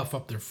could puff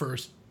up their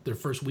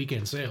first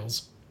weekend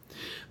sales.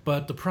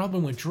 But the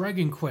problem with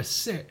Dragon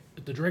Quest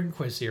the Dragon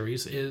Quest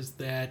series, is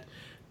that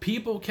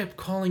people kept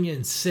calling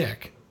in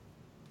sick,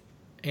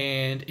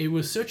 and it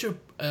was such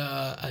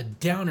a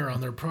downer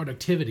on their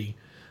productivity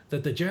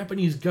that the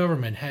Japanese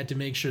government had to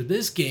make sure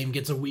this game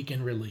gets a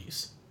weekend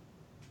release.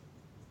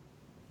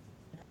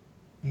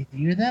 You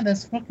hear that?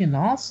 That's fucking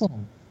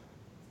awesome.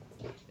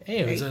 Hey,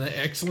 it was an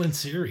excellent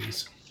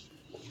series.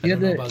 I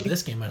don't know about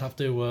this game. I'll have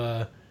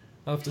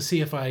to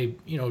see if I,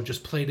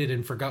 just played it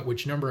and forgot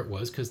which number it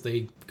was, because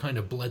they kind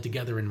of bled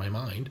together in my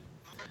mind.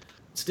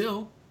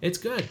 Still, it's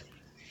good.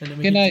 And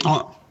then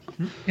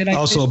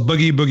also,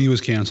 Boogie Boogie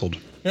was canceled.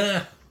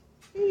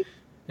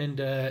 And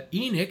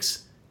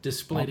Enix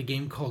displayed a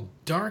game called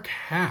Dark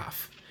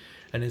Half.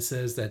 And it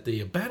says that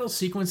the battle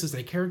sequences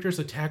that characters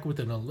attack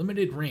within a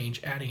limited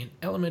range, adding an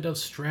element of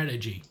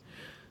strategy.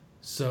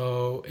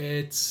 So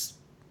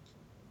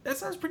that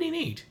sounds pretty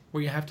neat,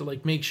 where you have to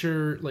make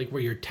sure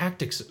where your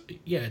tactics,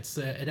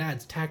 it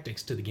adds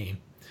tactics to the game.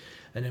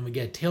 And then we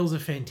get Tales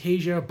of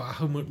Phantasia,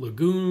 Bahamut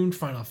Lagoon,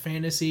 Final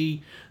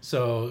Fantasy.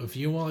 So if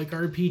you want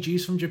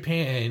RPGs from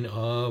Japan,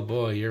 oh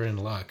boy, you're in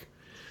luck.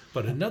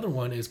 But another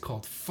one is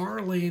called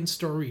Farland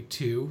Story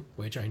 2,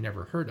 which I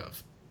never heard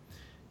of.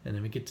 And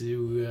then we get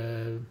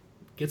to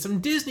get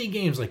some Disney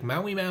games like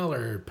Maui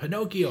Mallard,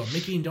 Pinocchio,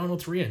 Mickey and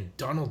Donald 3, and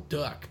Donald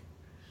Duck.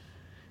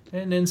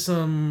 And then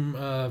some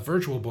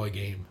Virtual Boy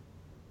game,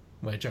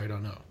 which I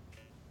don't know.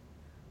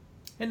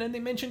 And then they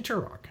mentioned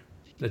Turok,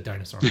 the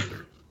dinosaur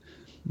hunter.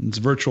 It's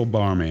Virtual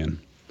Barman,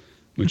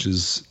 which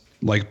is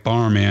like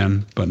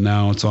Barman, but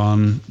now it's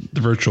on the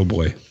Virtual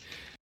Boy.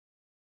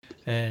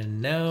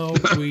 And now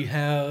we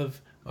have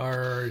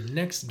our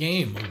next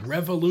game,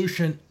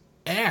 Revolution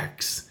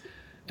X.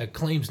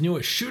 Acclaim's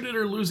newest shoot it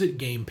or lose it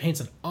game paints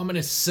an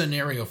ominous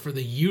scenario for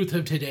the youth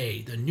of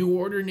today. The New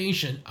Order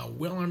Nation, a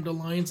well-armed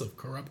alliance of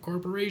corrupt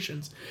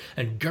corporations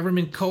and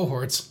government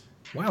cohorts,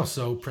 wow,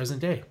 so present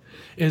day,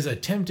 is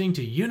attempting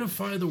to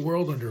unify the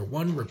world under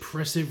one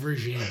repressive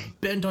regime,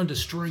 bent on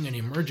destroying an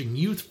emerging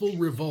youthful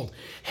revolt.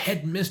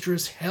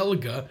 Headmistress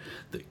Helga,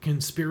 the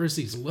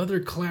conspiracy's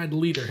leather-clad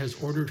leader,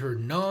 has ordered her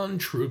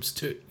non-troops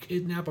to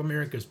kidnap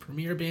America's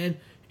premier band,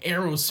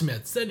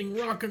 Aerosmith, sending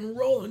rock and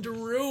roll into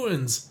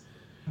ruins.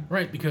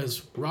 Right,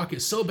 because rock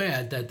is so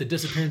bad that the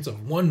disappearance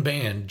of one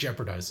band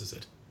jeopardizes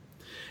it.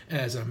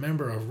 As a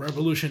member of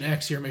Revolution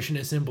X, your mission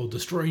is simple: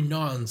 destroy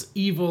Non's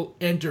evil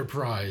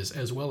enterprise,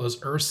 as well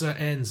as Ursa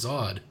and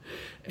Zod,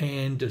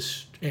 and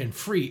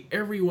free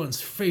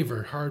everyone's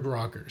favorite hard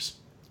rockers.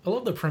 I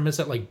love the premise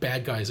that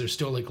bad guys are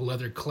still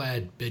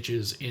leather-clad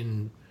bitches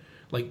in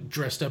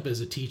dressed up as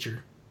a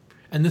teacher,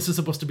 and this is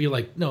supposed to be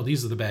no,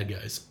 these are the bad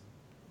guys.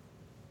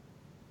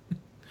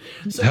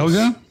 So,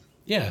 Helga?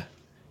 Yeah.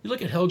 You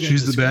look at Helga.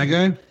 She's the bad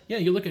guy? Yeah,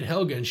 you look at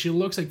Helga, and she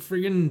looks like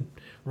friggin'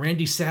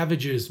 Randy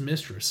Savage's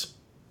mistress.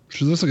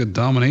 She looks like a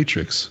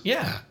dominatrix.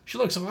 Yeah, she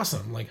looks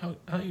awesome. How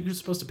are you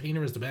supposed to paint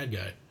her as the bad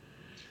guy?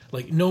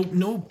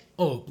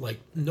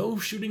 No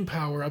shooting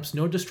power-ups,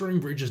 no destroying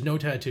bridges, no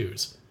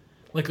tattoos.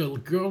 A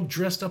girl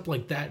dressed up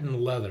like that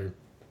in leather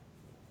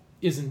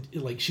isn't,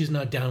 she's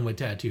not down with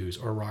tattoos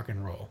or rock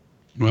and roll.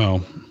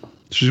 Well,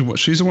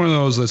 she's one of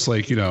those that's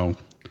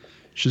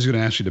she's going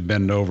to ask you to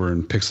bend over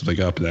and pick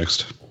something up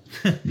next.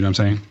 You know what I'm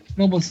saying?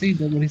 No, but see,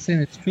 what he's saying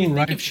is true,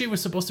 right? If she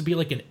was supposed to be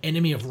an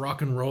enemy of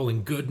rock and roll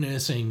and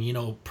goodness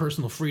and,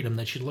 personal freedom,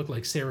 that she'd look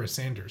like Sarah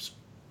Sanders.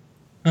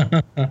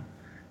 I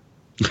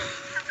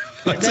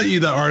sent you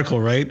the article,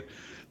 right?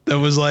 That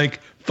was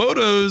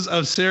photos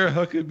of Sarah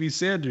Huckabee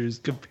Sanders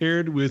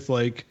compared with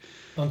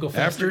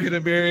African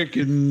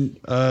American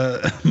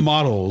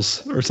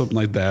models or something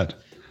like that.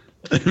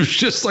 It was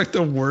just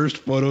the worst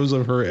photos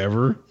of her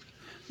ever.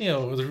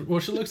 Well,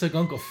 she looks like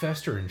Uncle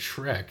Fester in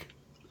Shrek.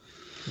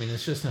 I mean,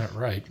 it's just not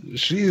right.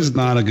 She is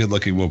not a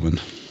good-looking woman.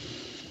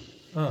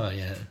 Oh,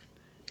 yeah.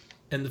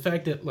 And the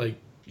fact that,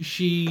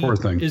 she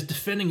is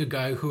defending a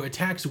guy who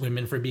attacks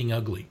women for being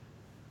ugly.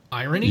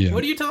 Irony? Yeah.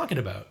 What are you talking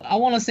about? I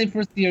want to say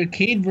first the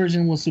arcade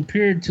version was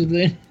superior to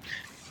the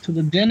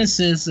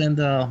Genesis and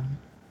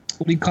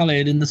what do you call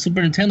it, in the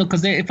Super Nintendo,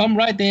 because if I'm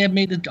right, they have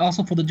made it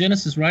also for the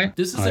Genesis, right?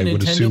 This is a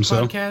Nintendo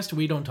podcast. So.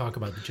 We don't talk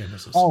about the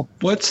Genesis. Oh,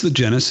 what's the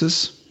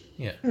Genesis?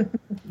 Yeah.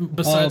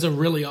 Besides a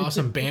really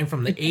awesome band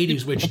from the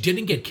 80s, which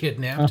didn't get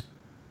kidnapped.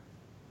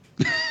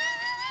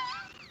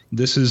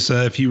 This is,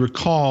 if you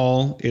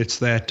recall, it's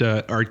that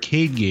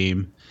arcade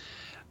game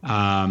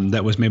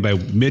that was made by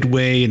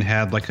Midway and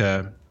had like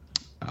a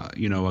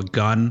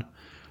gun.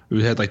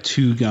 It had like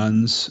 2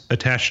 guns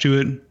attached to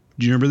it.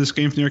 Do you remember this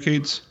game from the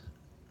arcades?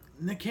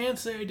 I can't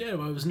say I did.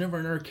 I was never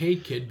an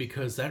arcade kid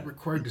because that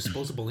required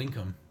disposable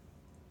income.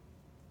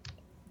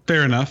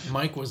 Fair enough.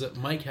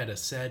 Mike had a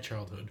sad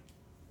childhood.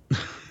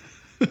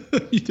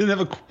 You didn't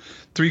have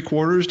 3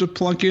 quarters to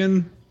plunk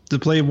in to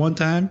play one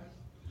time?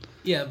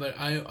 Yeah, but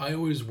I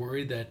always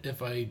worried that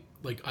if I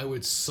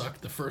would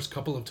suck the first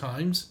couple of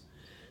times.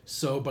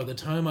 So by the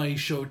time I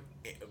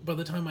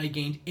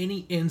gained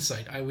any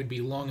insight, I would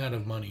be long out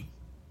of money.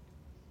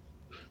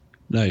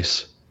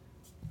 Nice.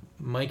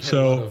 Mike had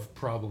a lot of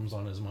problems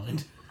on his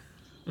mind.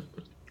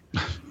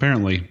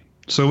 Apparently.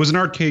 So it was an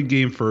arcade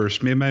game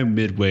first, made by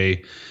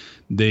Midway.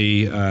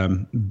 They,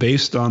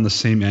 based on the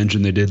same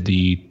engine, they did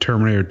the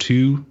Terminator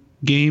 2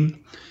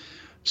 game.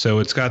 So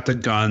it's got the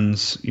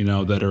guns,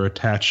 that are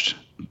attached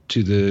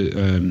to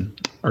the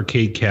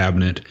arcade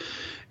cabinet.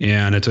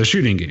 And it's a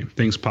shooting game.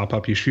 Things pop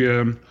up, you shoot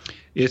them.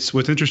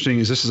 What's interesting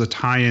is this is a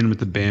tie-in with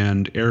the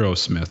band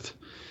Aerosmith.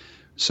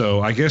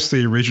 So I guess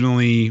they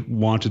originally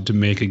wanted to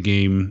make a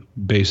game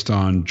based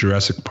on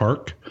Jurassic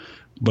Park,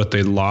 but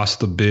they lost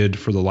the bid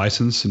for the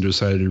license and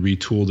decided to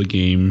retool the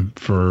game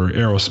for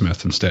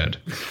Aerosmith instead.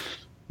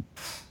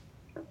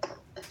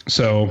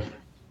 So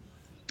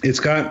it's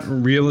got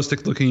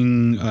realistic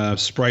looking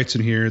sprites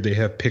in here. They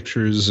have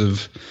pictures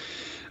of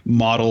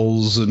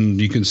models,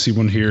 and you can see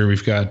one here.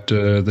 We've got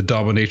the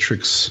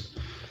dominatrix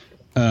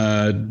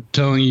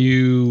telling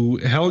you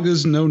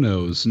Helga's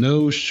no-nos,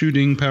 no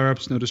shooting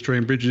power-ups, no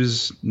destroying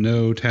bridges,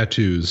 no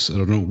tattoos. I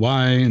don't know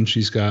why. And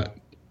she's got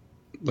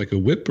like a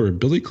whip or a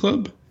billy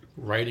club.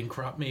 Riding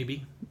crop,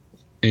 maybe.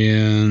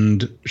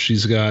 And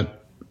she's got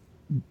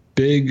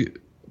big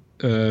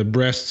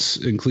breasts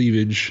and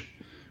cleavage,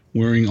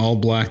 wearing all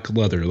black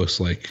leather, looks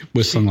like,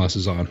 with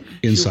sunglasses on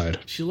inside.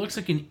 She looks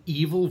like an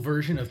evil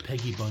version of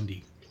Peggy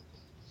Bundy.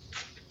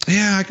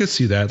 Yeah, I could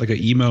see that. Like an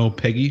emo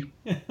Peggy.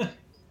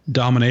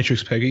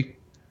 Dominatrix Peggy.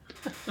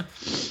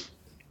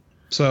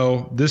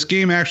 So this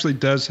game actually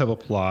does have a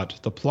plot.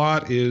 The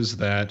plot is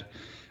that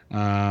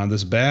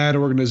this bad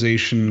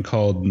organization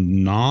called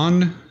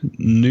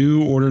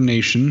New Order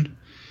Nation,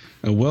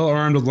 a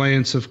well-armed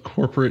alliance of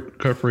corrupt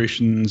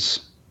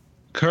corporations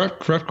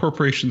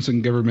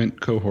and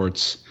government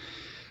cohorts,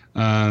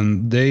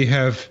 they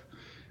have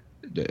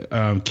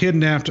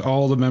kidnapped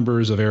all the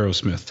members of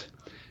Aerosmith.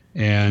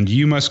 And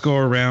you must go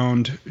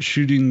around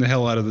shooting the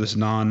hell out of this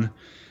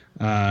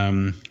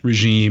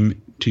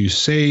regime to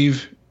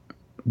save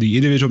the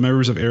individual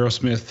members of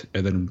Aerosmith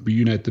and then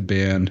reunite the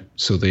band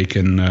so they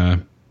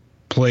can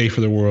play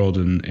for the world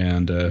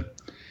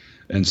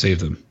and save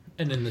them.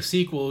 And in the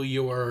sequel,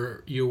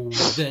 you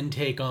then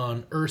take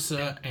on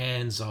Ursa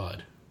and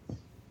Zod.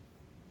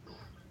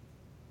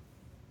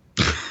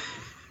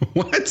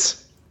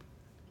 What?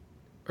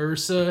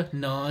 Ursa,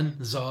 Non,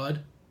 Zod,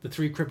 the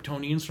 3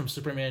 Kryptonians from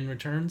Superman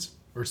Returns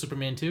or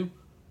Superman 2.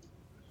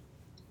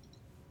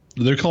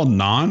 They're called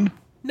Non?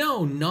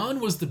 No, Non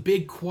was the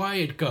big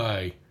quiet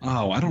guy.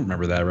 Oh, I don't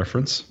remember that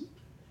reference.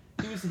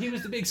 He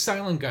was the big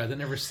silent guy that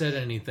never said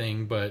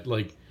anything, but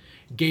like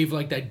gave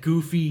like that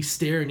goofy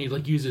stare, and he'd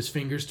like use his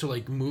fingers to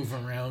like move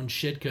around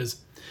shit.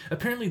 Because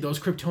apparently those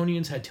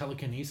Kryptonians had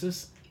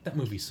telekinesis. That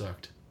movie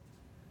sucked.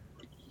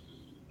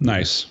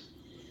 Nice.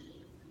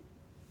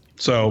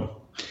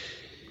 So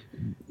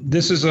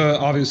this is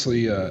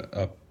obviously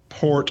a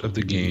port of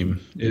the game.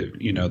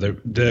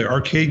 The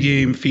arcade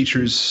game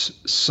features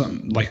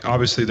some, like,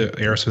 obviously the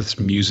Aerosmith's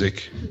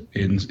music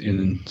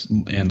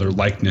and their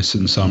likeness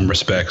in some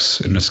respects,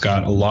 and it's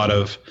got a lot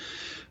of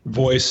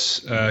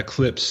voice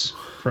clips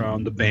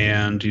from the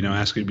band,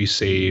 asking to be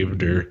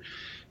saved or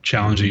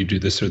challenging you to do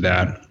this or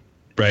that,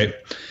 right?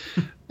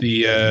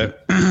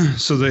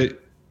 So the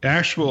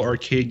actual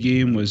arcade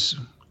game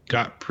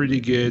got pretty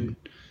good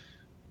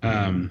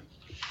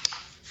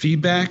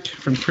feedback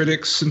from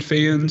critics and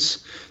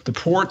fans. The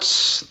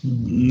ports,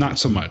 not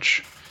so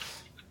much.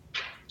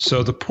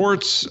 So the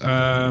ports,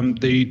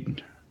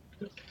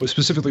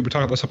 specifically, we're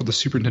talking about the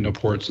Super Nintendo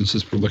ports, and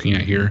since we're looking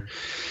at here,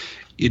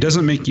 it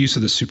doesn't make use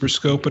of the Super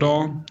Scope at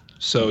all.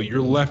 So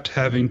you're left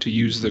having to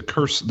use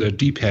the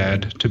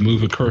D-pad to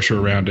move a cursor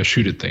around to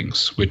shoot at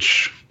things,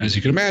 which, as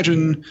you can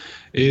imagine,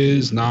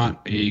 is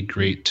not a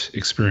great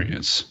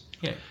experience.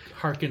 Yeah,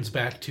 harkens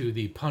back to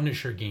the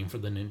Punisher game for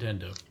the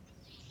Nintendo.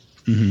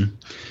 Mm-hmm.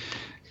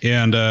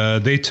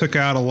 And they took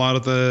out a lot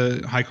of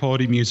the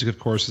high-quality music, of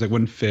course, that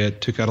wouldn't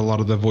fit. Took out a lot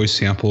of the voice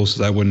samples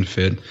that wouldn't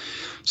fit.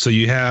 So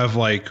you have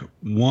like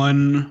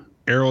one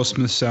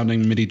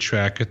Aerosmith-sounding MIDI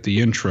track at the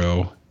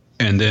intro,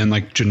 and then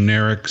like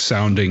generic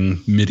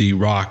sounding MIDI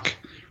rock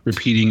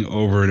repeating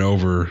over and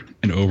over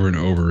and over and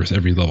over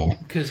every level.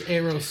 Because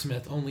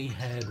Aerosmith only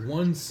had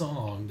one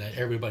song that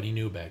everybody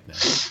knew back then.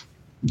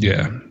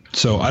 Yeah.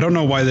 So I don't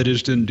know why they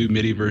just didn't do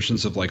MIDI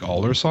versions of like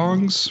all their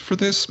songs for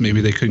this.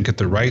 Maybe they couldn't get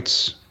the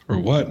rights or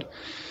what.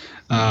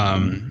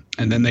 And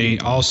then they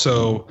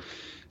also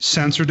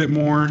censored it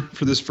more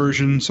for this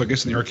version. So I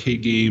guess in the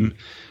arcade game,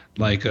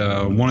 like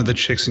one of the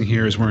chicks in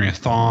here is wearing a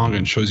thong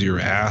and shows you her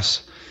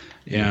ass.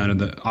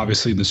 And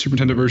obviously in the Super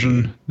Nintendo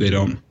version, they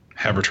don't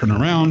have her turn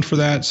around for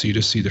that. So you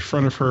just see the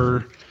front of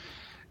her.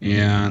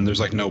 And there's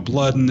like no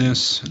blood in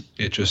this.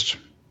 It just,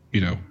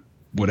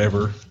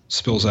 whatever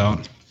spills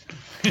out.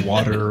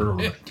 Water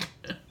or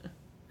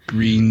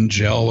green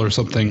gel or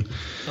something.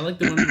 I like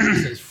the one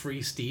that says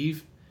Free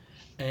Steve.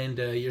 And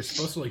you're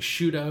supposed to like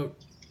shoot out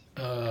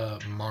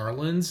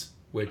marlins,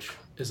 which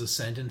is a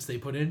sentence they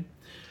put in.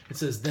 It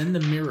says, then the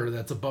mirror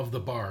that's above the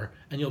bar,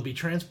 and you'll be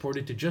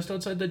transported to just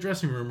outside the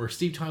dressing room where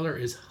Steve Tyler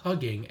is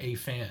hugging a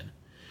fan.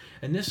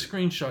 And this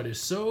screenshot is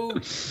so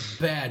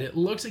bad, it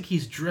looks like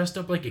he's dressed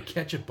up like a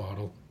ketchup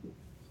bottle.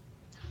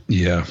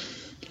 Yeah.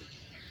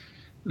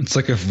 It's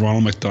like if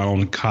Ronald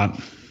McDonald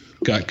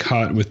got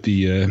caught with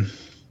the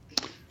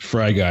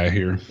Fry Guy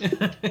here.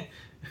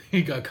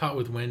 He got caught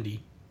with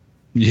Wendy.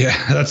 Yeah,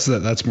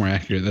 that's more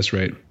accurate. That's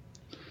right.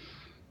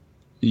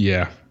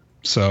 Yeah.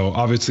 So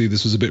obviously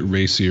this was a bit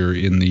racier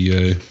in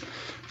the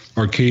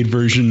arcade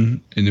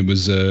version, and it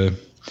was a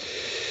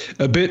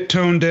bit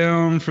toned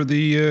down for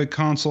the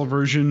console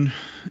version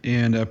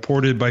and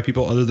ported by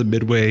people other than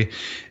Midway.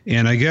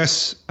 And I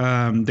guess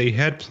they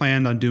had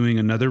planned on doing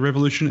another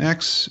Revolution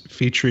X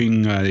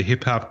featuring the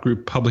hip-hop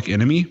group Public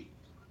Enemy.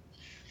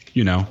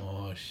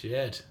 Oh,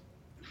 shit.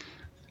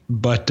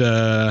 But,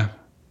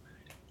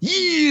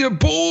 yeah,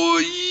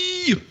 boy!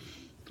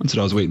 That's what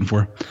I was waiting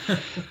for.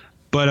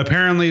 But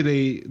apparently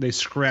they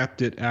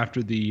scrapped it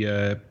after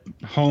the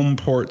home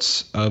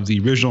ports of the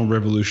original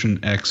Revolution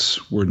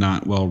X were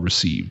not well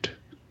received.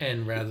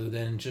 And rather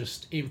than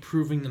just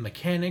improving the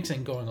mechanics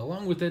and going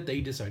along with it,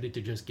 they decided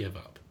to just give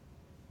up.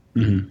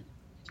 Mm-hmm.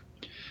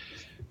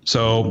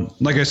 So,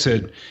 like I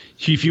said,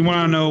 if you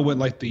want to know what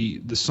like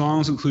the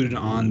songs included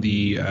on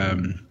the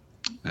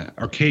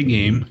arcade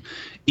game,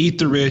 Eat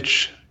the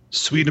Rich,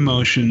 Sweet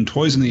Emotion,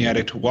 Toys in the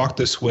Attic, Walk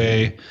This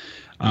Way,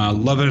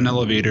 Love in an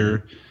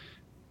Elevator,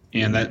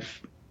 and that,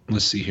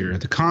 let's see here.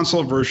 The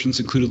console versions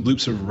included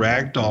loops of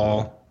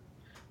Ragdoll,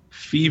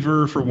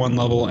 Fever for one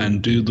level, and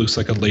Dude Looks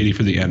Like a Lady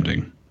for the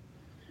ending.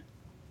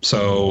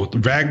 So the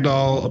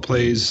Ragdoll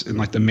plays in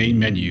like the main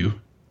menu,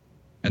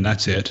 and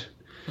that's it.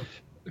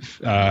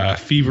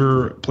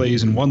 Fever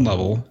plays in one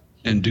level,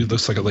 and Dude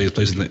Looks Like a Lady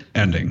plays in the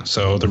ending.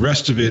 So the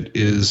rest of it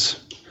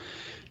is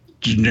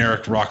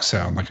generic rock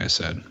sound, like I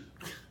said.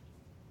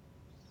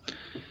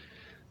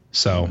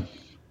 So...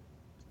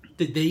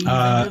 Did they even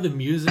know the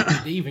music?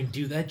 Did they even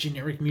do that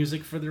generic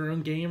music for their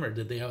own game, or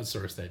did they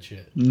outsource that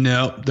shit?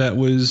 No, that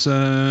was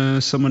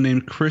someone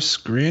named Chris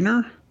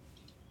Granner.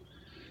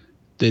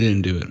 They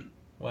didn't do it.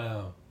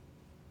 Wow.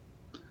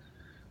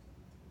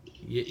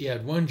 You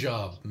had one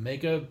job: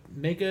 make a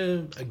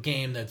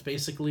game that's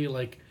basically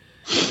like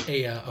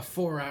a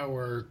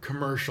 4-hour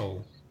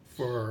commercial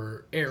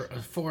for a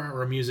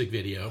 4-hour music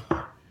video,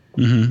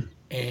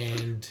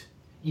 and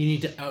you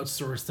need to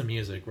outsource the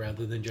music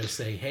rather than just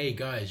say, hey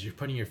guys, you're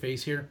putting your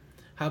face here.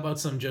 How about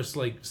some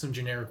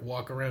generic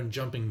walk around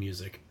jumping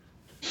music?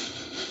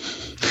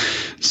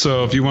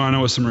 So if you want to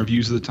know what some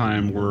reviews of the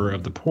time were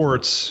of the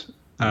ports,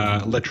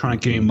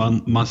 Electronic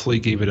Gaming Monthly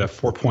gave it a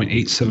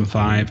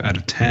 4.875 out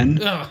of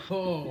 10.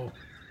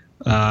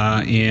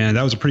 And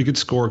that was a pretty good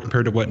score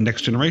compared to what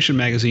Next Generation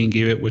Magazine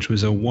gave it, which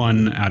was a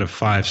 1 out of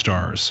 5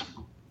 stars.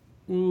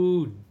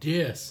 Ooh,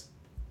 yes.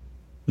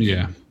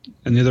 Yeah.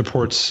 And the other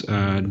ports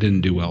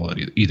didn't do well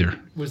either.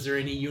 Was there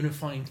any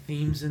unifying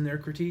themes in their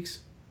critiques?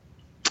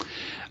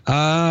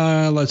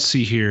 Let's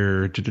see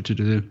here.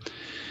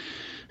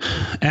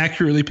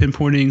 Accurately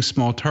pinpointing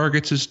small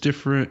targets is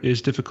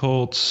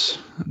difficult.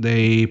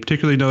 They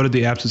particularly noted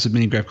the absence of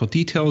many graphical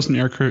details in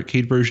the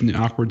arcade version, the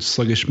awkward,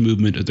 sluggish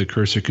movement of the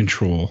cursor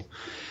control.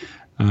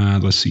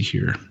 Let's see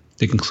here.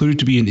 They concluded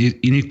to be an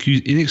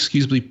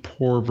inexcusably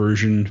poor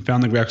version,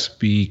 found the graphics to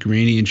be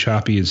grainy and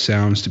choppy, and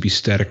sounds to be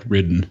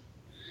static-ridden.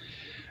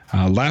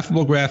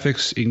 Laughable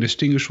graphics,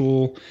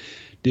 indistinguishable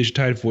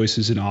digitized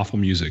voices, and awful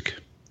music.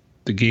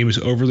 The game is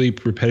overly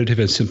repetitive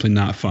and simply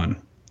not fun.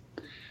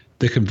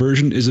 The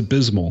conversion is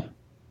abysmal.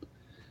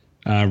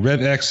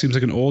 Rev X seems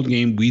like an old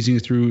game wheezing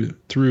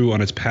through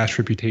on its past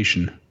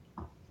reputation.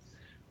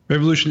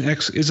 Revolution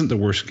X isn't the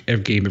worst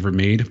game ever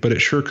made, but it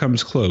sure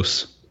comes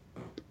close.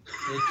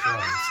 It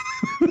tries.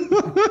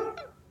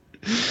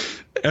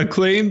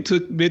 Acclaim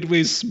took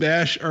Midway's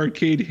smash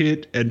arcade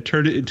hit and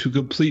turned it into a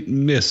complete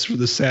miss for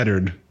the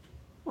Saturn.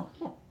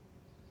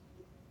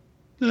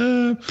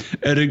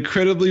 An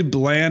incredibly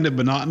bland and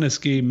monotonous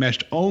game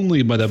meshed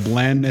only by the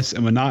blandness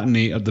and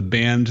monotony of the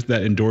band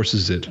that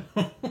endorses it.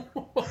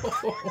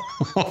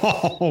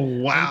 Oh,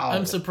 wow.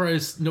 I'm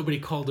surprised nobody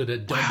called it a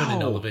dump in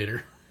an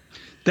elevator.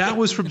 That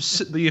was from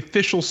the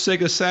official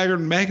Sega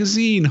Saturn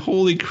magazine.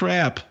 Holy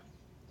crap.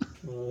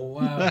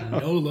 Wow,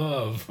 no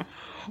love.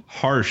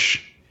 Harsh.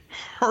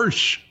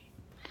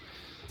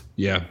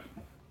 Yeah.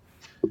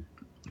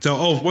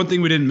 So, one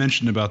thing we didn't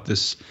mention about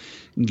this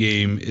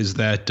game is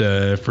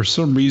that for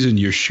some reason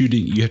you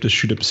have to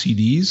shoot up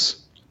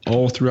CDs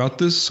all throughout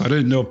this. So I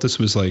didn't know if this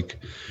was like,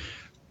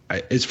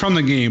 it's from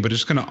the game, but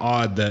it's kind of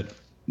odd that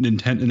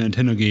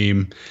Nintendo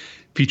game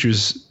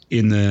features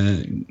in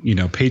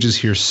the pages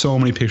here so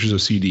many pictures of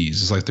CDs.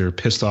 It's like they're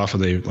pissed off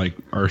and they like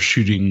are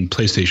shooting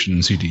PlayStation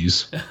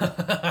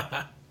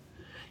CDs.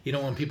 You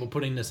don't want people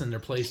putting this in their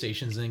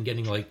PlayStations and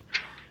getting like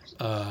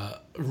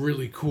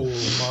really cool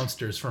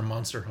monsters from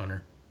Monster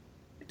Hunter.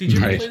 Did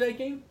you ever play that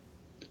game?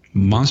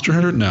 Monster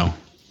Hunter? No.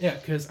 Yeah,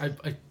 because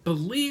I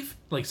believe,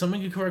 like,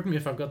 someone could correct me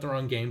if I've got the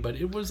wrong game, but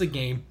it was a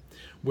game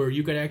where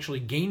you could actually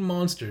gain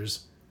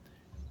monsters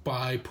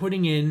by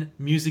putting in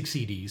music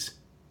CDs.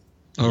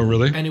 Oh,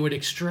 really? And it would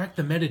extract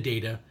the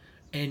metadata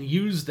and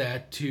use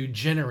that to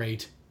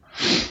generate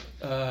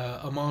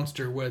a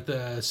monster with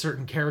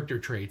certain character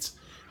traits.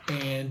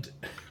 And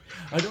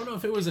I don't know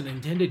if it was an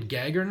intended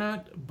gag or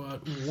not,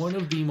 but one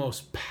of the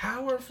most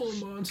powerful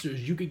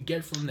monsters you could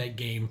get from that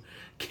game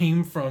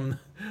came from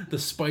the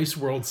Spice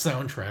World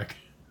soundtrack.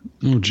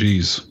 Oh,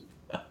 geez.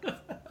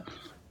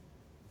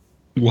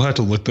 We'll have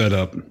to look that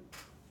up.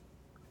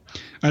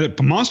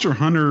 Monster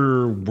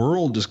Hunter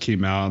World just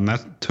came out, and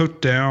that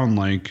took down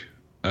like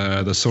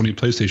the Sony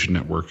PlayStation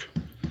Network.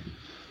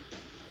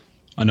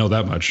 I know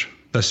that much.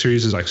 That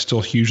series is like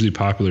still hugely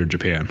popular in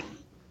Japan.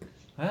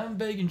 I'm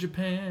begging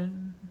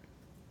Japan.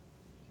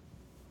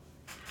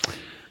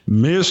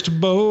 Mr.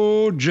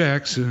 Bo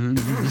Jackson.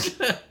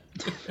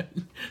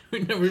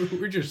 No,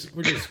 we're just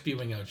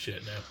spewing out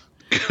shit now.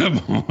 Come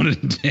on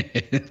and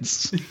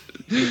dance.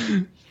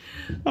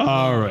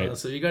 All right.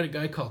 So you got a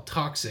guy called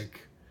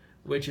Toxic,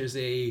 which is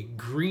a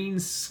green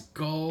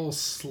skull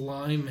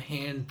slime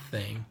hand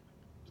thing,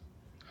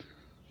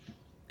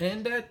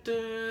 and that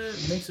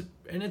makes it,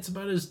 and it's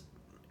about as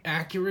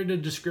accurate a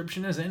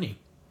description as any.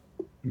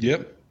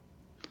 Yep.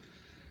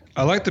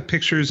 I like the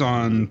pictures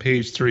on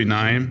page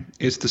 39.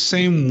 It's the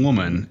same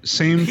woman,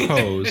 same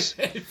pose.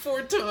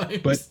 4 times.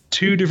 But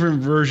 2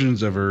 different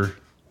versions of her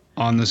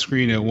on the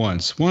screen at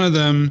once. One of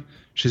them,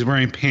 she's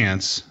wearing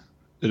pants,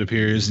 it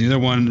appears. The other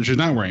one, she's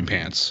not wearing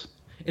pants.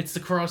 It's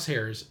the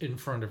crosshairs in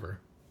front of her.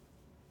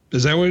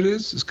 Is that what it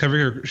is? It's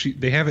covering her.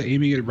 They have it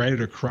aiming it right at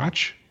her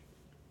crotch?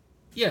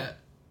 Yeah.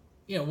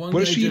 Yeah.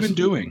 What is she even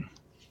doing?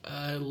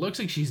 It looks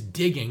like she's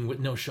digging with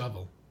no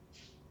shovel.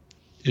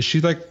 Is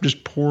she like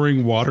just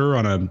pouring water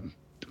on a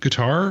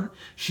guitar?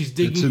 She's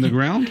digging. It's in the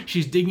ground?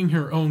 She's digging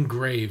her own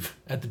grave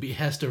at the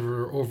behest of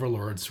her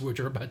overlords, which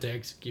are about to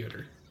execute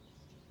her.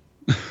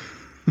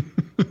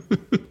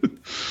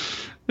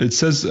 It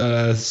says,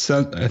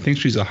 I think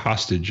she's a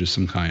hostage of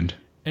some kind.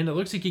 And it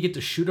looks like you get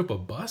to shoot up a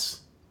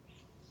bus.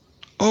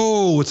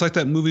 Oh, it's like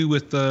that movie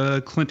with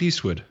Clint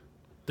Eastwood.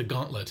 The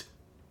Gauntlet.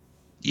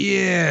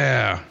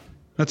 Yeah.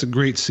 That's a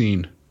great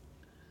scene.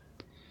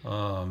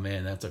 Oh,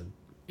 man,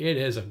 it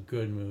is a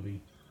good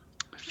movie.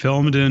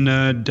 Filmed in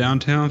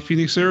downtown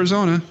Phoenix,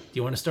 Arizona. Do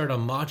you want to start a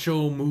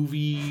macho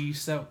movie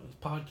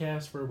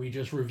podcast where we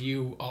just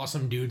review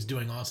awesome dudes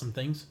doing awesome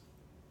things?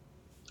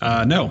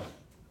 No.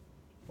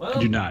 Well,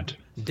 I do not.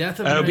 Death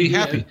of I would be idea.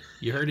 happy.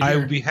 You heard it I here.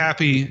 would be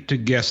happy to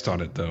guest on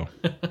it, though.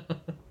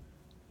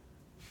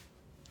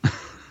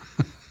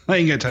 I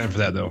ain't got time for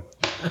that, though.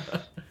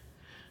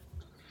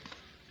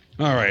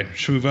 All right.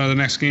 Should we move on to the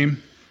next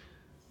game?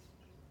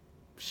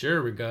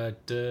 Sure, we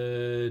got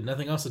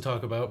nothing else to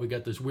talk about. We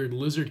got this weird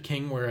Lizard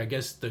King where I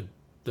guess the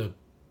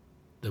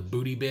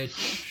booty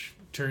bitch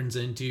turns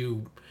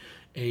into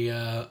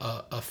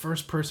a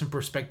first-person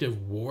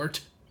perspective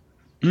wart.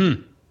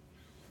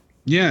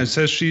 Yeah, it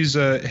says she's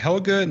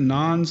Helga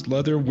Non's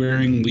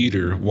leather-wearing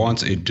leader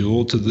wants a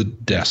duel to the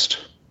death.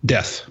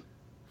 This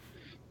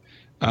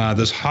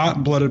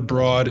hot-blooded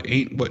broad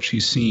ain't what she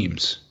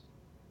seems.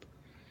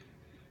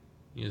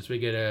 Yes, we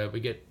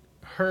get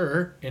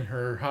her in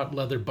her hot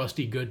leather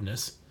busty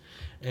goodness,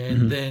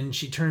 and then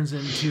she turns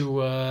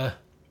into I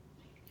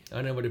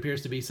don't know what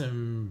appears to be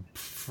some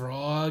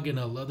frog in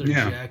a leather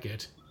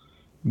jacket.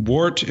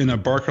 Wart in a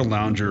Barker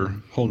lounger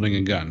holding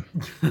a gun.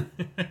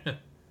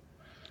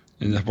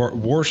 And the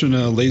Wart in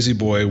a lazy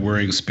boy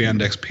wearing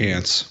spandex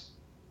pants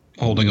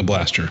holding a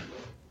blaster.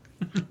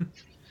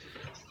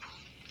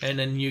 And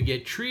then you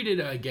get treated,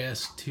 I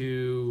guess,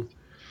 to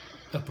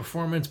a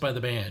performance by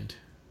the band.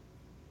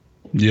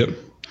 Yep.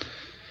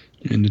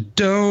 And I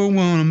don't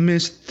want to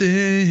miss a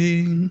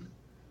thing.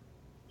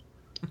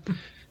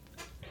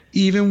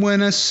 Even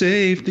when I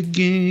save the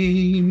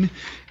game,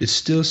 it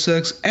still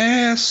sucks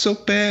ass so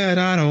bad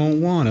I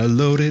don't want to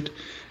load it.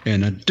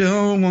 And I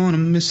don't want to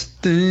miss a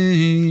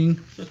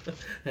thing.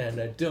 And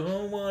I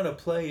don't want to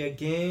play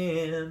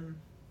again.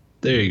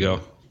 There you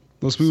go.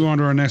 Let's move on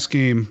to our next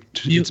game.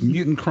 It's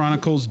Mutant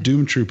Chronicles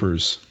Doom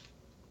Troopers.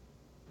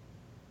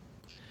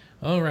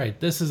 All right,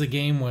 this is a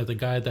game with a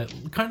guy that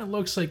kind of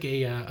looks like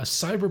a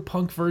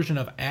cyberpunk version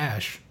of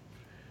Ash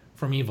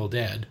from Evil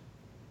Dead.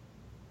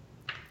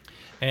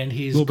 And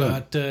he's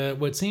got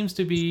what seems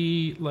to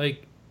be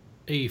like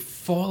a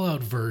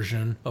Fallout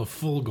version of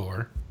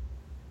Fulgore.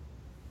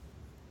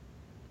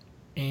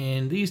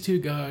 And these two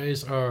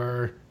guys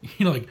are,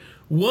 like,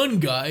 one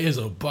guy is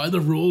a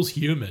by-the-rules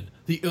human.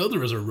 The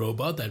other is a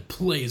robot that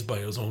plays by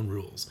his own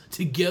rules.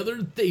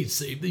 Together, they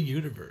save the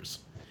universe.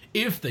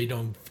 If they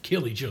don't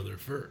kill each other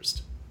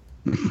first.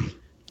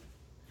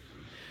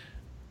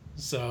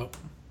 So,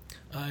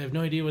 I have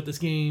no idea what this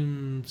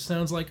game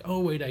sounds like. Oh,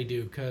 wait, I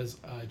do, because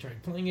I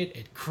tried playing it.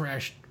 It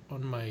crashed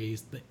on my...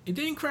 It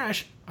didn't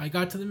crash. I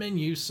got to the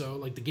menu, so,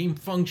 like, the game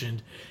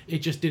functioned. It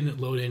just didn't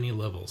load any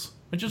levels,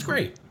 which is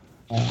great.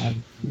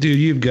 Dude,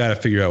 you've got to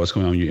figure out what's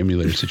going on with your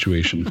emulator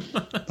situation.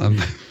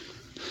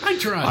 I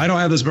tried. I don't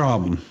have this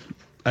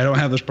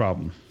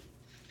problem.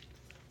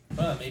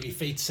 Maybe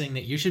Fate's saying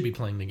that you should be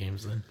playing the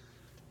games then.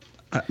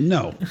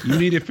 No, you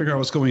need to figure out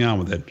what's going on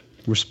with it.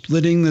 We're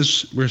splitting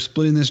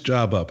this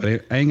job up. I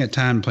ain't got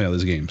time to play all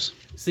these games.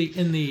 See,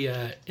 in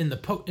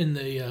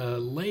the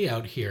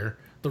layout here,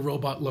 the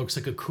robot looks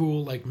like a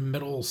cool like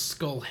metal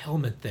skull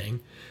helmet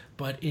thing.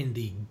 But in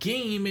the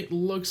game, he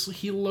looks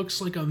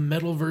like a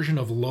metal version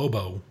of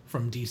Lobo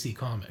from DC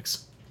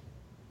Comics.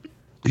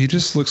 He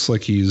just looks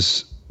like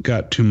he's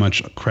got too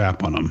much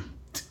crap on him.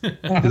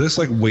 He looks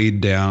like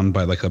weighed down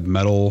by like a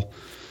metal,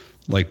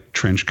 like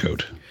trench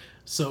coat.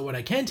 So what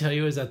I can tell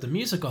you is that the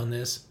music on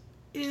this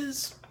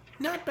is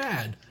not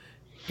bad,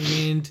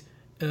 and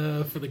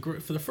for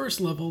the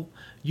first level,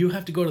 you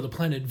have to go to the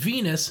planet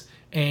Venus,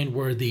 and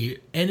where the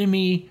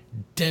enemy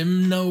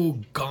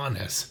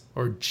Demnogonus,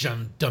 or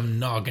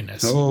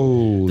Demnogonus,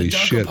 holy the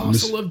Dark shit,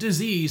 Apostle of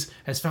Disease,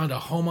 has found a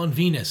home on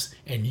Venus,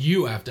 and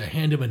you have to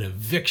hand him an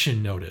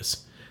eviction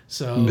notice.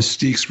 So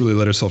Mystique's really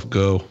let herself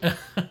go.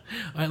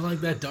 I like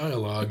that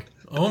dialogue.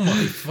 Oh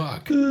my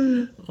fuck.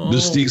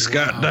 Mystique's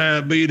got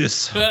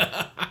diabetes.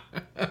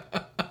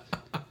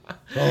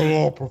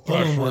 Hello,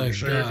 Professor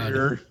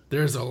Xavier.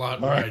 There's a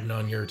lot riding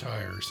on your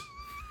tires.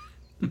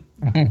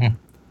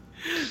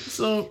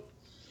 So,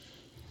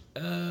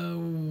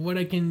 what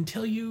I can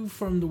tell you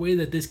from the way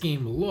that this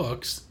game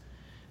looks,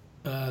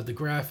 the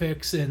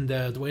graphics and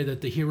the way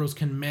that the heroes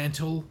can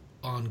mantle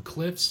on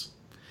cliffs,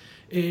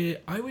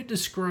 I would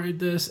describe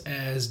this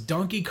as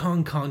Donkey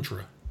Kong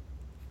Contra.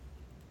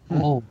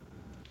 Oh.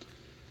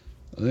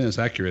 I think that's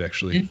accurate,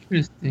 actually.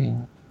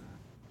 Interesting.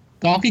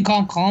 Donkey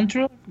Kong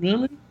Contra?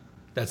 Really?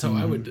 That's how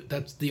I would.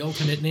 That's the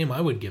alternate name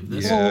I would give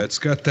this. Yeah, it's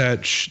got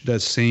that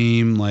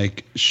same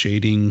like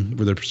shading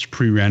where there's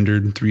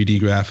pre-rendered 3D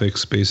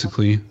graphics,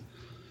 basically.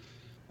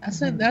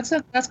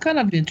 That's kind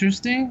of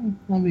interesting.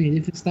 I mean,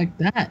 if it's like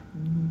that,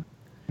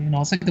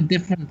 it's like a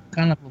different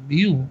kind of a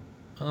view.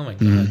 Oh my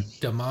god,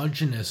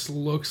 Demogenes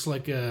looks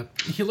like an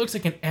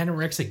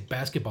anorexic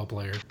basketball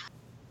player.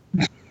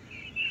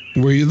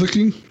 Where are you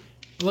looking?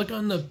 Look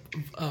on the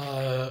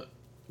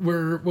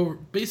where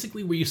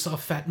you saw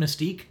Fat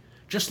Mystique.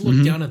 Just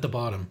look down at the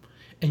bottom,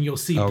 and you'll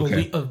see a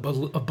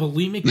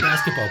bulimic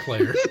basketball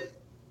player.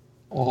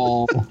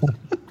 Oh.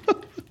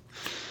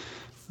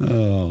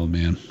 Oh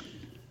man.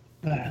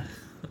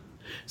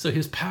 So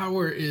his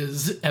power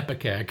is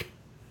Epicac.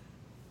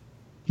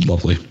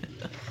 Lovely.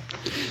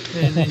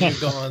 And then you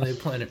go on the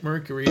planet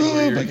Mercury,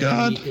 where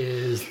he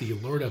is the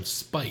Lord of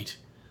Spite.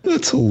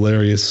 That's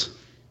hilarious.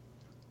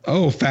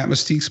 Oh, Fat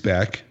Mystique's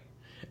back.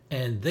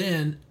 And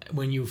then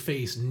when you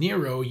face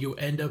Nero, you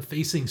end up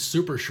facing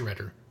Super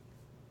Shredder.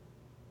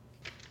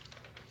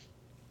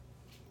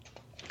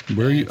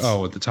 Where are you?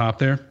 Oh, at the top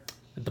there?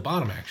 At the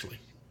bottom, actually.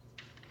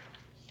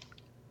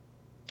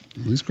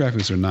 These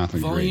graphics are nothing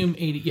Volume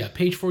great. 80, yeah,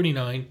 page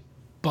 49,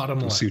 bottom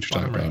left. Let's see what you're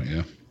talking about,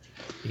 yeah.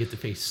 You get to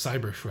face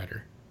Cyber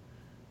Shredder.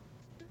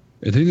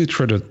 I think they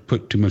try to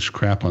put too much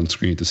crap on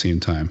screen at the same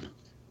time.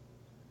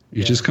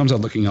 It just comes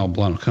out looking all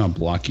kind of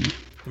blocky.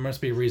 There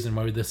must be a reason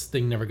why this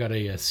thing never got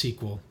a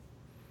sequel.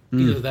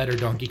 Either that or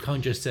Donkey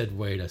Kong just said,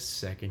 wait a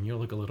second, you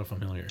look a little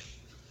familiar.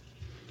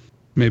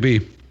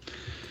 Maybe.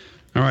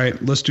 All right,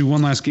 let's do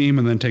one last game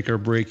and then take our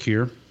break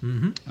here.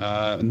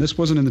 And this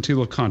wasn't in the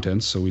table of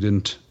contents, so we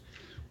didn't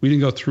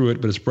go through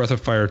it, but it's Breath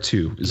of Fire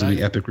 2 is in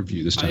the Epic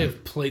review this time. I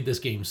have played this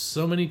game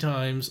so many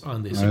times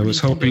on this. I was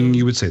hoping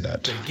you would say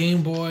that. The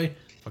Game Boy.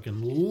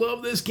 Fucking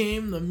love this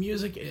game. The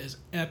music is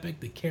epic.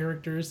 The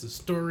characters, the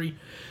story.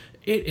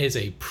 It is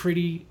a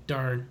pretty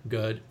darn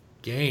good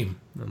game.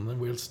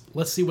 And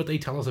let's see what they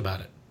tell us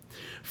about it.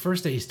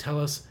 First, they tell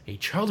us a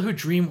childhood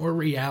dream or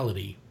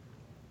reality.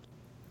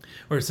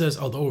 Where it says,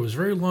 although it was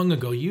very long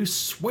ago, you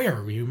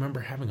swear you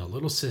remember having a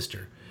little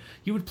sister.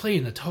 You would play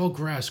in the tall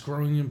grass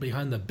growing in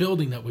behind the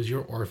building that was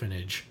your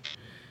orphanage.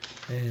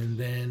 And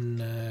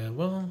then,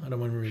 I don't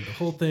want to read the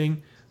whole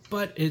thing,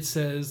 but it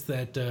says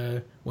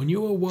that when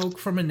you awoke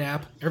from a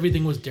nap,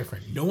 everything was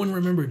different. No one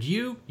remembered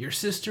you, your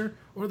sister,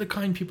 or the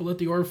kind people at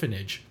the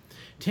orphanage.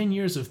 10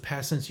 years have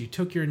passed since you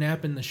took your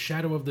nap in the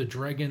shadow of the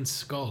dragon's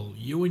skull.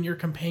 You and your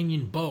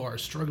companion Bo are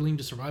struggling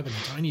to survive in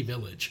a tiny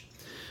village.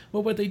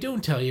 Well, what they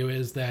don't tell you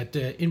is that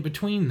in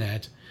between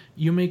that,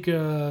 you make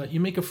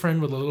a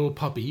friend with a little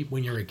puppy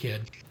when you're a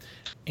kid,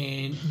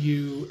 and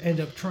you end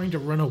up trying to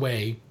run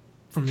away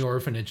from the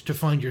orphanage to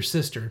find your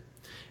sister,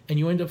 and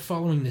you end up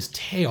following this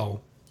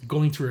tail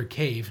going through a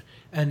cave,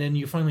 and then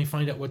you finally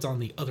find out what's on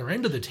the other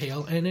end of the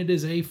tail, and it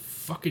is a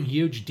fucking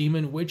huge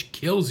demon which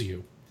kills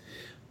you.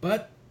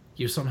 But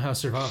you somehow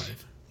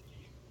survive.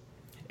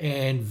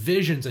 And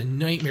visions and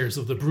nightmares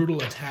of the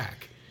brutal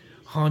attack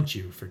haunt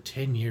you for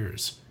 10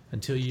 years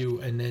until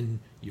then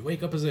you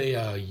wake up as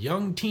a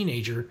young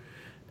teenager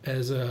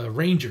as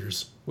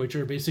rangers, which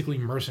are basically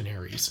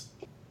mercenaries.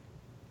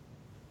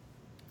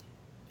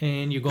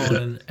 And you go on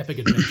an epic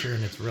adventure,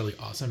 and it's really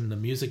awesome. The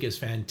music is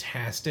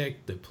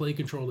fantastic. The play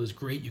control is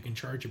great. You can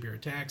charge up your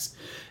attacks.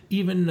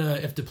 Even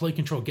if the play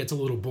control gets a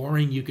little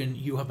boring,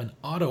 you have an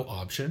auto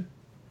option,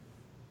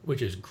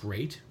 which is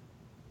great,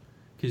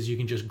 because you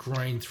can just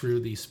grind through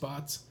these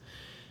spots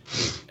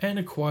and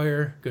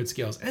acquire good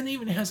skills. And it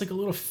even has like a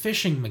little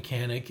fishing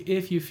mechanic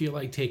if you feel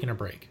like taking a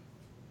break.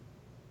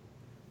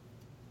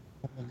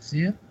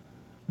 See it?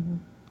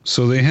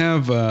 So they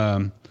have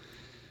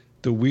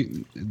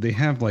they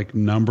have like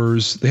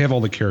numbers. They have all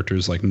the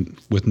characters like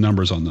with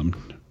numbers on them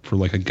for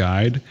like a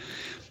guide.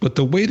 But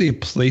the way they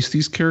place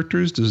these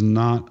characters does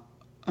not.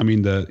 I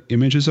mean, the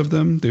images of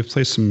them, they've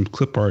placed some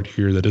clip art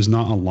here that does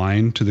not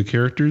align to the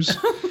characters.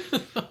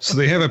 So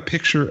they have a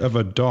picture of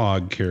a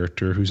dog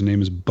character whose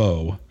name is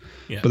Bo.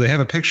 Yeah. But they have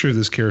a picture of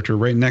this character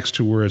right next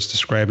to where it's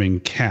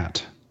describing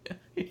cat.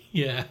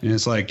 Yeah. And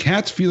it's like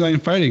cat's feline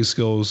fighting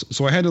skills.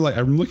 So I had to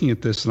I'm looking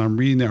at this and I'm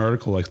reading the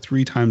article like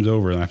 3 times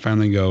over, and I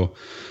finally go,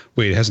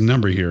 wait, it has a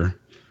number here.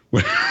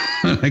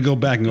 I go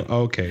back and go,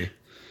 oh, okay,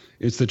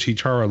 it's the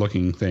Chitara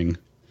looking thing.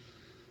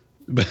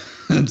 But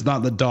it's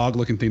not the dog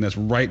looking thing that's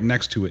right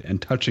next to it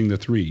and touching the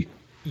 3.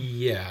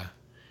 Yeah.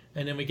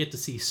 And then we get to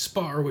see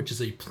Spar, which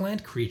is a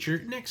plant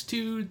creature, next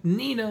to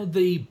Nina,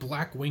 the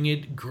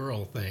black-winged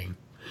girl thing.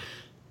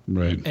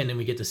 Right. And then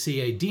we get to see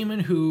a demon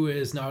who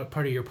is not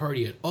part of your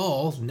party at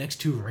all, next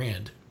to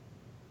Rand.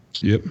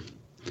 Yep.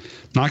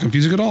 Not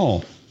confusing at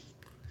all.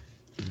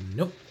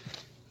 Nope.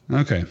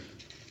 Okay.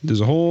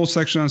 There's a whole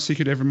section on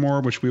Secret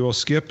Evermore, which we will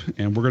skip,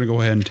 and we're going to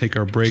go ahead and take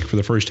our break for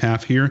the first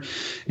half here,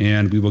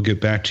 and we will get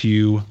back to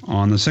you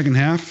on the second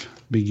half,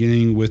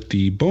 beginning with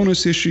the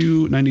bonus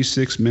issue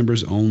 96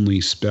 members only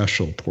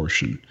special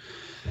portion.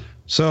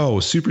 So,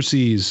 Super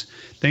C's,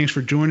 thanks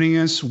for joining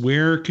us.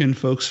 Where can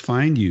folks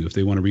find you if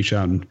they want to reach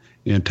out and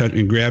touch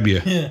and grab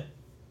you? Yeah.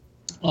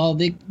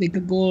 They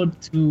could go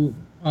to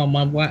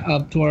my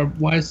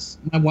wife's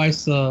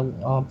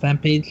fan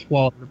page,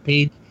 the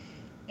page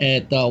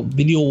at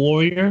Video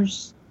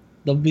Warriors,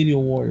 the Video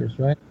Warriors,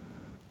 right?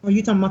 Are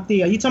you talking about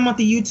the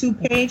YouTube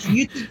page?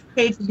 YouTube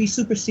page would be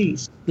Super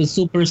C's. The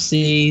Super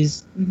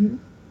C's. Mm-hmm.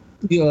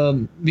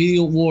 The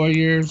Video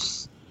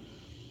Warriors.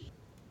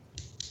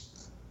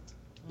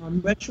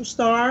 Retro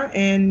Star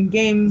and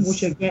Game,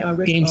 which are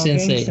Game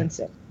Sensei. Game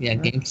Sensei. Yeah,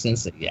 right? Game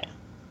Sensei. Yeah.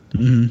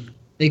 Mm-hmm.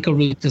 They could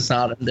reach us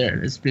out in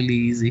there. It's really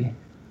easy.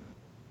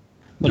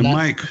 But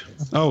Mike.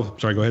 Oh,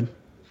 sorry. Go ahead.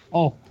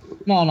 Oh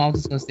no! I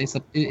was just gonna say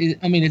something.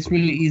 I mean, it's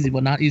really easy,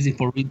 but not easy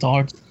for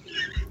retards.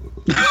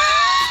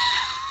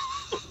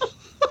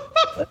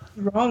 What's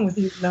wrong with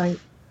you tonight?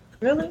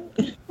 Really?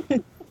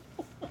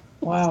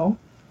 Wow.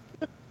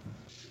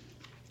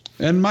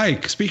 And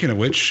Mike, speaking of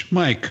which,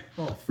 Mike,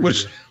 where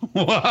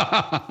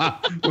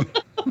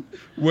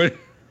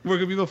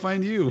can people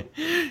find you?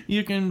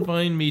 You can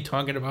find me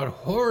talking about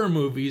horror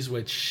movies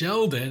with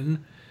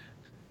Sheldon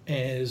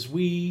as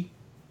we,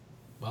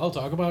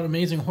 talk about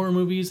amazing horror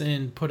movies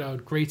and put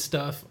out great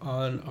stuff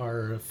on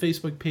our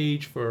Facebook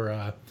page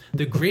for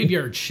The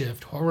Graveyard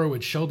Shift, Horror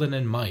with Sheldon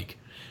and Mike.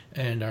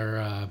 And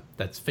our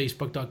that's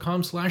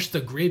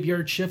facebook.com/The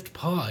Graveyard Shift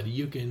Pod.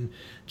 You can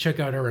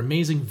check out our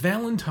amazing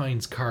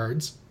Valentine's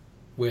cards,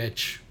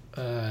 which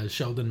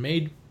Sheldon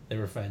made. They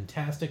were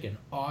fantastic and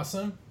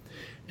awesome,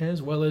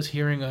 as well as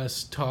hearing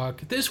us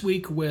talk this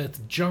week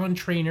with John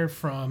Trainer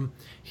from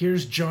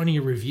Here's Johnny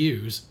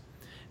Reviews,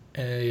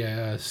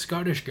 a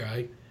Scottish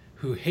guy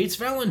who hates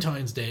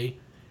Valentine's Day,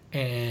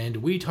 and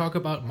we talk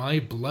about My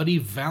Bloody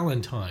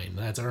Valentine.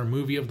 That's our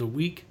movie of the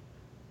week.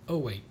 Oh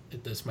wait,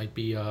 this might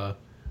be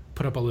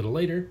put up a little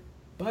later.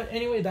 But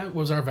anyway, that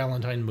was our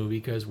Valentine movie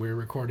because we're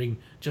recording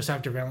just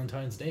after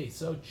Valentine's Day,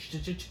 so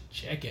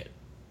check it.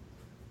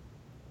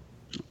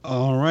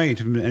 All right.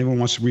 If anyone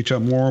wants to reach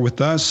out more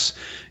with us,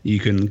 you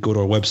can go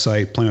to our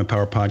website,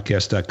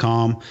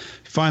 planetpowerpodcast.com.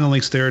 Find the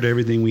links there to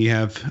everything we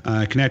have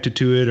connected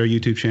to it, our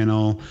YouTube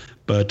channel.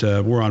 But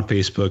we're on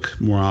Facebook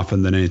more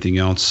often than anything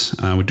else.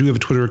 We do have a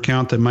Twitter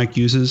account that Mike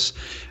uses.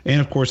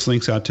 And, of course,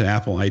 links out to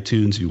Apple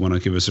iTunes if you want to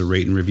give us a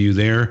rate and review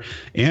there.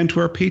 And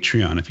to our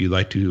Patreon if you'd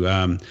like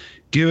to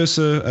give us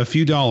a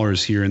few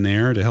dollars here and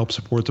there to help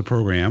support the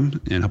program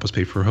and help us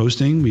pay for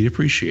hosting. We'd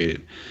appreciate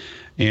it.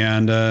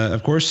 And,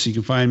 of course, you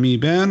can find me,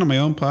 Ben, on my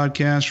own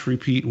podcast,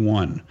 Repeat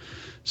One.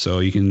 So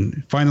you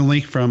can find the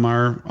link from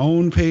our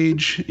own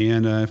page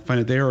and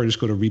find it there, or just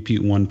go to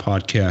Repeat One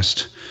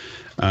Podcast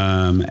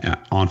on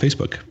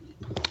Facebook.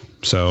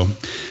 So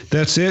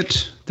that's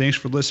it. Thanks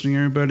for listening,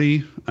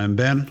 everybody. I'm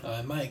Ben.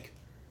 I'm Mike.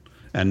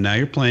 And now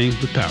you're playing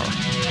with power.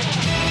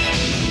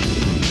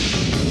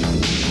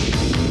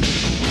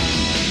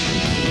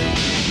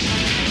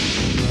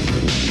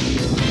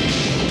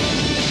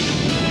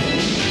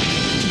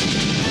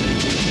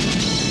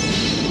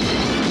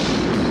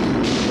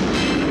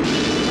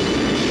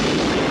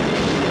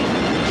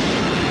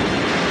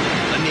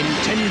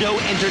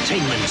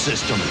 entertainment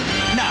system.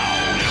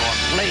 Now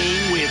you're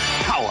playing with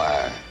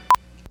power.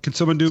 Can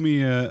someone do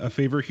me a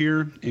favor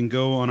here and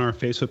go on our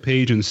Facebook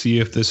page and see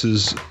if this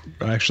is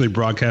actually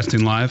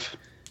broadcasting live?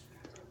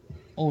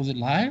 Oh, is it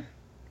live?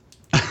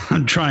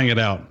 I'm trying it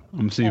out.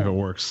 I'm seeing if it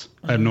works.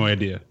 I have no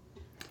idea.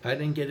 I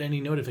didn't get any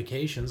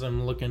notifications.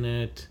 I'm looking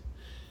at...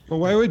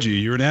 Well, why would you?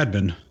 You're an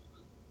admin.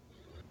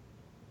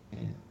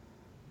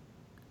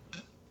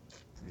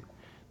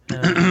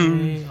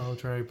 Okay, I'll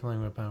try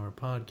playing with Power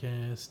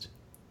Podcast.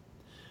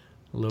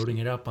 Loading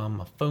it up on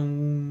my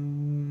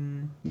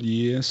phone.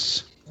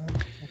 Yes.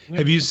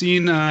 Have you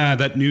seen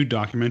that new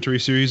documentary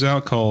series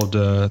out called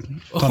on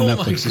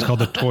Netflix? It's called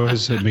The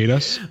Toys That Made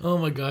Us. Oh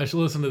my gosh,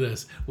 listen to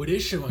this. What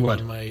is showing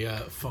What? on my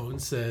phone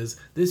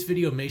says, this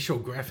video may show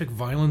graphic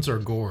violence or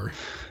gore.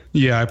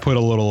 Yeah, I put a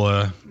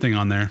little thing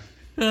on there.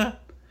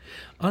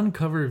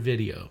 Uncover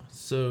video.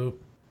 So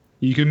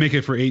You can make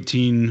it for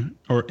 18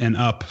 and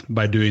up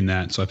by doing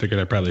that, so I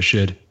figured I probably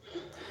should.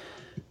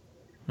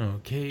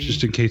 Okay.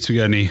 Just in case we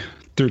got any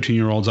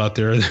 13-year-olds out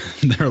there,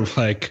 they're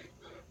like,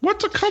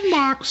 what's a cum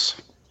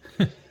box?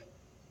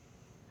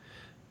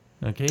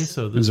 Okay,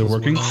 so this is it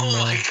working?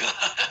 Oh my god.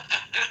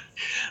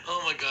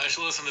 Oh my gosh,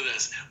 listen to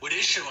this. What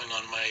is showing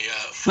on my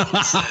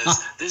phone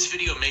says, this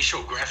video may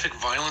show graphic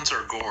violence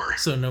or gore.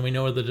 So now we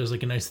know that there's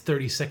like a nice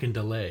 30-second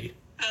delay.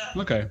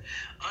 Okay.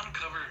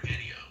 Uncover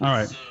video. All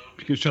right.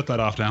 You can shut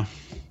that off now.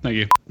 Thank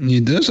you.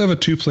 It does have a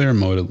 2-player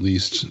mode at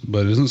least,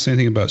 but it doesn't say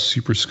anything about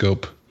Super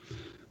Scope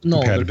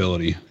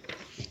compatibility,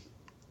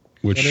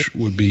 which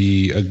would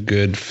be a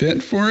good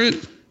fit for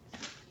it.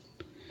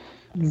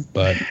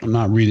 But I'm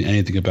not reading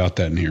anything about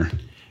that in here.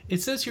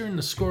 It says here in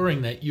the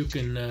scoring that you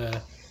can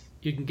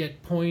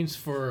get points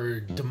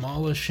for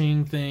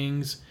demolishing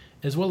things,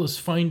 as well as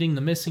finding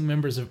the missing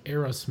members of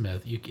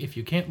Aerosmith. If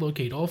you can't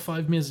locate all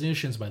 5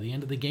 musicians by the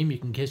end of the game, you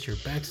can kiss your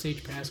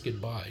backstage pass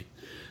goodbye.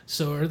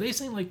 So are they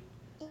saying like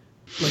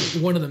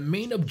one of the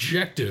main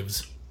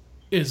objectives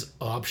is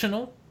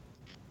optional?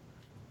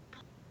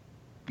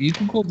 You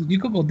could go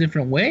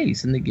different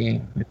ways in the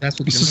game if that's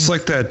what. It's just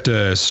like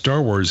that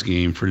Star Wars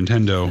game for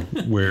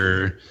Nintendo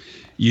where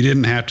you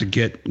didn't have to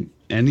get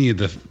any of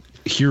the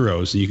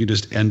heroes, and you could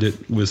just end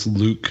it with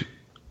Luke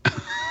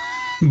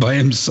by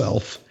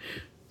himself.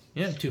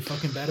 Yeah, too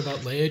fucking bad about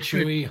Leia,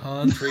 Chewie,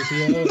 Han,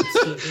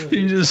 3PO.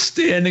 He's just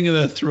standing in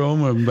the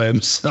throne room by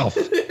himself.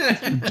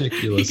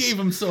 Ridiculous. He gave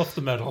himself the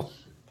medal.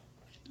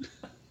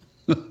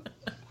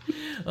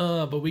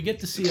 But we get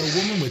to see a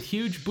woman with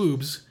huge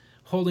boobs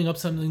holding up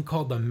something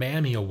called the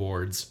Mammy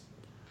Awards,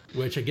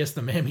 which I guess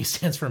the Mammy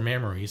stands for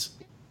memories.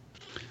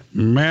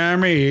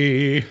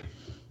 Mammy.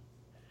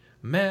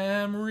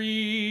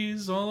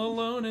 Memories all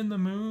alone in the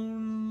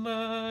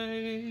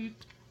moonlight.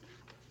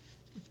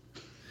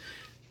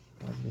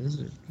 What is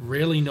it?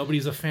 Really?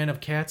 Nobody's a fan of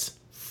cats?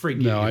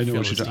 Forget No, you, I know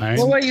what you're Philistines.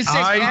 doing. Well, you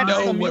said I Cats know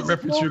the what musical?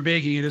 reference you're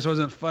making. It just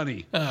wasn't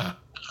funny.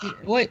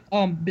 Wait,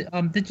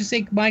 did you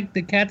say Mike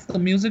the Cats the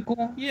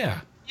musical?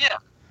 Yeah.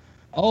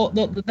 Oh,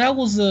 that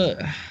was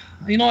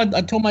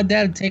I told my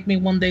dad to take me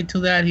one day to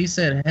that. He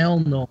said, "Hell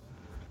no."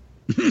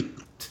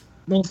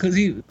 No, because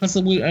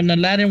we in the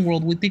Latin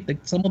world we think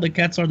that some of the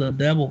cats are the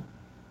devil.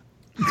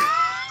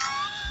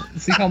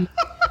 See how?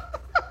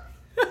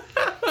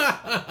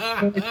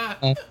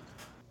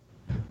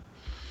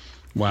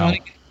 Wow.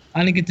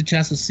 I didn't get the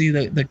chance to see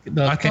the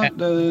I cat.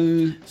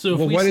 thought. So if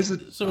well, we what see- is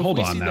it? so if Hold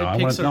we on see now. that I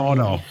want Pixar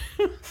no.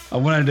 I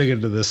want to dig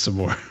into this some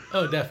more.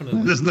 Oh,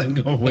 definitely. This thing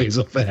going way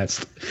so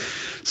fast.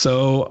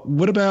 So,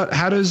 what about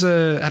how does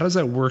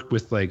that work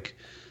with like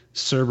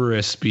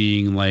Cerberus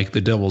being like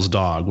the devil's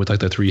dog with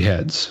like the 3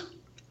 heads?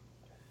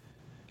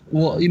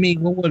 Well, you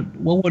mean what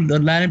would the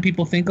Latin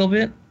people think of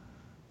it?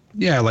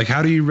 Yeah, like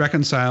how do you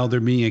reconcile there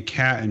being a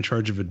cat in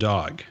charge of a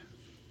dog?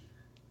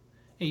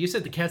 Hey, you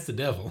said the cat's the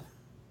devil.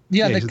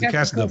 Yeah, Yeah, the the cat.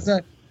 cat's Because,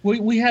 devil.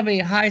 we have a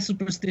high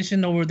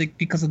superstition over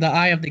because of the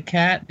eye of the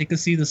cat. They can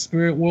see the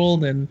spirit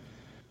world and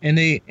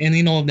the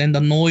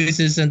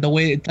noises and the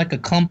way it's like a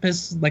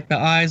compass. Like the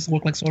eyes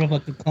work like sort of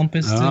like a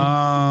compass. Too.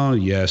 Oh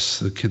yes,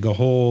 the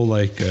whole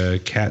like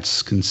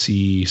cats can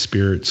see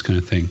spirits kind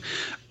of thing.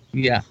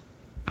 Yeah.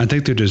 I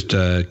think they're just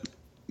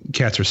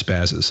cats are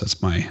spazzes.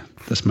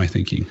 That's my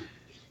thinking.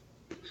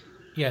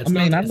 Yeah, it's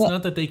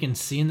not that they can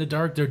see in the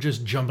dark. They're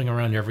just jumping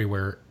around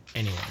everywhere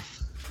anyway.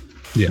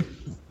 Yeah.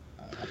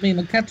 I mean,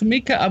 a cat to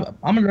me,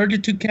 I'm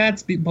allergic to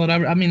cats, but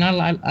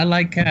I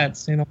like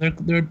cats. You know,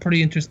 they're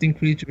pretty interesting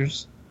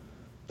creatures.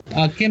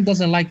 Kim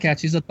doesn't like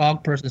cats. She's a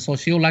dog person, so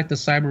she'll like the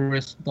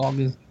Cerberus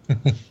dog.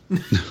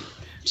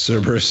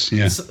 Cerberus,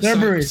 yeah.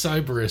 Cerberus.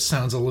 Cerberus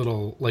sounds a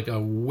little like a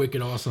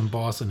wicked awesome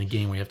boss in a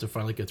game where you have to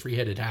fight like a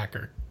 3-headed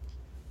hacker.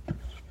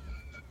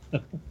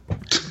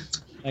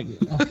 I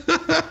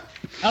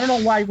don't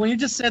know why. When you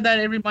just said that,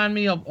 it reminded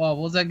me of what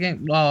was that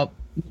game?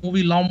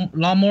 Movie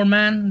Lawnmower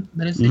Man.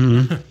 That is.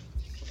 Mm-hmm.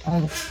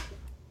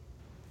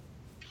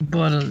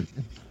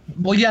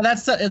 Well, yeah,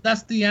 that's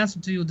the answer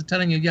to you. To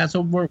telling you, yeah. So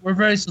we're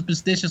very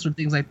superstitious with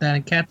things like that,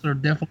 and cats are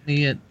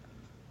definitely it.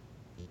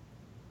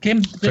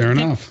 Fair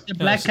enough. The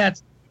black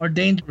cats are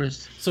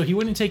dangerous. So he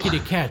wouldn't take you to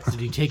cats. Did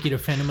he take you to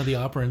Phantom of the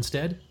Opera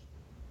instead?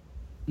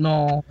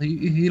 No,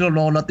 he don't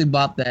know nothing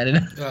about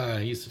that.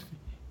 He's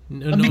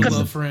no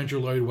love for Andrew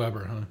Lloyd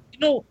Webber, huh? You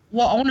know,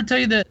 well, I want to tell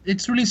you that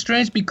it's really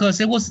strange because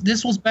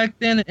this was back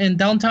then in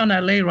downtown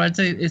LA, right?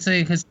 It's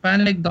a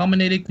Hispanic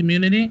dominated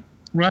community,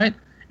 right?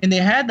 And they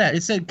had that.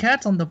 It said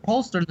cats on the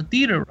poster in the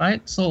theater,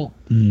 right? So,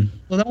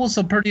 so that was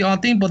a pretty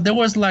odd thing. But there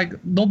was like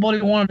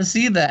nobody wanted to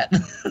see that.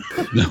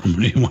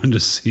 Nobody wanted to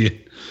see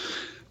it.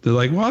 They're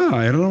like, wow,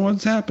 I don't know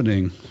what's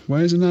happening.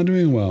 Why is it not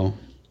doing well?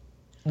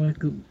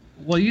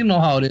 Well, you know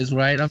how it is,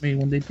 right? I mean,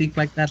 when they think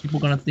like that, people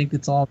are gonna think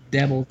it's all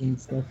devils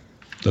and stuff.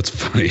 That's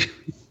funny.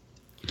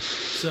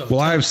 So, well,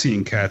 I've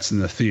seen cats in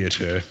the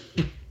theater.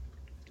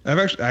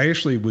 I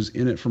actually was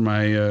in it for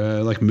my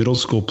like middle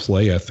school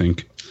play, I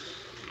think.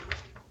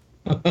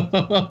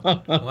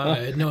 Wow, I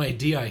had no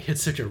idea I hit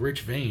such a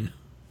rich vein.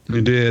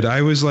 I did.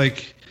 I was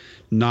like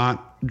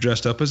not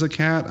dressed up as a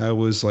cat. I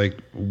was like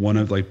one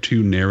of like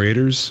two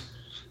narrators.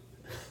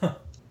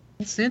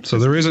 So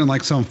there isn't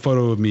like some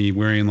photo of me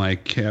wearing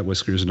like cat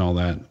whiskers and all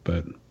that,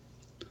 but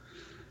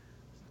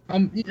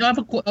I have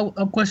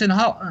a question.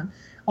 How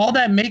all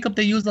that makeup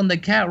they used on the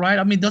cat, right?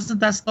 I mean, doesn't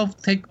that stuff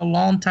take a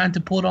long time to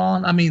put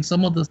on? I mean,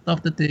 some of the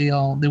stuff that they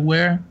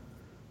wear.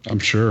 I'm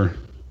sure.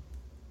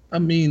 I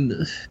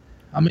mean,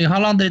 how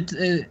long did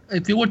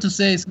if you were to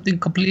say something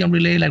completely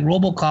unrelated like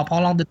RoboCop,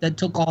 how long did that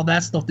took all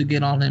that stuff to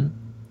get on him?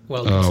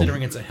 Well,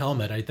 considering it's a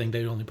helmet, I think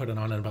they only put it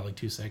on in about like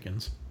 2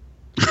 seconds.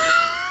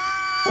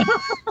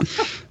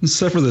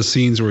 Except for the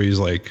scenes where he's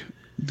like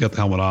got the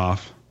helmet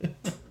off.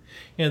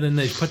 Yeah, then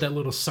they put that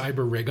little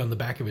cyber rig on the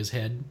back of his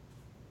head.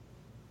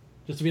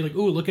 Just to be like,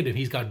 ooh, look at him,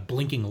 he's got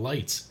blinking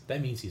lights.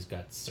 That means he's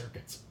got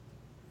circuits.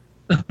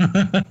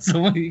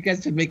 So you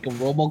guys should make a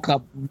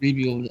RoboCop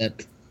review of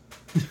that.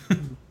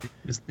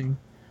 Interesting.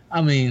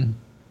 I mean,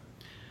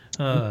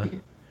 I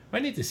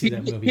need to see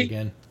that movie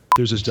again.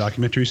 There's this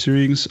documentary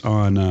series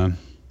on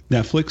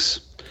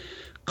Netflix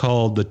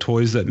called The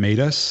Toys That Made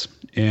Us,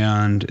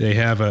 and they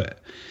have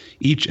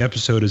each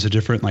episode is a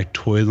different like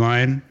toy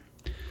line.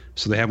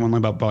 So they have one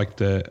about like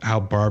how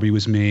Barbie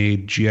was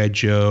made, G.I.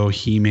 Joe,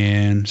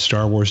 He-Man,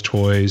 Star Wars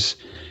toys,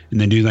 and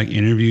they do like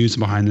interviews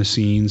behind the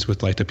scenes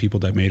with like the people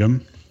that made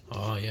them.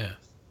 Oh yeah,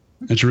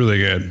 it's really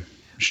good.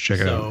 Just check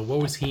it out. So what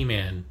was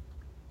He-Man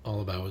all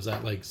about? Was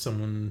that like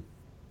someone?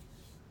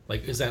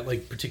 Like, is that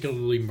like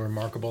particularly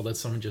remarkable that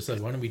someone just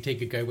said, "Why don't we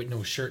take a guy with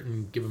no shirt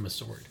and give him a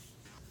sword"?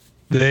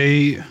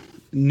 They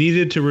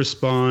needed to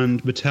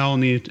respond. Mattel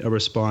needed a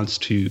response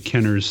to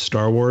Kenner's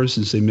Star Wars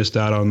since they missed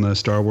out on the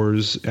Star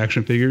Wars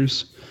action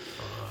figures,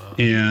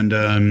 and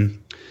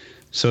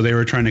so they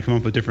were trying to come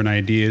up with different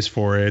ideas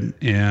for it.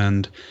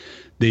 And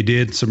they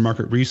did some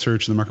market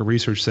research, and the market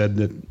research said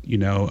that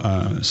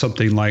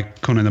something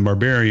like Conan the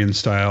Barbarian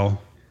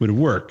style would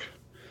work.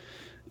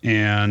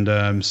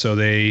 And so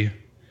they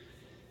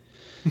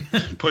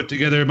put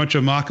together a bunch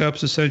of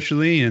mock-ups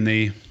essentially, and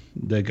the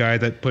guy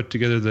that put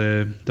together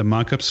the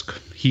mock-ups,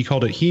 he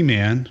called it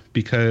He-Man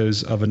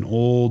because of an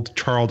old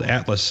Charles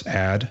Atlas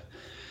ad,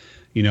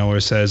 where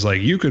it says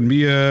like, you can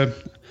be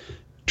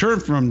turn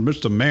from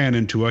Mr. Man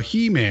into a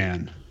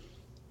He-Man.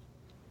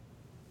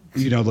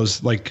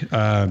 Those like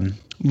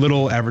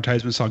little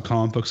advertisements on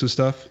comic books and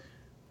stuff.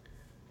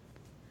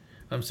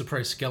 I'm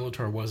surprised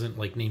Skeletor wasn't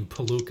like named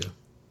Palooka.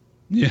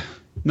 Yeah.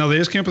 No, they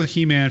just came up with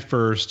He-Man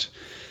first,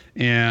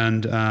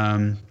 and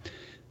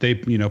they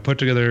put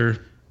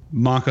together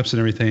mock-ups and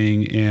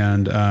everything,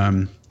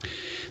 and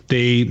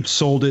they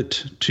sold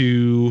it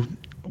to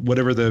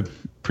whatever the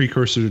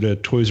precursor to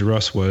Toys R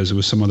Us was. It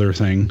was some other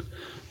thing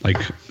like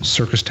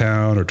Circus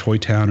Town or Toy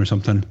Town or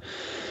something.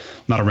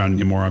 Not around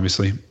anymore,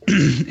 obviously.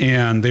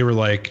 And they were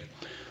like,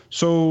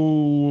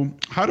 so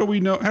how do we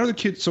know? How do the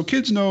kids? So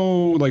kids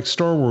know like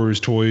Star Wars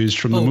toys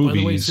from the movies. By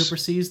the way, Super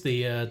C's,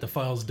 the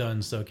file's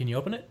done. So can you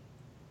open it?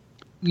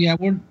 Yeah,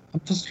 I'm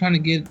just trying to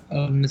get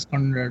on this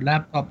corner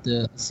laptop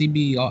the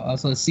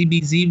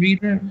CBZ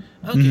reader.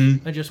 Okay,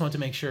 mm-hmm. I just want to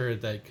make sure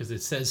that because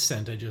it says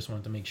sent, I just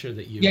want to make sure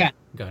that you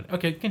got it.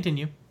 Okay,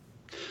 continue.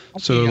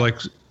 So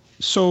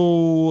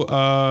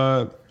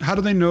how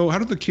do they know? How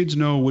do the kids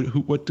know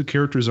what the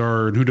characters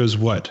are and who does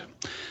what?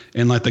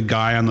 And like the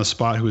guy on the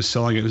spot who was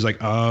selling it was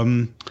like,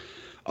 we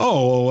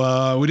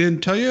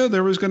didn't tell you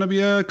there was going to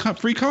be a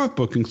free comic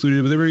book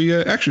included with every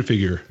action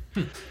figure.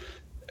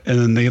 And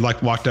then they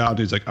like walked out and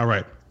he's like, all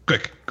right,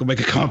 quick, go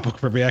make a comic book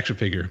for every action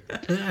figure.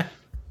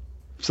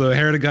 So they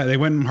hired a guy. They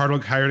went and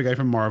hired a guy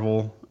from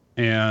Marvel,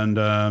 and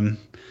the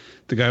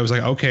guy was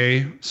like,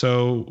 okay,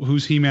 so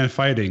who's He-Man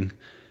fighting?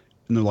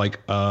 And they're like,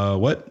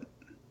 what?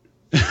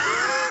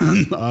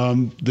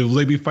 They'll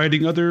they be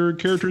fighting other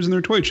characters in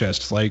their toy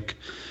chests, like,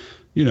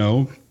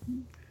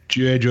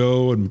 G.I.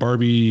 Joe and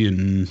Barbie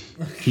and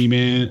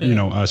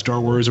He-Man,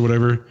 Star Wars or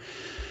whatever.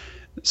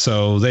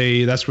 So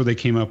that's where they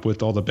came up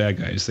with all the bad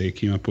guys. They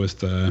came up with,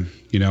 the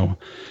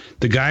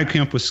guy who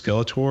came up with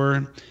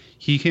Skeletor.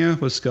 He came up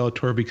with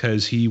Skeletor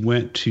because he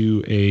went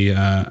to a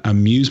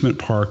amusement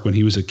park when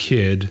he was a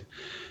kid,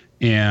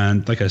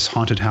 and like a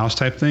haunted house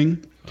type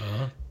thing.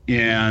 Uh-huh.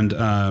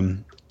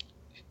 And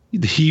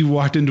he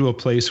walked into a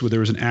place where there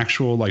was an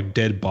actual like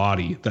dead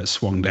body that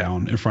swung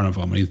down in front of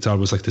him, and he thought it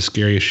was like the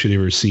scariest shit he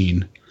ever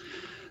seen.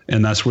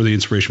 And that's where the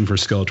inspiration for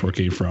Skeletor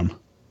came from.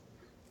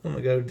 Oh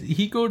my god, did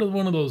he go to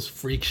one of those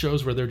freak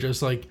shows where they're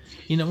just like,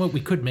 you know what, we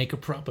could make a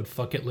prop, but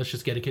fuck it, let's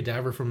just get a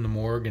cadaver from the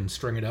morgue and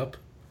string it up?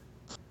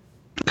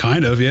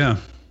 Kind of, yeah.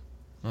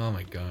 Oh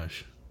my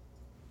gosh.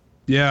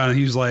 Yeah, and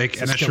he's like,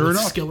 So and sure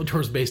enough,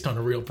 Skeletor's based on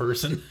a real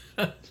person.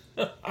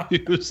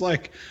 he was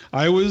like,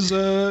 I was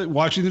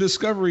watching the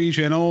Discovery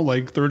Channel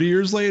like 30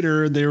 years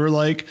later, and they were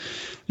like,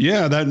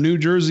 yeah, that New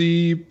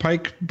Jersey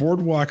Pike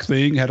Boardwalk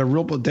thing had a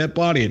real dead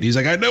body, and he's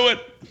like, I knew it.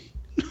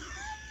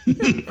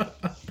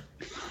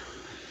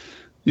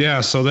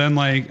 Yeah, so then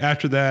like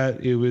after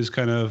that, it was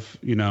kind of,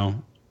 you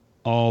know,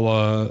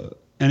 all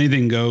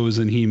anything goes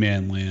in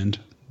He-Man land.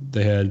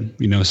 They had,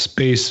 you know,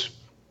 space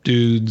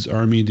dudes,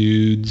 army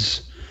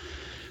dudes,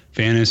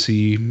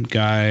 fantasy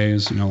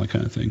guys, you know, that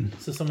kind of thing.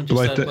 So someone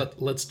just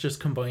said, let's just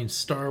combine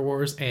Star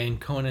Wars and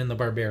Conan the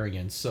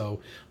Barbarian. So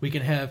we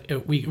can have,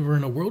 we're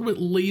in a world with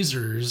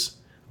lasers,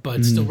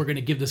 but still we're going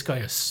to give this guy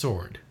a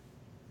sword.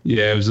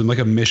 Yeah, it was like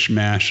a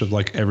mishmash of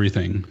like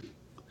everything.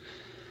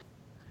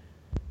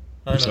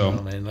 I don't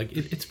know, man. Like,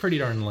 it's pretty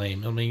darn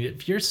lame. I mean,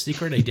 if your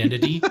secret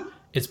identity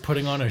is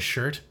putting on a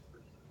shirt,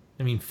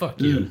 I mean, fuck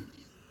you.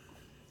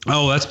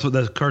 Oh,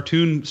 the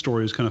cartoon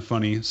story is kind of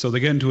funny. So they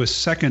get into a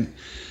second,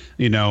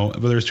 you know,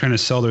 where they're trying to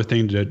sell their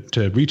thing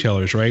to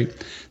retailers, right?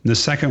 And the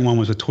second one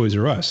was with Toys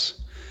R Us.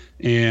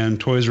 And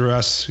Toys R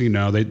Us, you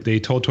know,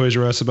 they told Toys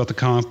R Us about the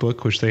comic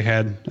book, which they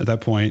had at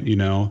that point, you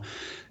know,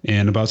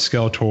 and about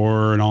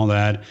Skeletor and all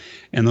that.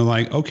 And they're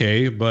like,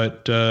 okay,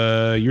 but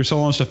you're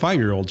selling us to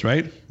 5-year-olds,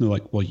 right? And they're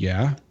like, well,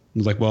 yeah. And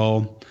it's like,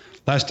 well,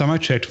 last time I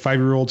checked,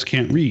 5-year-olds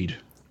can't read.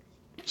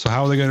 So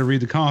how are they going to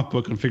read the comic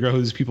book and figure out who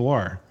these people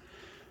are?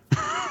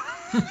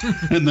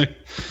 And they're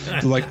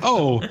like,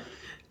 oh,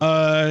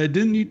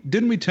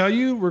 didn't we tell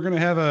you we're going to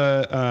have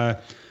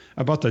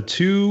about the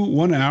 2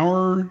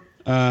 1-hour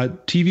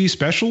TV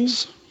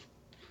specials?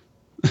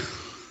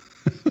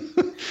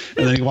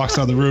 And then he walks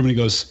out of the room and he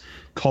goes,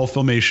 call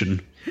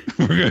Filmation.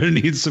 We're going to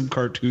need some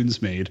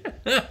cartoons made.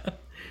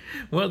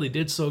 Well, they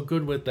did so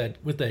good with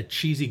that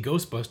cheesy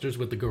Ghostbusters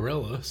with the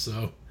gorilla,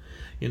 so,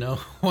 you know,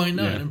 why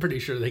not? Yeah. I'm pretty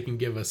sure they can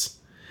give us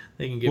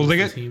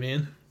this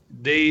He-Man.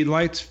 They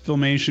liked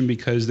Filmation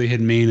because they had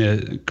made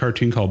a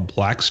cartoon called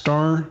Black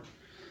Star,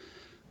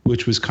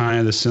 which was kind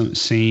of the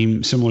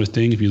similar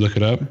thing if you look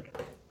it up.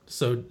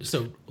 So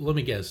let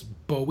me guess.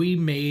 Bowie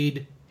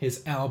made his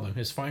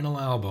final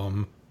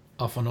album,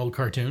 off an old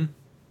cartoon?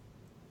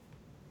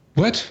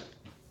 What?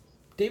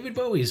 David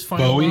Bowie's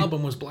final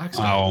album was Black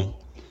Star. Oh,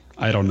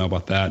 I don't know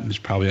about that. It's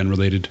probably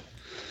unrelated.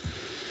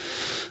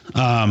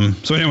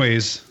 So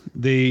anyways,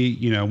 they,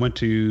 you know, went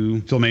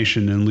to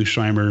Filmation, and Lou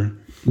Scheimer,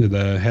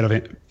 the head of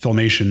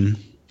Filmation,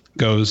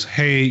 goes,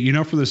 hey, you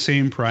know, for the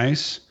same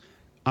price,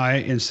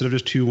 instead of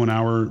just 2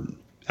 1-hour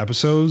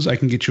episodes, I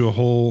can get you a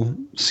whole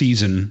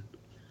season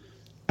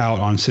out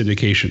on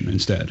syndication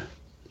instead.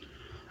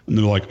 And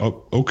they're like,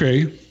 oh,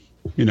 okay,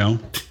 you know.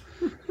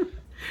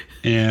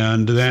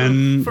 And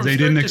then they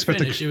didn't expect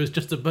to finish, it was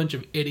just a bunch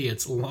of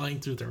idiots lying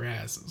through their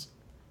asses.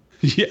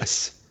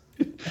 Yes.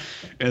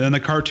 And then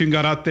the cartoon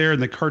got out there,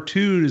 and the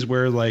cartoon is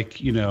where,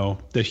 like, you know,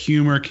 the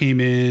humor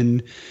came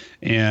in,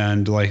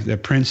 and like the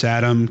Prince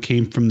Adam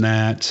came from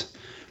that.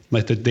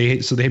 Like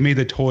so they made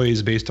the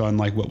toys based on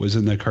like what was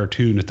in the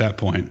cartoon at that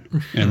point,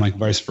 and like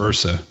vice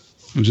versa.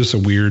 It was just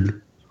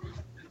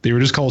they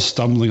were just called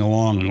stumbling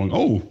along and going,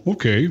 oh,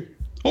 okay.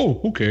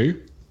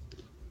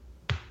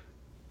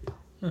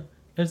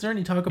 Is there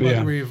any talk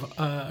about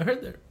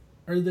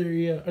are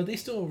they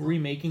still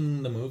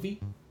remaking the movie?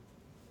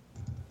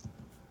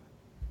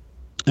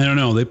 I don't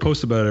know. They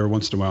post about it every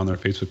once in a while on their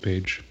Facebook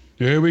page.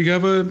 Yeah, we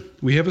have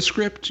a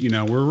script. You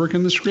know, we're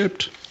working the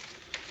script.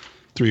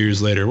 3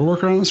 years later, we're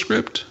working on the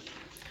script.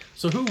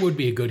 So who would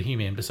be a good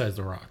He-Man besides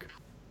The Rock?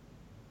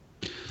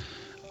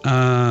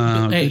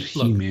 Hey,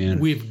 look, He-Man.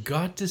 We've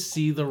got to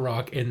see The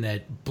Rock in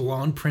that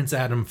blonde Prince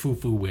Adam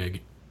foo-foo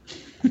wig.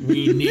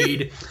 We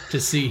need to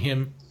see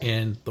him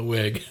in the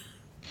wig.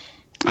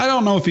 I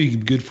don't know if he'd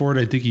be good for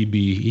it. I think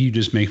he'd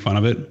just make fun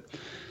of it.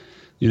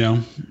 You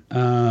know?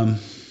 I'm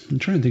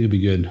trying to think it'd be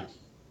good.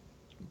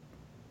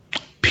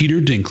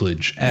 Peter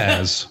Dinklage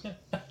as...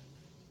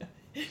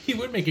 He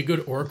would make a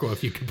good Orko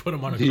if you could put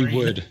him on a crane. He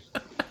would.